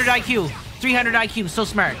Yikes. 300 IQ. 300 IQ. So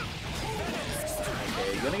smart.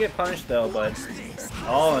 Okay, you're gonna get punished though, but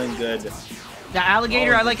all in good. The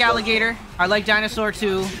alligator. I like alligator. I like dinosaur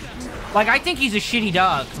too. Like I think he's a shitty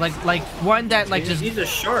dog. Like one that like just. He's a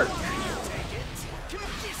shark.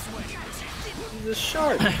 He's a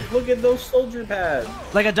shark. Look at those soldier pads.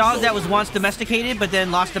 Like a dog that was once domesticated, but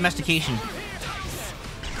then lost domestication.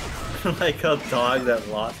 Like a dog that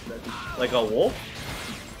lost it. Like a wolf?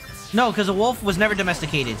 No, because a wolf was never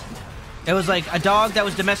domesticated. It was like a dog that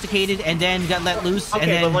was domesticated and then got let loose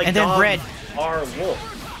Okay, but like and then dogs bred. are wolves.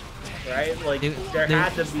 right? Like there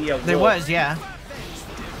had to be a wolf. There was, yeah.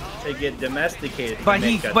 To get domesticated. But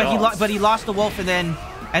he lost the wolf and then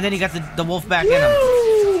he got the wolf back in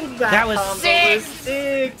him. That was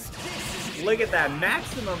sick. Look at that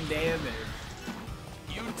maximum damage.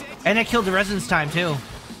 And it killed the resonance time too.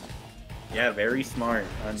 Yeah, very smart.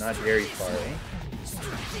 Not very smart.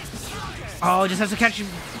 Oh, just has to catch.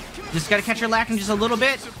 Just gotta catch her lacking just a little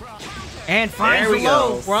bit. And finds the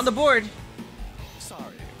low. We're on the board.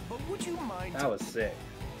 Sorry, but would you mind? That was sick.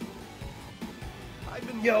 I've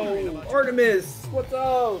been Yo, Artemis, what's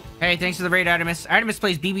up? Hey, thanks for the raid, Artemis. Artemis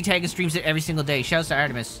plays Bbtag and streams it every single day. Shouts to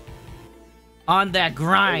Artemis. On that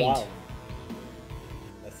grind. Oh, wow.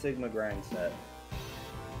 A Sigma grind set.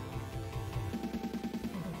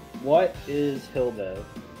 What is Hilda?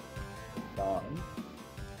 Dawn.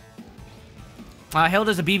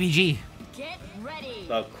 Hilda's a BBG. Get ready.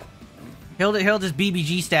 Hilda's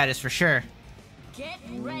BBG status for sure. Get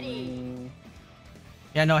ready.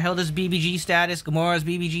 Yeah, no, Hilda's BBG status. Gamora's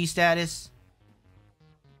BBG status.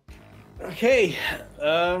 Okay.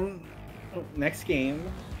 Next game.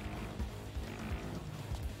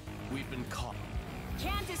 We've been caught.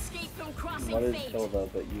 Can't escape from crossing What is fate. Hilda?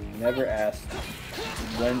 But you never asked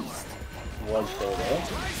whence was Hilda.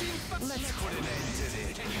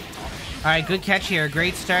 Alright, good catch here.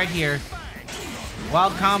 Great start here.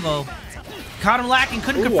 Wild combo. Caught him lacking,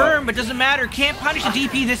 couldn't confirm, but doesn't matter. Can't punish the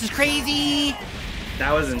DP. This is crazy.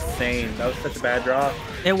 That was insane. That was such a bad draw.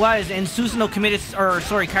 It was, and Susanoo committed,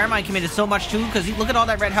 Carmine committed so much too, because look at all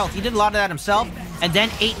that red health. He did a lot of that himself, and then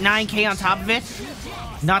 8-9k on top of it.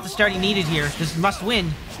 Not the start he needed here. This must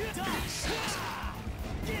win.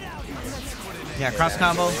 Yeah, cross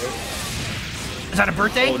combo. Is that a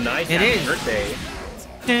birthday? Oh, nice. It is. Birthday.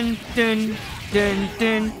 Dun, dun, dun,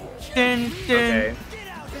 dun, dun, dun. Okay.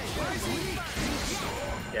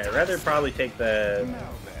 Yeah, I'd rather probably take the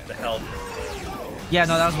health. Yeah,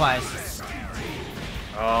 no, that was wise.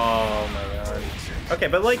 Oh my god. Okay,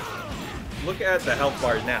 but like, look at the health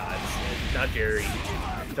bars now. It's not Jerry.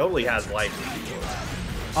 He totally has life.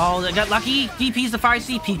 Oh, they got lucky. DP's the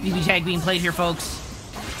 5C. Peak Bbtag being played here, folks.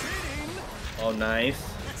 Oh, nice.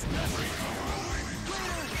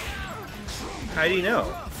 How do you know?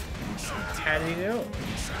 How do you know?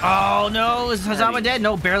 Oh no, is Hazama dead?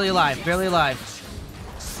 No, barely alive. Barely alive.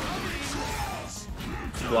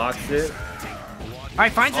 Blocks it.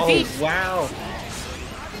 Alright, finds the feet. Wow.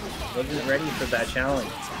 Wasn't ready for that challenge.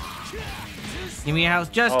 Give me a house.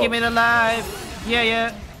 Just give me it alive. Yeah,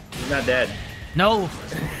 yeah. He's not dead. No.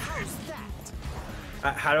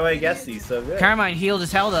 How do I guess he's so good? Carmine healed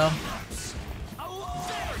as hell, though.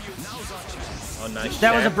 Oh, nice.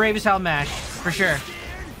 That was a brave as hell mash, for sure.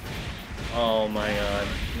 Oh my god.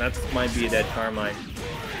 That might be a dead Carmine.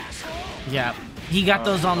 Yeah. He got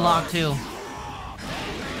those on lock, too.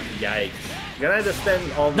 Yikes. You're gonna have to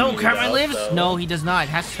spend all the No, meter Carmine out, lives? so. No, he does not.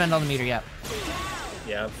 Has to spend all the meter, yeah.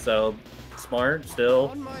 Yeah, so smart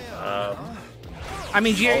still. I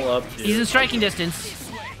mean, Jerry, all up to- he's in striking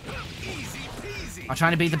distance. I'm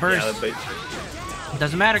trying to beat the burst. Yeah, but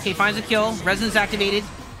Doesn't matter. K finds a kill. Resonance activated.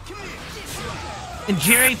 And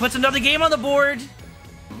Jerry puts another game on the board.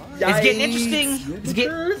 It's getting interesting. It's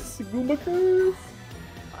getting...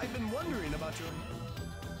 I've been wondering about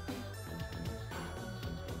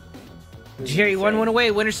your... Jerry, 1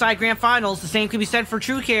 away. Winner side grand finals. The same could be said for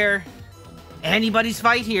True Care. Anybody's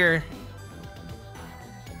fight here.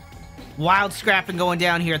 Wild scrapping going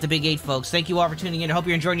down here at the Big 8, folks. Thank you all for tuning in. I hope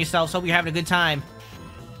you're enjoying yourselves. Hope you're having a good time.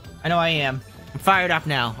 I know I am. I'm fired up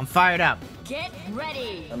now. I'm fired up. Get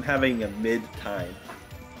ready. I'm having a mid time.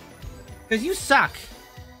 Because you suck.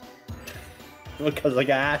 Because I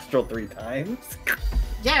got Astral 3 times.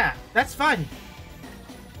 Yeah, that's fun.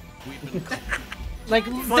 Like,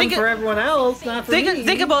 Fun for everyone else, not for me.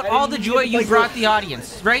 Think about all the joy you like brought the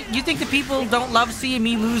audience, right? You think the people don't love seeing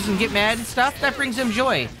me lose and get mad and stuff? That brings them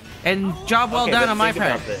joy. And job well done on my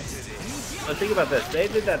part. But think about this. They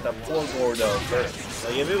did that to poor Gordo first.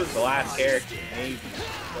 Like, if it was the last character, maybe.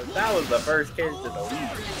 But that was the first character to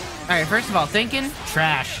leave. Alright, first of all, thinking,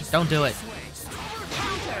 trash. Don't do it.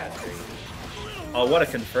 Oh, what a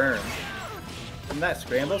confirm. In that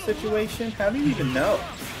scramble situation, how do you even know?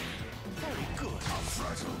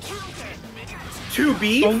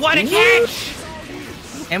 2B? Oh, what a catch!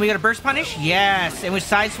 And we got a burst punish? Yes. And we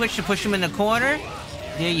side switch to push him in the corner.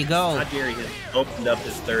 There you go. Not Jerry has opened up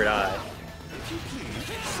his third eye.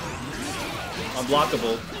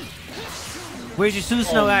 Unblockable. Where's your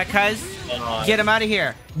Susanoo at, cuz? Get him out of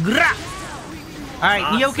here. Grah! Alright,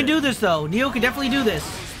 Awesome. Neo can do this, though. Neo can definitely do this.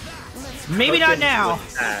 Maybe not now.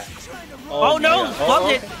 Oh no! God.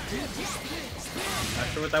 Plugged it.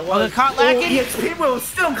 sure what that Oh, was. the caught lacking? EXP move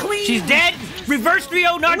still clean. She's dead. Reverse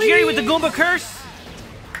 3-0, not Jerry with the Goomba curse.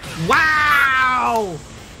 Wow!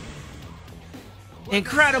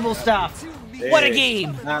 Incredible stuff. What a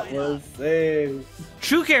game. That was sick.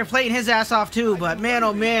 True Care playing his ass off too, but man,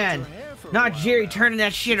 oh man. Not Jerry turning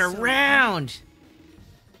that shit around.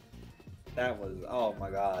 That was, oh my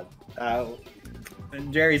god.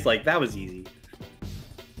 And Jerry's like, that was easy.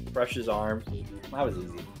 Brush his arm. That was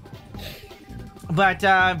easy. But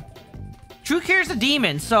True Care's a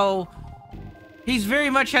demon, so he's very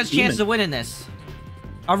much has chance to win in this.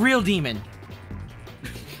 A real demon.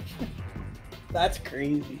 That's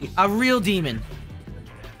crazy. A real demon.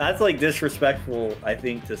 That's like disrespectful, I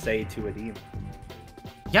think, to say to a demon.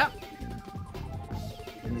 Yep.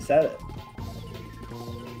 And you said it.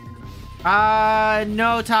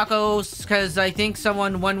 No, Tacos, because I think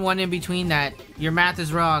someone won one in between that. Your math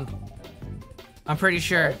is wrong. I'm pretty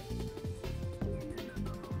sure.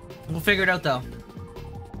 We'll figure it out, though.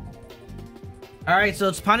 Alright, so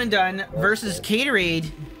it's Pun and Done versus Caterade.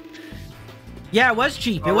 Yeah, it was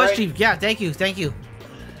cheap. It was cheap. Yeah, thank you, thank you.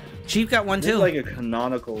 Cheap got one, too. This is like a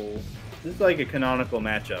canonical... This is like a canonical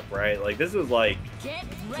matchup, right? Like, this was like...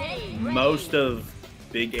 most of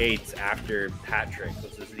Big 8's after Patrick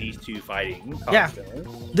was just these two fighting constantly.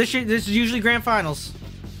 Yeah. This is usually grand finals.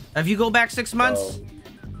 If you go back 6 months,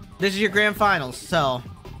 this is your grand finals, so...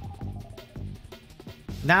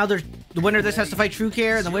 Now the winner of this has to fight True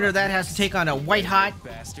Care, and the winner of that has to take on a white hot,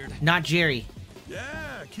 not Jerry.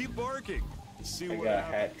 Yeah, keep barking. See I what got a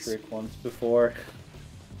hat trick once before.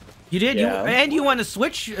 You did? Yeah. And you won the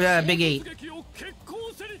Switch Big 8.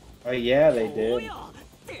 Oh yeah, they did.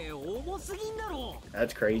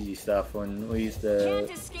 That's crazy stuff when we used to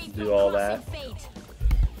do all that.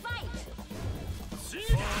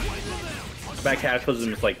 Back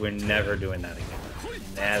Cataclysm is like, we're never doing that again.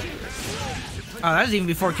 Never. Oh, that was even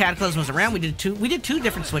before Cataclysm was around. We did two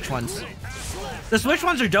different Switch ones. The Switch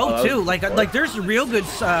ones are dope too. Like there's real good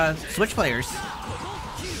Switch players.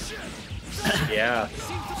 Yeah.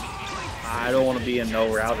 I don't want to be in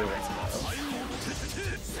no router right now.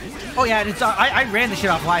 Oh yeah, it's I ran the shit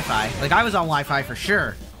off Wi-Fi. Like I was on Wi-Fi for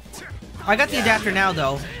sure. I got the adapter now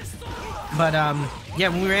though. But yeah,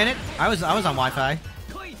 when we ran it, I was on Wi-Fi.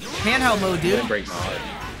 Handheld mode, dude. Break my heart.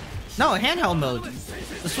 No, handheld mode.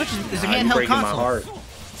 The Switch is a handheld breaking console. My heart.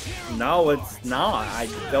 No, it's not. I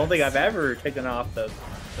don't think I've ever taken off the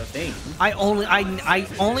thing.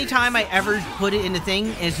 Only time I ever put it in the thing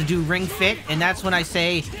is to do Ring Fit, and that's when I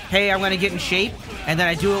say, hey, I'm gonna get in shape, and then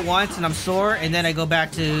I do it once and I'm sore, and then I go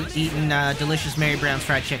back to eating delicious Mary Brown's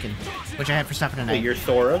fried chicken, which I had for supper tonight. Wait, you're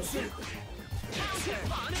Sora?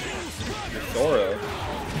 You're Sora?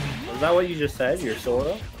 Is that what you just said? You're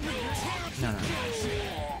Sora? No.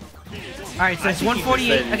 Alright, so it's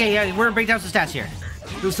 148. Okay, yeah, we're gonna break down some stats here.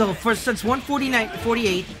 So since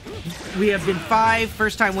 148, we have been 5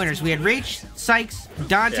 first-time winners. We had Rach, Sykes,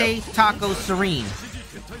 Dante, Taco, Serene.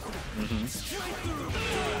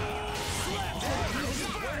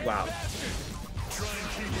 Wow.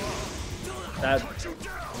 That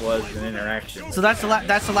was an interaction. So that's the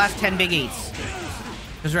last 10 Big 8s.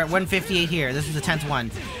 Because we're at 158 here. This is the 10th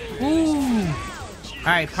one. Ooh. All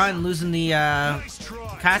right, Pun losing the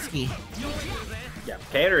Katsuki. Yeah,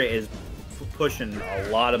 Caterade is pushing a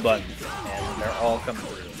lot of buttons, and they're all coming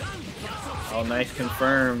through. Oh, nice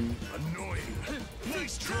confirm.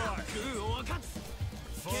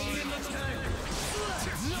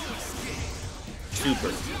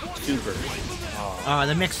 Super. Oh,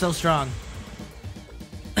 the mix so strong.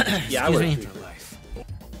 Yeah, Excuse me.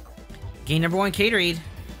 Game number 1, Caterade.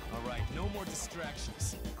 All right, no more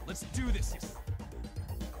distractions. Let's do this.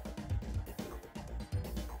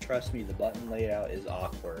 Trust me, the button layout is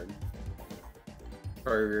awkward.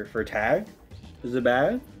 For tag? Is it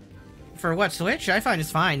bad? For what, Switch? I find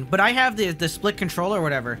it's fine, but I have the split controller or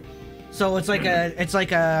whatever. So it's like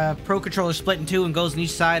a Pro Controller split in 2 and goes on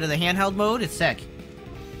each side of the handheld mode. It's sick.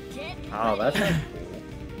 Oh, that's cool.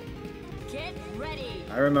 Get ready.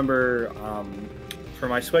 I remember for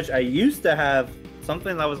my Switch, I used to have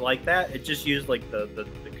something that was like that. It just used like the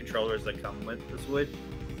controllers that come with the Switch.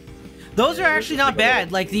 Those are actually not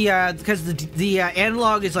bad. Like because the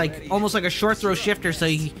analog is like almost like a short throw shifter. So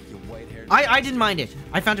I didn't mind it.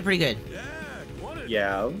 I found it pretty good.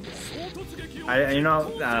 Yeah.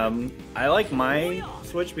 I like my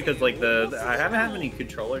Switch because like I haven't had any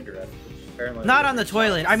controller direct. Apparently. Not on the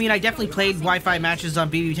toilet. I mean, I definitely played Wi-Fi matches on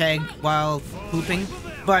Bbtag while pooping,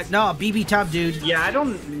 but no, Bbtub, dude. Yeah, I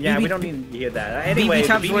don't. Yeah, we don't need to hear that. Anyway,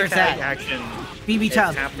 Bbtub's the where it's Bbtag at. action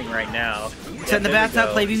Bbtub is happening right now. Sit in the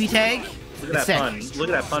bathtub, play Bbtag. Look at that fun. Look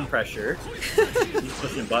at that fun pressure. He's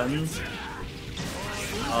pushing buttons.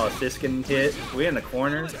 Oh, Siskin hit. We in the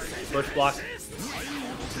corner. Push block.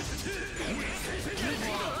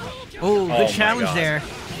 Oh, good my challenge God. there.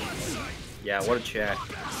 Yeah, what a check.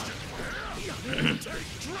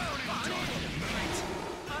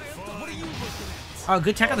 Oh,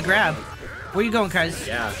 good tech on the grab. Where you going, cuz?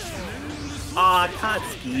 Yeah. Ah,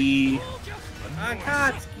 Katsuki.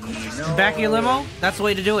 Katsuki. No. Back of your limo? That's the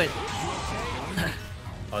way to do it.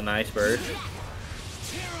 Oh, nice burst.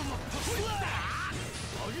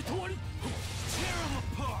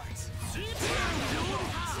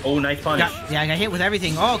 Oh, nice punish. Yeah, I got hit with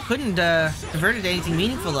everything. Oh, couldn't convert it to anything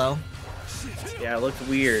meaningful, though. Yeah, it looks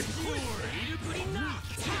weird.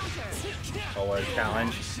 Oh, what a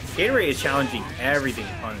challenge. Gatorade is challenging everything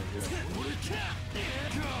Pun is doing.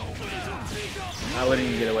 I wouldn't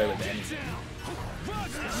even get away with anything.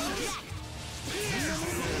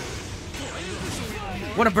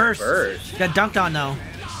 What a burst. Got dunked on, though.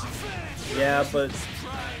 Yeah, but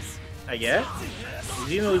I guess. Is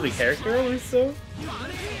he gonna lose a character at least, though?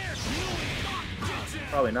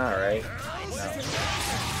 Probably not, right? No.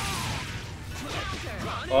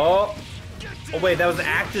 Oh! Oh wait, that was an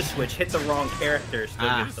active switch. Hit the wrong character. Still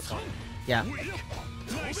gets the point. Yeah. That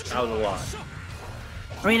was a lot.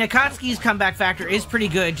 I mean, Akatsuki's comeback factor is pretty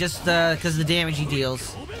good, just because of the damage he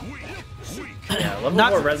deals. Yeah, level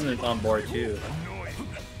 4 resonance on board too.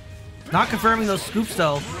 Not confirming those scoops,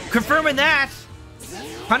 though. Confirming that!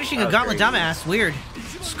 Punishing a gauntlet dumbass. Weird.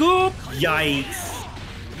 Scoop! Yikes!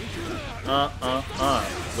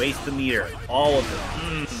 Waste the meter. All of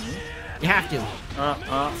them. You have to.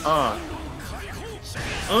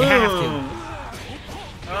 You have to.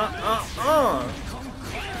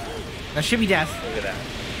 That should be death. Look at that.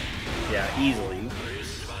 Yeah, easily.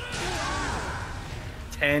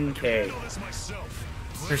 10k.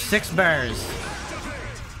 There's 6 bars.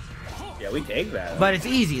 Yeah, we take that. But it's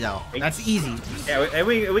easy, though. That's easy. Yeah, and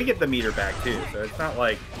we get the meter back, too. So it's not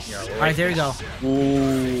like, you know... Alright, there you go.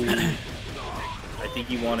 Ooh. I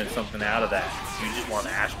think you wanted something out of that. You just want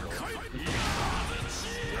Astral.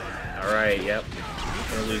 Alright, yep.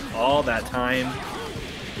 Gonna lose all that time.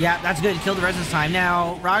 Yeah, that's good. Kill the resistance time.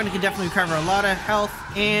 Now, Ragnar can definitely recover a lot of health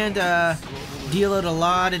and deal out a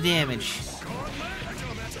lot of damage.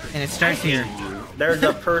 And it starts here. There's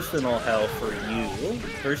a personal hell for you.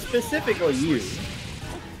 For specifically you.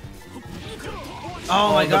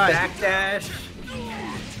 Oh my god. The backdash.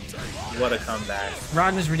 What a comeback.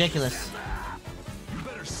 Ragnar's ridiculous.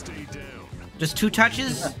 Just 2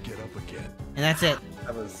 touches, and that's it.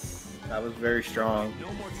 That was very strong.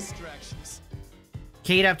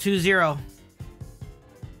 Kate up 2-0.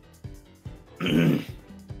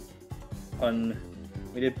 Pun.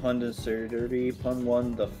 We did Pun to Surgery. Pun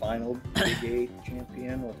won the final Big 8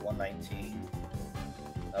 champion with 119.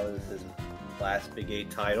 That was his last Big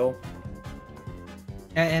 8 title.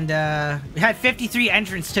 And we had 53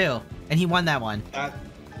 entrants too, and he won that one.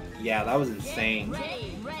 Yeah, that was insane.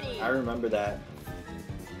 I remember that.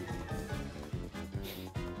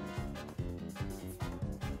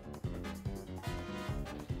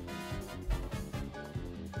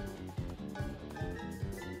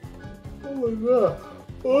 Oh my god.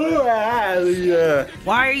 Oh, yeah.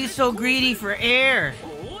 Why are you so greedy for air?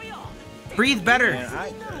 Breathe better.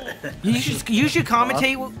 Man, You should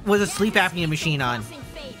commentate with a sleep apnea machine on.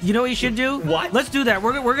 You know what you should do? What? Let's do that.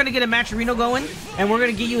 We're gonna get a Matcherino going, and we're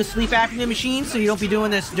gonna get you a sleep apnea machine, so you don't be doing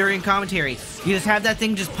this during commentary. You just have that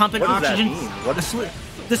thing just pumping What does that oxygen. mean? What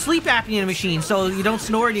The sleep apnea machine, so you don't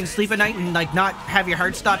snore and you can sleep at night and like not have your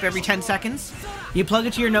heart stop every 10 seconds. You plug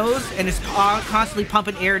it to your nose, and it's constantly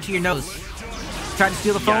pumping air to your nose. Try to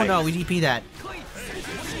steal the phone? Yikes. No, we DP that.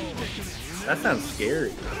 That sounds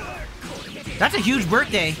scary. That's a huge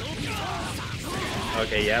birthday.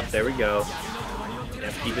 Okay, yep, there we go.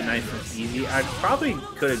 Yep, keep it nice and easy. I probably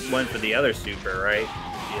could have went for the other super, right?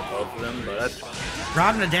 Get both of them, but that's fine.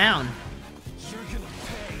 Ragnar down.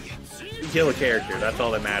 You kill a character, that's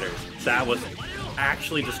all that matters. That was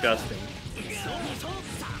actually disgusting.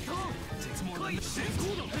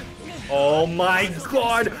 Oh my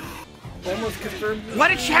god! Almost confirmed.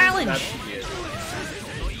 What a challenge! That's good.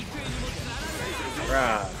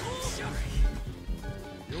 Right.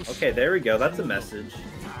 Okay, there we go. That's a message.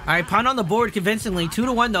 Alright, Pun on the board convincingly.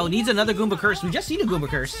 2-1 though. Needs another Goomba Curse. We just seen a Goomba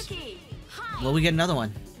Curse. Will we get another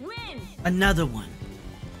one? Another one.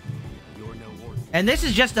 And this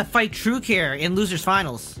is just to fight True Care in Losers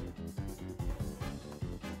Finals.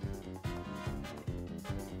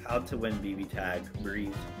 How to win Bbtag.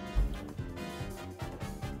 Breathe.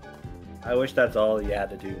 I wish that's all you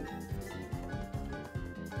had to do.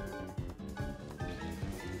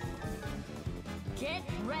 Get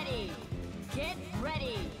ready. Get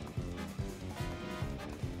ready.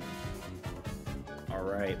 All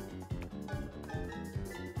right.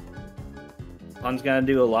 Pun's gonna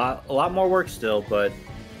do a lot more work still, but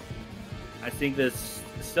I think this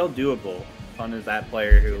is still doable. Pun is that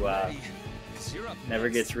player who never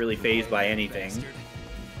gets really fazed by anything.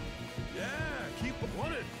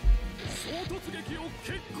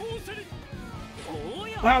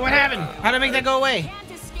 Wow, what happened? How did I make that go away?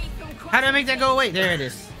 How did I make that go away? There it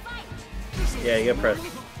is. Yeah, you gotta press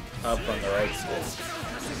up on the right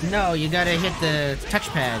stick. No, you gotta hit the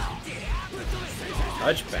touchpad.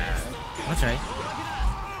 Touchpad? That's right.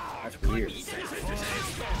 That's weird.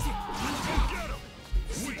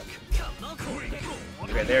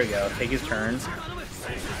 Okay, there we go. Take his turn.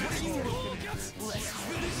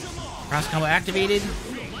 Cross combo activated.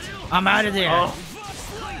 I'm out of there. Oh,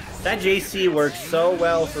 that JC works so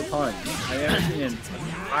well for Pun. I've never seen him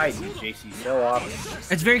hide use JC so often.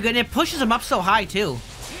 It's very good. And it pushes him up so high too.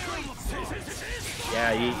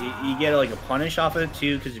 Yeah, you get like a punish off of it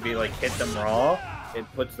too, because if you like hit them raw, it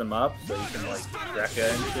puts them up, so you can like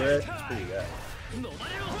Drekka into it. It's pretty good.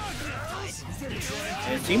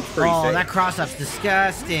 And it seems pretty safe. That cross up's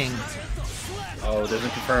disgusting. Oh, it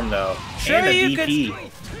doesn't confirm though. Sure, and a you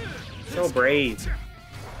DP. So brave.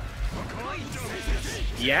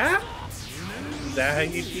 Yeah? Is that how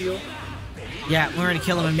you feel? Yeah, we're gonna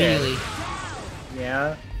kill him immediately.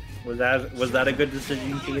 Yeah? Was that a good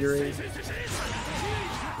decision, Gatorade?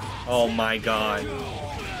 Oh my god.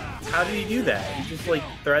 How did he do that? He just like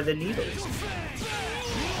thread the needles.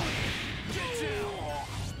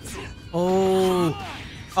 Oh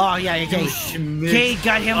yeah, okay. Cade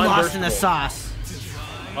got him lost in the sauce.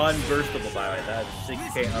 Unburstable, by the way. That's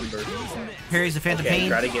 6K unburstable. Parries the Phantom Okay, Pain.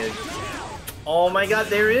 try to get it. Oh my god,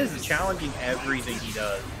 there is challenging everything he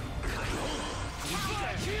does.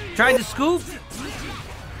 Tried to scoop.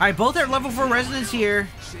 Alright, both are level 4 resonance here.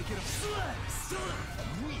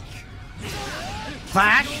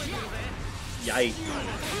 Clash. Yikes.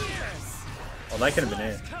 Oh, that could have been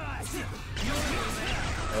it.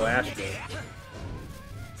 Oh, Astro.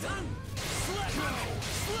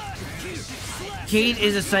 Cade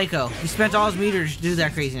is a psycho. He spent all his meters to do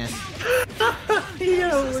that craziness. He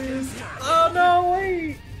gonna lose. Oh no,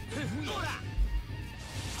 wait.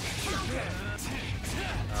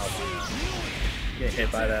 Oh, get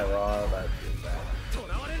hit by that raw. That feels bad.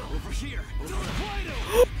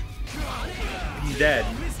 He's dead.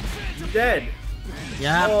 He's dead.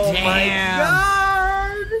 Yep, Oh damn. my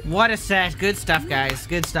god. What a set. Good stuff, guys.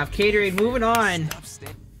 Good stuff. Caterade, moving on.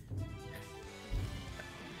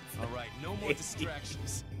 Alright, no more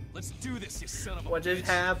distractions. Let's do this, you son of a What just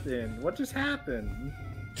happened? What just happened?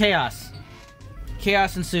 Chaos.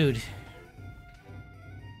 Chaos ensued.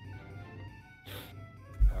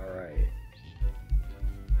 Alright.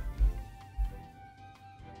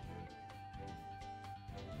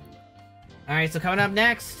 Alright, so coming up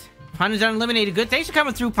next, Pun is uneliminated. Good. Thanks for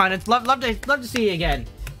coming through, Pun. It's love to see you again.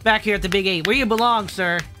 Back here at the Big 8. Where you belong,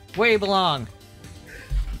 sir. Where you belong.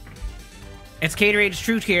 It's Caterade's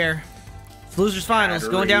Truth here. It's Losers Finals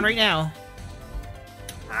going down right now.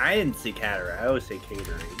 I didn't say Caterade. I always say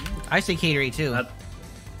Caterade. I say Caterade too.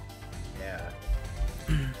 Yeah.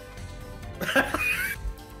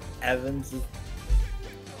 Evans is...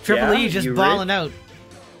 Triple E just balling out.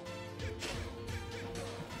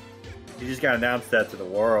 You just gotta announce that to the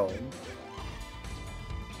world.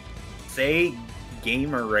 Say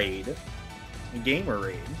Gamer Raid. Gamer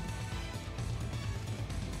Raid.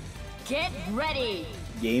 Get ready.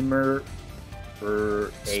 Gamer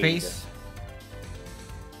for Space.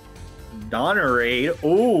 Donner Raid.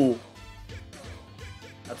 Ooh.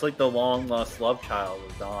 That's like the long lost love child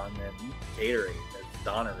of Don and Gatorade. That's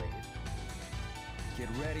Donner Raid. Get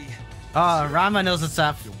ready. Oh, Rama knows what's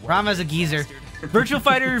up. Rama's a geezer. Virtual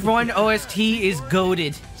Fighter 1 OST is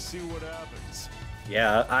goated. See what happens.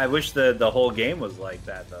 Yeah, I wish the whole game was like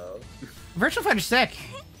that though. Virtual Fighter's sick.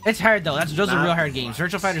 It's hard though. Those are real hard games.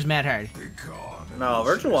 Virtual Fighter's mad hard. No,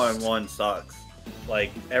 Virtual 1 sucks.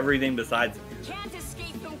 Like everything besides it. Can't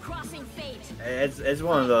escape from crossing fate. It's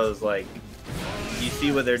one of those like you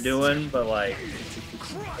see what they're doing, but like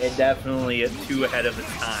it definitely is too ahead of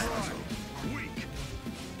its time.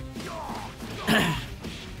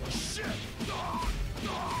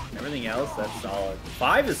 Everything else, that's solid.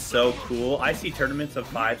 5 is so cool. I see tournaments of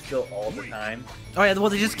 5 still all the time. Oh yeah, well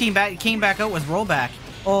they just came back out with rollback.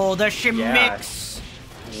 Oh, the shimix.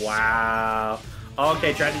 Yeah. Wow.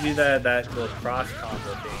 Okay, tried to do that little cross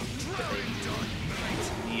combo thing.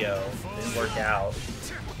 Neo didn't work out.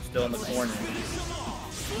 Still in the corner.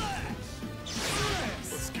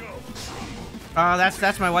 Oh,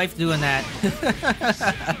 that's my wife doing that.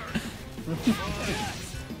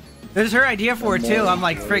 It was her idea for it too. I'm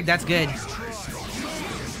like, frig, that's good.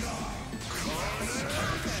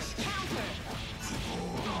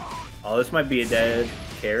 Oh, this might be a dead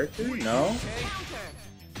character? No?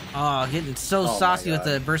 Oh, getting so Oh my saucy with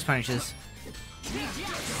God. the burst punishes.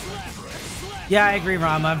 Yeah, I agree,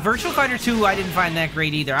 Rama. Virtual Fighter 2, I didn't find that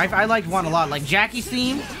great either. I liked 1 a lot. Like Jackie's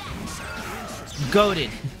theme, goated.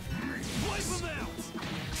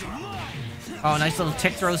 Oh, nice little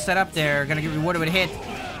tick throw set up there. Gonna get rewarded with a hit.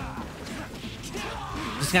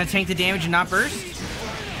 Just gonna tank the damage and not burst.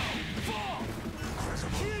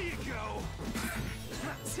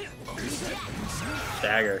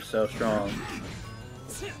 Stagger, so strong.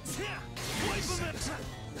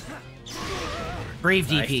 Brave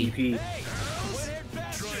Nice DP. DP.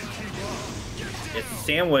 It's a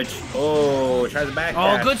sandwich. Oh, try the back.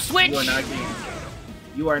 Oh, dash. good switch.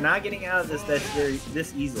 You are not getting out of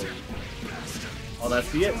this easily. Oh,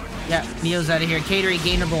 that's it. Yeah, Neo's out of here. Catering,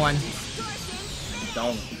 game number 1.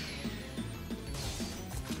 Don't.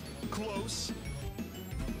 Close.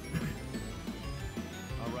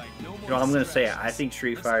 All right, no more. You know, I'm gonna say it. I think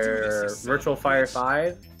Street Fighter, Virtual Fire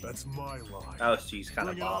 5. That's my line. Oh, she's kind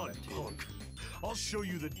of Bring it on, bombing too. punk. I'll show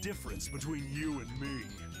you the difference between you and me.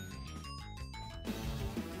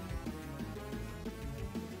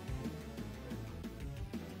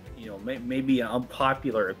 You know, maybe an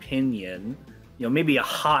unpopular opinion. You know, maybe a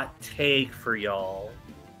hot take for y'all.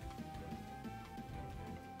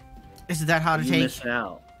 Is it that hot to You take? missing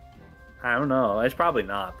out. I don't know. It's probably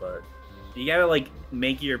not, but you gotta like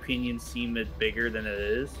make your opinion seem it bigger than it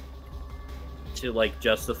is to like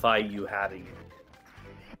justify you having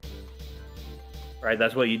it. Right?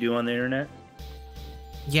 That's what you do on the internet,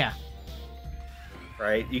 Yeah.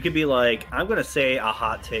 right? You could be like, I'm gonna say a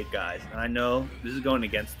hot take, guys, and I know this is going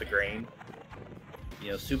against the grain.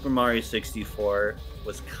 You know, Super Mario 64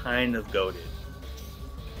 was kind of goated.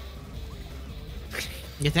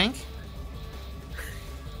 You think?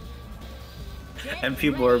 And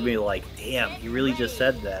people are being like, damn, he really just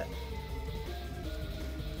said that.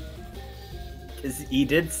 Because he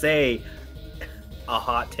did say a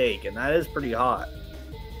hot take, and that is pretty hot.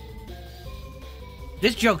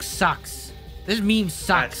 This joke sucks. This meme That's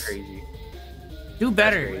sucks. crazy. Do That's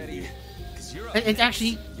better. crazy. It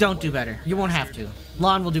actually, don't do better. You won't have to.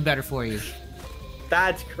 Lon will do better for you.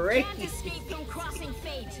 That's Can't crazy. escape from crossing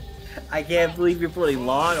fate. I can't believe you're putting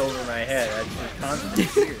lawn over my head. That's just constant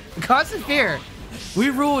fear. Constant fear. We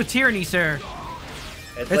rule with tyranny, sir.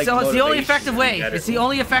 It's It's the only motivation effective to be way. better. It's the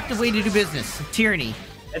only effective way to do business. Tyranny.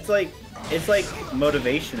 It's like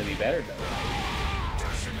motivation to be better, though.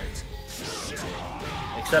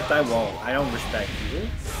 Except I won't. I don't respect you.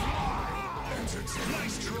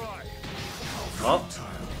 Oh,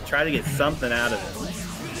 try to get something out of it.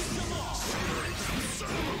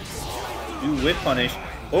 Do whip punish.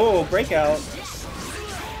 Oh, breakout.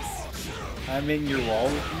 I'm in your wall.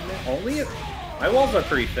 Only my walls are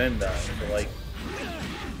pretty thin though. So like,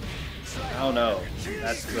 I don't know.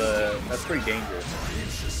 That's pretty dangerous.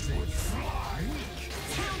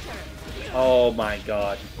 Oh my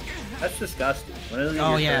god, that's disgusting. When is it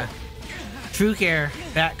Oh your yeah. turn? True care.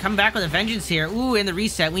 Come back with a vengeance here. Ooh, in the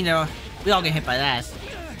reset, we know. We all get hit by that.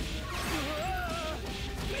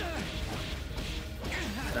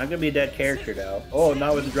 Not gonna be a dead character now. Oh,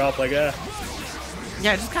 not with the drop like that.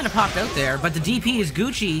 Yeah, it just kind of popped out there. But the DP is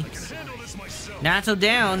Gucci. Nato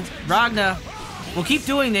down. Ragna will keep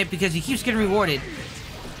doing it because he keeps getting rewarded.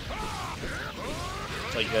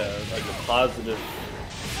 Like a positive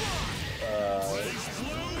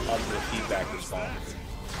feedback response.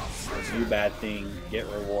 Do bad thing, get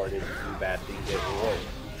rewarded. Do bad thing, get rewarded.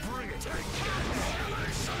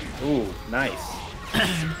 Ooh,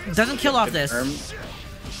 nice. Doesn't kill off this.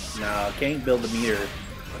 No, can't build the meter.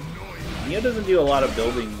 Neo doesn't do a lot of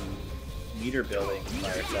meter building by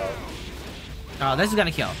herself. Oh, this is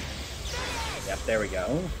gonna kill. Yep, there we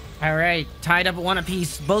go. All right, tied up at 1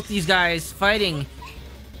 apiece. Both these guys fighting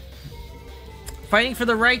for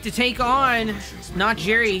the right to take on Not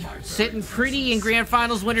Jerry, sitting pretty in Grand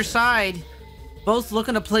Finals winner side. Both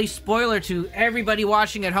looking to play spoiler to everybody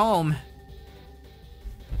watching at home,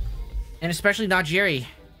 and especially Not Jerry.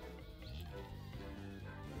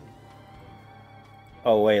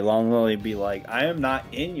 Oh wait, Long Lily be like, I am not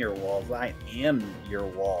in your walls, I am your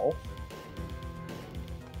wall.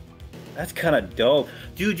 That's kind of dope.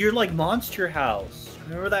 Dude, you're like Monster House.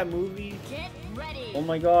 Remember that movie? Get ready. Oh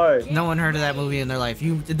my god. No one heard of that movie in their life.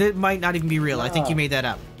 That might not even be real. I think you made that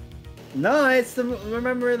up. No, it's the,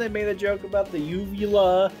 remember they made a joke about the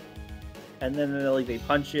uvula, and then they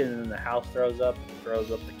punch it and then the house throws up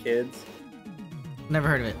the kids. Never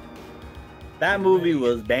heard of it. That movie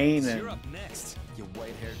was Bane, You're and up next, you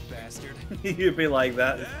white-haired bastard. you'd be like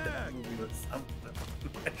that. That movie was something.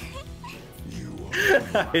 You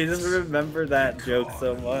I just remember that joke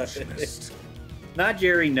so much. Not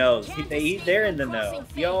Jerry knows. They're in the know.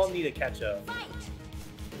 Y'all need to catch up.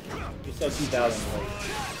 You're so 2000 late.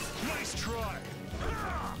 Nice try.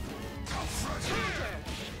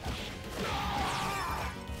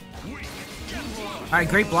 All right,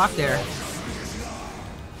 great block there.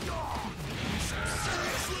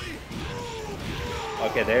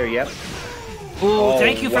 Okay, there. Yep. Ooh,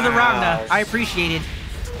 thank you for the wow. Ragna. I appreciate it.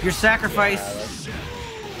 Your sacrifice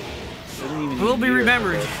will be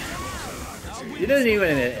remembered. He doesn't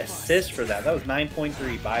even assist for that. That was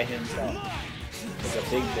 9.3 by himself. He's a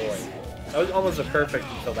big boy. That was almost a perfect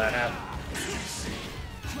until that happened.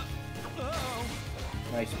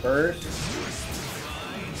 Nice burst.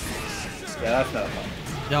 Yeah, that's not fun.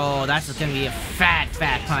 Oh, that's gonna be a fat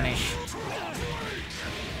punish.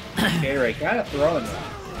 Okay, Ray, kind of throwing that.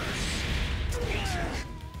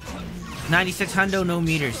 96 hundo, no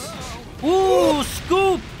meters. Ooh,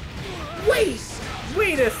 scoop!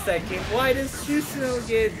 Wait a second. Why does Susanoo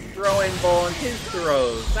get throwing ball in his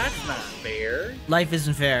throws? That's not fair. Life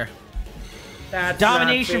isn't fair. That's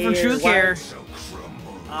Domination not from fair. True Care.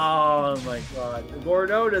 Oh my god.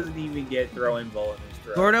 Gordo doesn't even get throwing ball in his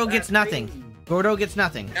throws. Gordo That's gets nothing. crazy. Gordo gets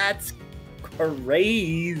nothing. That's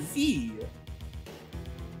crazy.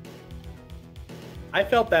 I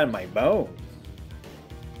felt that in my bones.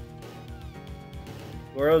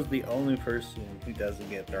 Gordo's the only person who doesn't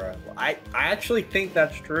get thrown. I actually think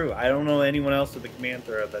that's true. I don't know anyone else with the command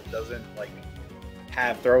throw that doesn't like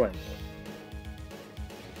have throwing.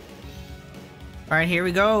 All right, here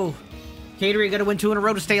we go. Cater, you gotta win 2 in a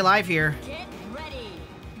row to stay alive here. Get ready.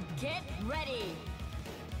 Get ready.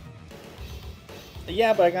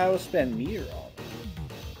 Yeah, but I gotta spend meter on it.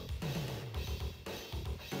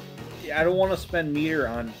 Yeah, I don't want to spend meter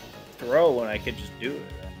on throw when I could just do it.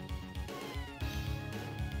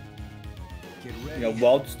 Get ready. You know,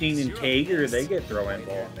 Waldstein and Tager, they get throwing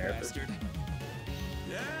ball in there. But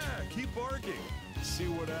Yeah, keep barking. See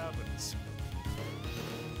what happens.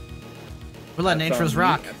 We're letting that's intros on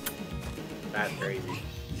rock. me. That's crazy.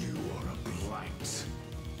 You are a blight.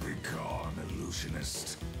 Begone,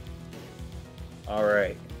 illusionist. All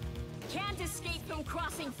right. Can't escape from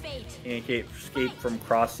crossing fate. Can't escape from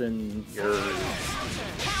crossing your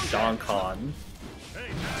Doncon.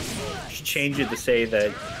 Should change it to say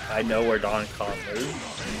that I know where Doncon lives.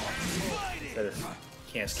 Instead of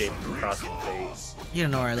can't escape from crossing fate. You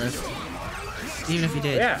don't know where I live. Even if you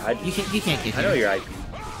did. Yeah, you can't get I know here. your IP.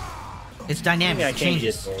 It's dynamic. Yeah, I It can't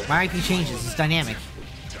changes. get there. My IP changes. It's dynamic.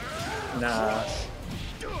 Nah.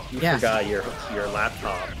 You Yeah. forgot your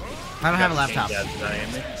laptop. I don't have a You gotta laptop. change that to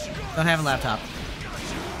dynamic. Don't have a laptop.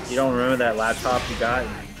 You don't remember that laptop you got in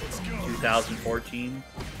 2014?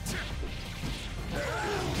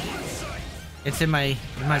 It's in my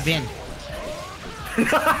bin.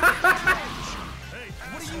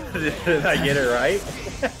 Did I get it right?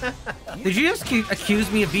 Did you just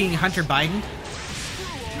accuse me of being Hunter Biden?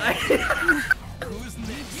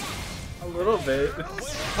 A little bit.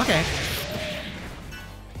 Okay.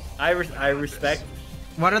 I respect.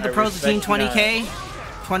 What are the I pros of Team respect 20K?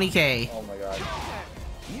 20K. Oh my god.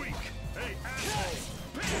 Weak. Hey,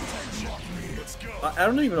 let's go. I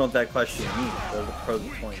don't even know what that question means. What are the pros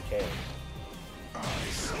of 20K?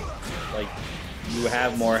 Like, you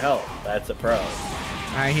have more health. That's a pro.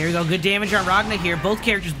 Alright, here we go. Good damage on Ragna here. Both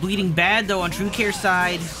characters bleeding bad, though, on True Care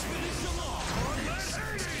side.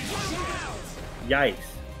 Yikes.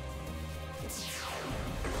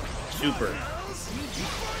 Super.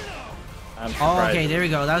 I'm Oh, surprised. okay, there we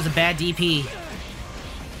go. That was a bad DP.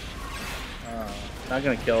 Not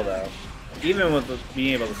gonna kill though. Even with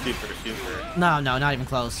being able to super. No, not even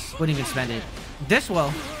close. Wouldn't even spend it. This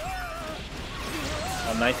will.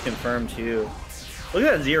 Oh, nice confirm too. Look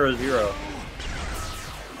at that 0-0.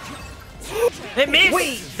 It missed!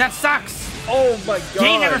 Wait! That sucks! Oh my god!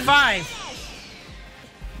 Game number 5!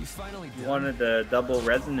 You finally did. Wanted the double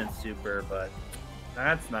resonance super, but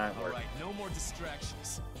that's not All working. right, no more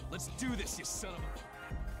distractions. Let's do this, you son of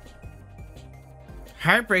a...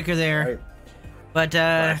 Heartbreaker there. Right. But,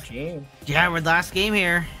 Last game. yeah, we're last game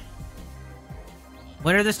here.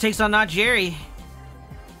 Winner of this takes on Not Jerry.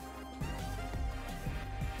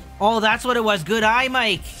 Oh, that's what it was. Good eye,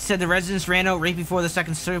 Mike. Said the residents ran out right before the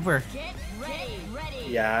second super. Get ready.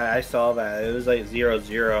 Yeah, I saw that. It was like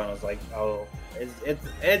 0-0, and I was like, oh,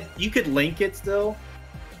 it. You could link it still,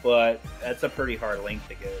 but that's a pretty hard link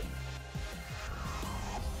to get.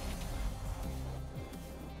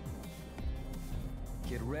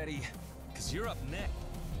 Get ready, because you're up next.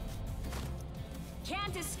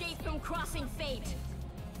 Can't escape from crossing fate.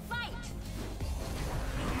 Fight.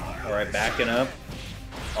 All right, backing up.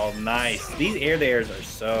 Oh, nice. These air to airs are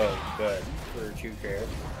so good for True Care.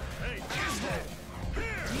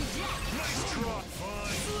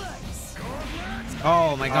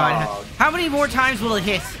 Oh my god. Oh. How many more times will it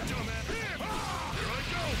hit?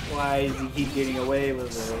 Why does he keep getting away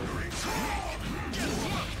with it?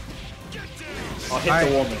 I'll hit Alright.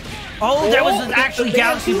 the woman. Oh, that was Oh, actually the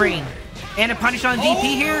Galaxy man. Brain. And a punish on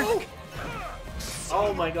DP here.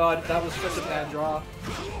 Oh my god, that was such a bad draw.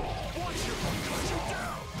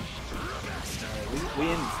 We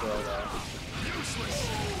in still though.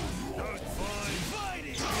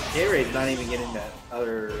 K-Ray's not even getting that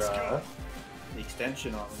other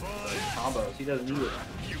extension on combos. He doesn't need it.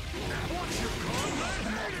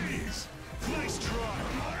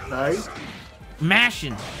 Nice.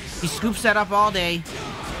 Mashing. He scoops that up all day.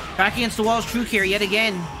 Back against the wall's True Care yet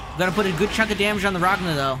again. Gotta put a good chunk of damage on the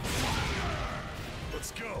Ragna though.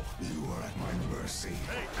 Let's go. You are at my mercy.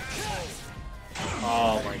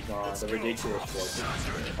 Oh my god, the ridiculous shit.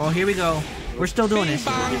 Oh, here we go. We're still doing this.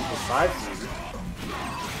 Ridiculous side speed.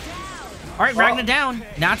 Alright, Ragna down.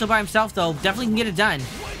 Nato by himself though. Definitely can get it done.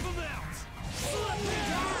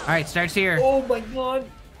 Alright, starts here. Oh my god.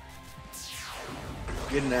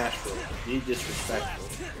 Good Nashville. Be disrespectful.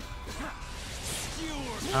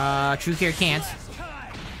 True Care can't.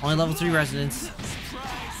 Only level 3 residents.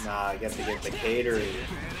 Nah, I got to get the catering.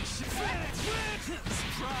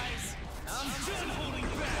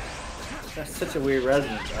 That's such a weird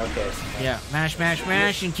resonance. Okay. Yeah, mash, mash,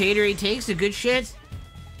 mash, and Caterade takes it. Good shit.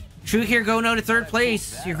 True Care go now to 3rd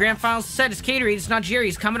place. Your grand final set is Caterade. It's not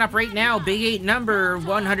Jerry's. Coming up right now. Big 8 number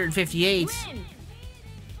 158.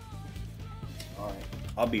 Alright.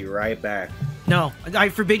 I'll be right back. No, I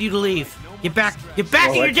forbid you to leave. Get back. Get back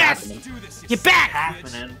Oh, to your it's desk. happening. Get back.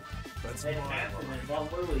 Happening. It's happening. Well,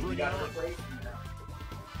 literally, we gotta replace him now.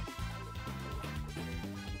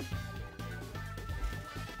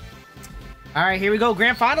 All right, here we go.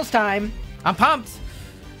 Grand finals time. I'm pumped.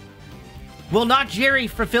 Will not Jerry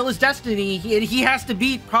fulfill his destiny? He has to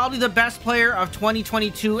beat probably the best player of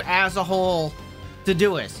 2022 as a whole to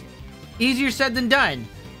do it. Easier said than done.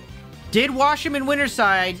 Did wash him in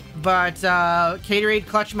Winterside, but Caterade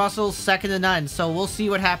clutch muscles second to none. So we'll see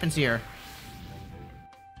what happens here.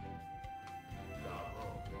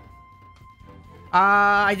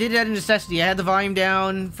 I did that in necessity. I had the volume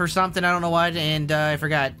down for something, I don't know what, and I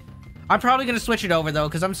forgot. I'm probably going to switch it over, though,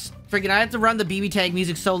 because I'm freaking... I have to run the Bbtag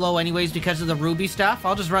music so low anyways because of the Ruby stuff.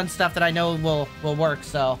 I'll just run stuff that I know will work,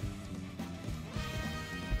 so...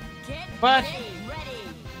 But...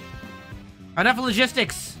 Enough of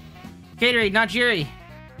logistics. Caterade, not Jerry.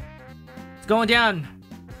 It's going down.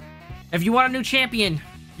 If you want a new champion,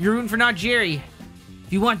 you're rooting for not Jerry.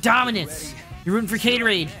 If you want dominance, you're rooting for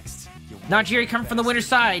Caterade. Not Jerry coming from the winner's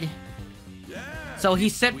side. So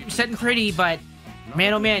he's setting pretty, but...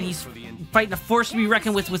 Man, oh man, he's fighting a force to be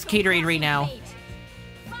reckoned with Caterade right now.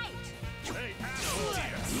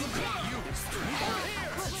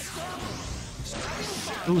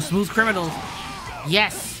 Ooh, smooth criminal.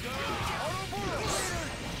 Yes.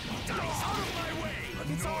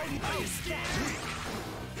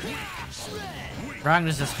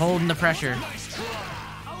 Ragnar's just holding the pressure.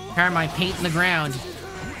 Carmine painting the ground.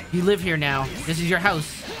 You live here now. This is your house.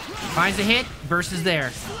 Finds a hit, burst is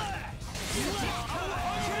there.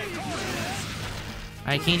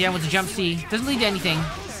 Alright, came down with the jump C. Doesn't lead to anything.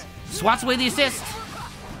 Swats away the assist.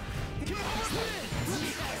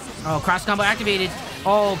 Oh, cross combo activated.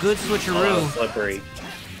 Oh, good switcheroo. Oh, slippery.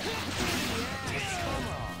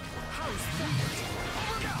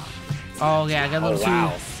 Oh, yeah, I got a little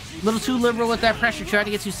wow. little too liberal with that pressure. Tried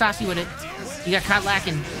to get too saucy with it. You got caught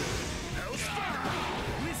lacking.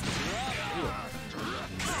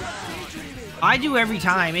 I do every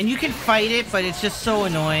time, and you can fight it, but it's just so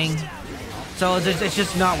annoying. So it's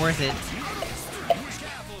just not worth it.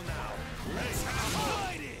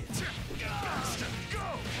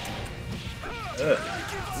 Ugh.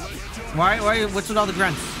 Why? What's with all the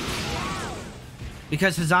grunts?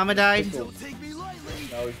 Because Hazama died? No,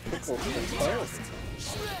 he's pickled.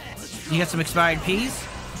 You got some expired peas?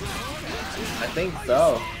 I think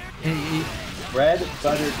so. Red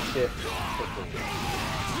buttered chip.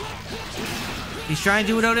 He's trying to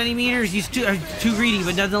do it without any meters. He's too greedy,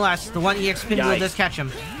 but nonetheless, the one EX pinwheel does catch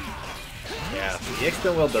him. Yeah, the EX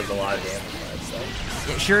pinwheel does a lot of damage.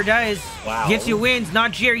 It sure does. Wow. Gets you wins.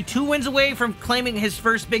 Not Jerry. 2 wins away from claiming his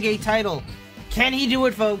first Big 8 title. Can he do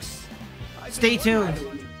it, folks? Stay tuned.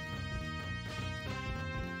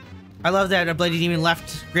 I love that a Bloody Demon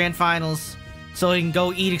left Grand Finals so he can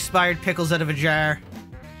go eat expired pickles out of a jar.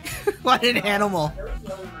 What an animal.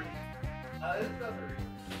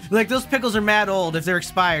 Like, those pickles are mad old if they're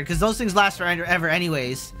expired, because those things last forever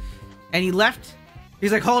anyways. And he left.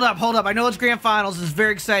 He's like, hold up. I know it's grand finals. It's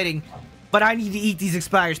very exciting. But I need to eat these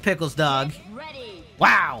expired pickles, dog. Ready.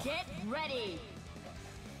 Wow. Get ready.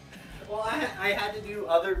 Well, I had to do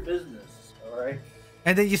other business, alright?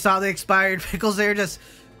 And then you saw the expired pickles there just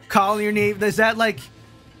calling your name. Is that like...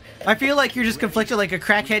 I feel like you're just conflicted like a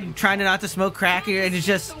crackhead trying to not to smoke crack, and it's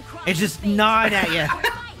just gnawing at you.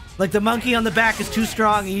 Like the monkey on the back is too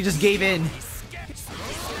strong and you just gave in.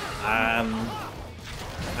 I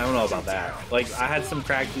don't know about that. Like, I had some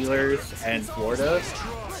crack dealers in Florida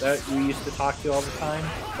that we used to talk to all the time.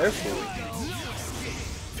 They're cool.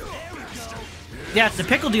 Yeah, it's the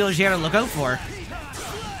pickle dealers you gotta look out for.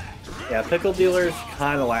 Yeah, pickle dealers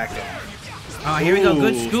kind of lacking. Oh, here we go.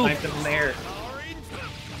 Good Ooh, scoop. sniped him in the air.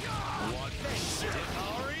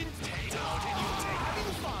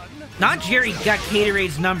 Not Jerry got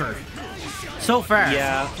Caterade's number. So far.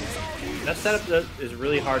 Yeah, that setup is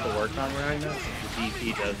really hard to work on right now. The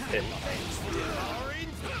DP does hit.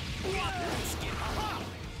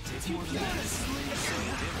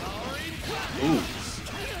 Ooh.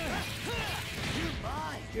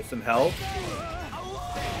 Get some help.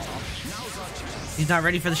 He's not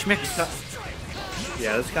ready for the schmicks.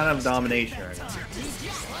 Yeah, this is kind of domination right now.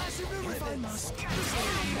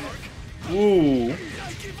 Ooh.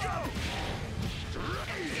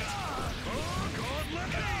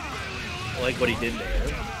 I like what he did there.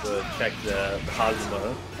 To check the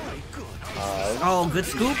Cosmo. Oh, good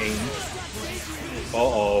scoop.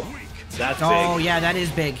 Uh-oh. That's big. Oh, yeah, that is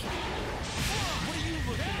big.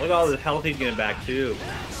 Look at all the health he's getting back, too.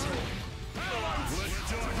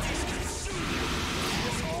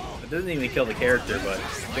 It doesn't even kill the character, but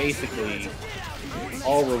basically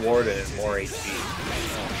all rewarded in more HP.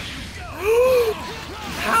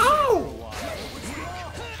 How?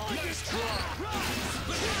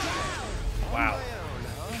 Wow.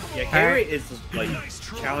 Yeah, carry is like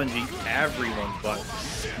challenging everyone's butt.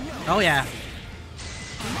 Oh, yeah.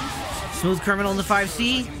 Smooth criminal in the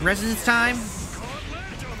 5C. Resonance time.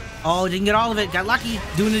 Oh, didn't get all of it. Got lucky.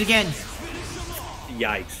 Doing it again.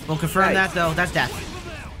 Yikes. We'll confirm that, though. That's death.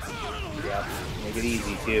 Yep. Make it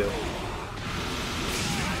easy, too.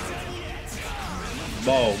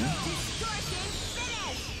 Boom.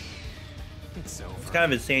 It's kind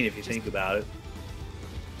of insane if you think about it.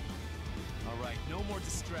 All right, no more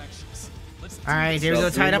distractions. Alright, there we go.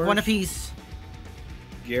 Tied up one apiece.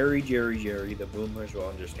 Jerry, the boomers will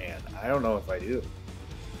understand. I don't know if I do.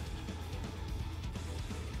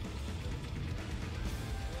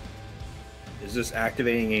 Is this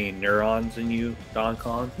activating any neurons in you,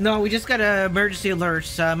 Doncon? No, we just got emergency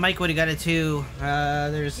alerts. Mike would have got it too.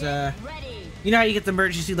 There's you know how you get the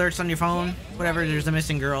emergency alerts on your phone? Whatever, there's a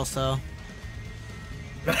missing girl, so.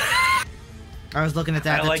 I was looking at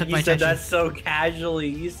that. That took my attention. You said that so casually.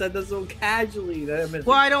 You said that so casually.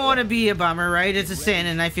 Well, I don't want to be a bummer, right? It's a sin,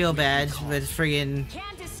 and I feel bad, but it's friggin'...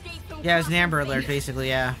 Yeah, it was an Amber Alert, basically,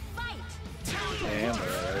 yeah. Amber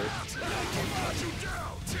Alert.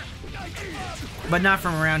 But not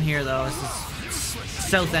from around here, though. This is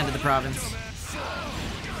south end of the province.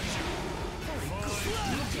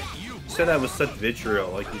 You said that with such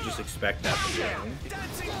vitriol, like you just expect that to happen.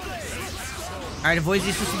 Alright, avoids the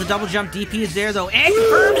assist with the double jump. DP is there, though, and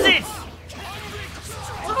confirms it!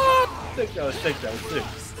 Sick, that was sick, that was sick.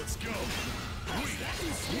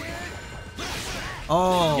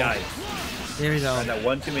 Oh. Yikes. There we go. Tried that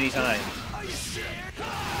one too many times.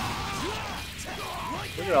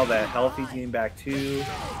 Look at all that health he's getting back, too.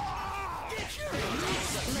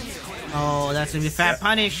 Oh, that's gonna be a fat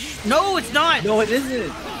punish. No, it's not! No, it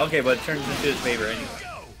isn't! Okay, but it turns into his favor anyway.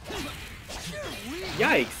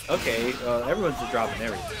 Yikes! Okay, everyone's just dropping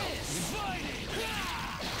everything.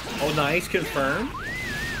 Oh, nice, confirm.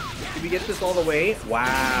 Did we get this all the way?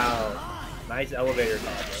 Wow. Nice elevator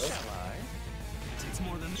combo.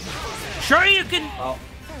 Sure you can... Oh.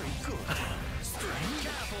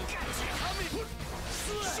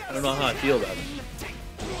 I don't know how I feel about it.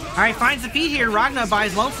 Alright, finds the feet here. Ragnar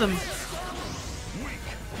buys Lonesome.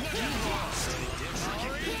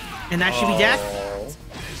 And that should be death.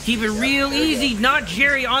 Keep it real easy. Not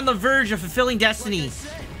Jerry on the verge of fulfilling destiny.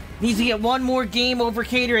 Needs to get one more game over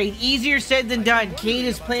Caterade. Easier said than done. Kate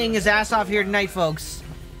is playing his ass off here tonight, folks.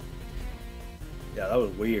 Yeah, that was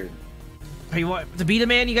weird. You want to beat a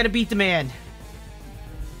man, you gotta beat the man.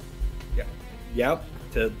 Yeah. Yep.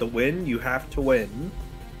 To win, you have to win.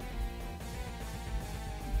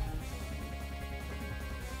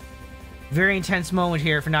 Very intense moment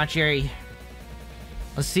here for Not Jerry.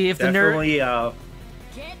 Let's see if the nerd... Definitely,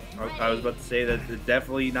 I was about to say that it's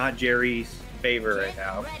definitely not Jerry's favor right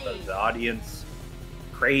now. The audience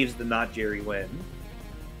craves the not Jerry win.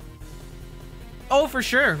 Oh, for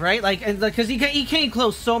sure, right? Like, and because he came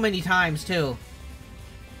close so many times too.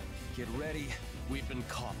 Get ready. We've been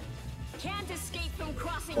caught. Can't escape from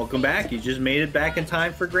crossing Welcome fate. back. You just made it back in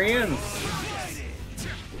time for Grands.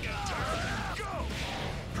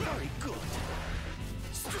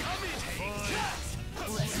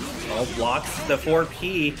 Oh, blocks the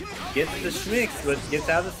 4P, gets the Schmicks, but gets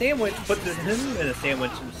out of the sandwich, puts him in a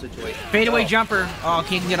sandwich situation. Fadeaway jumper. Oh,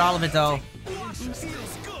 can't get all of it though.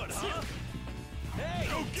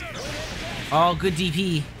 Oh, good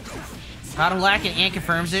DP. Got him lacking and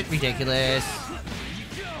confirms it. Ridiculous.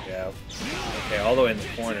 Yeah. Okay, all the way in the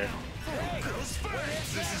corner.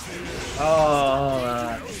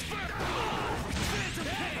 Oh.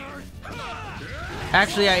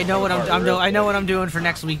 Actually, I know what I'm doing. I know what I'm doing for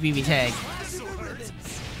next week, Bbtag.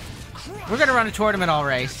 We're gonna run a tournament, all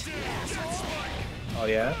right. Oh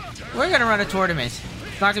yeah. We're gonna run a tournament.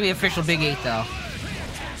 It's not gonna be official Big 8 though.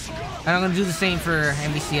 And I'm gonna do the same for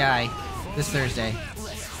MVCI this Thursday.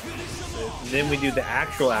 Then we do the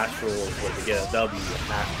actual Astrals where we get a W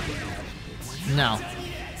after. No.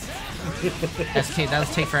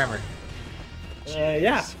 That'll take forever.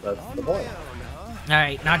 Yeah, that's the point.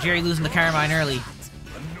 Alright, now Jerry losing the Carmine early.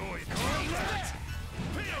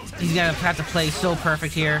 He's gonna have to play so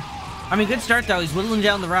perfect here. I mean, good start though. He's whittling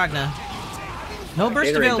down the Ragna. No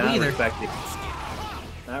burst available either.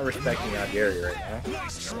 Not respecting out Jerry right now.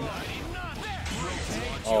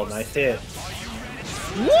 Oh, nice hit.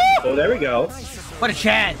 Woo! Oh, there we go. What a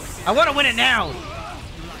chance. I want to win it now.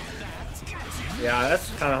 Yeah,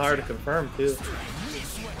 that's kind of hard to confirm too.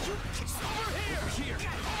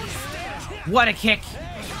 What a kick.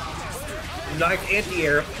 Nice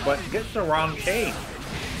anti-air, but gets the wrong chain.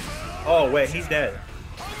 Oh, wait, he's dead.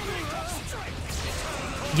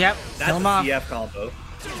 Yep, That's kill him a off. CF combo.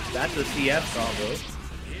 That's a CF combo.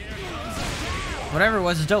 Whatever it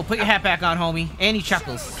was is dope. Put your hat back on, homie. And he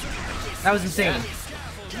chuckles. That was insane.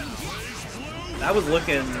 That was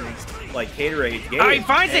looking like Gatorade. Oh, he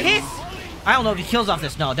finds a hit. I don't know if he kills off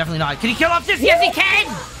this. No, definitely not. Can he kill off this? Yes, he can.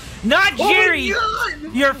 Not Jerry.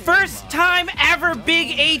 Your first time ever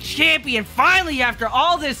Big 8 champion. Finally, after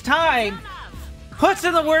all this time, puts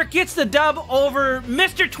in the work, gets the dub over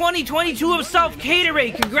Mr. 2022 himself,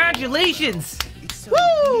 Gatorade. Congratulations.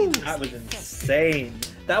 Woo! That was insane.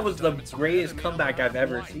 That was the greatest comeback I've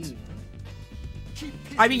ever seen.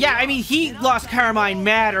 I mean, he lost Carmine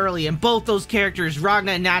mad early, and both those characters,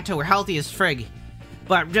 Ragna and Nato, were healthy as frig.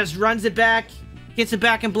 But just runs it back, gets it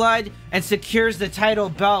back in blood, and secures the title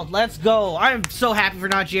belt. Let's go. I'm so happy for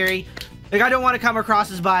Not Jerry. Like, I don't want to come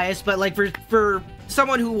across as biased, but like for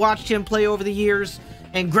someone who watched him play over the years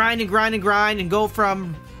and grind and grind and grind and go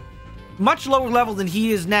from much lower level than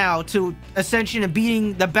he is now to Ascension and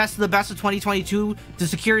beating the best of 2022 to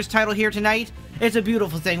secure his title here tonight, it's a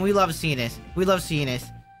beautiful thing. We love seeing it. We love seeing it.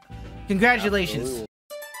 Congratulations. Absolutely.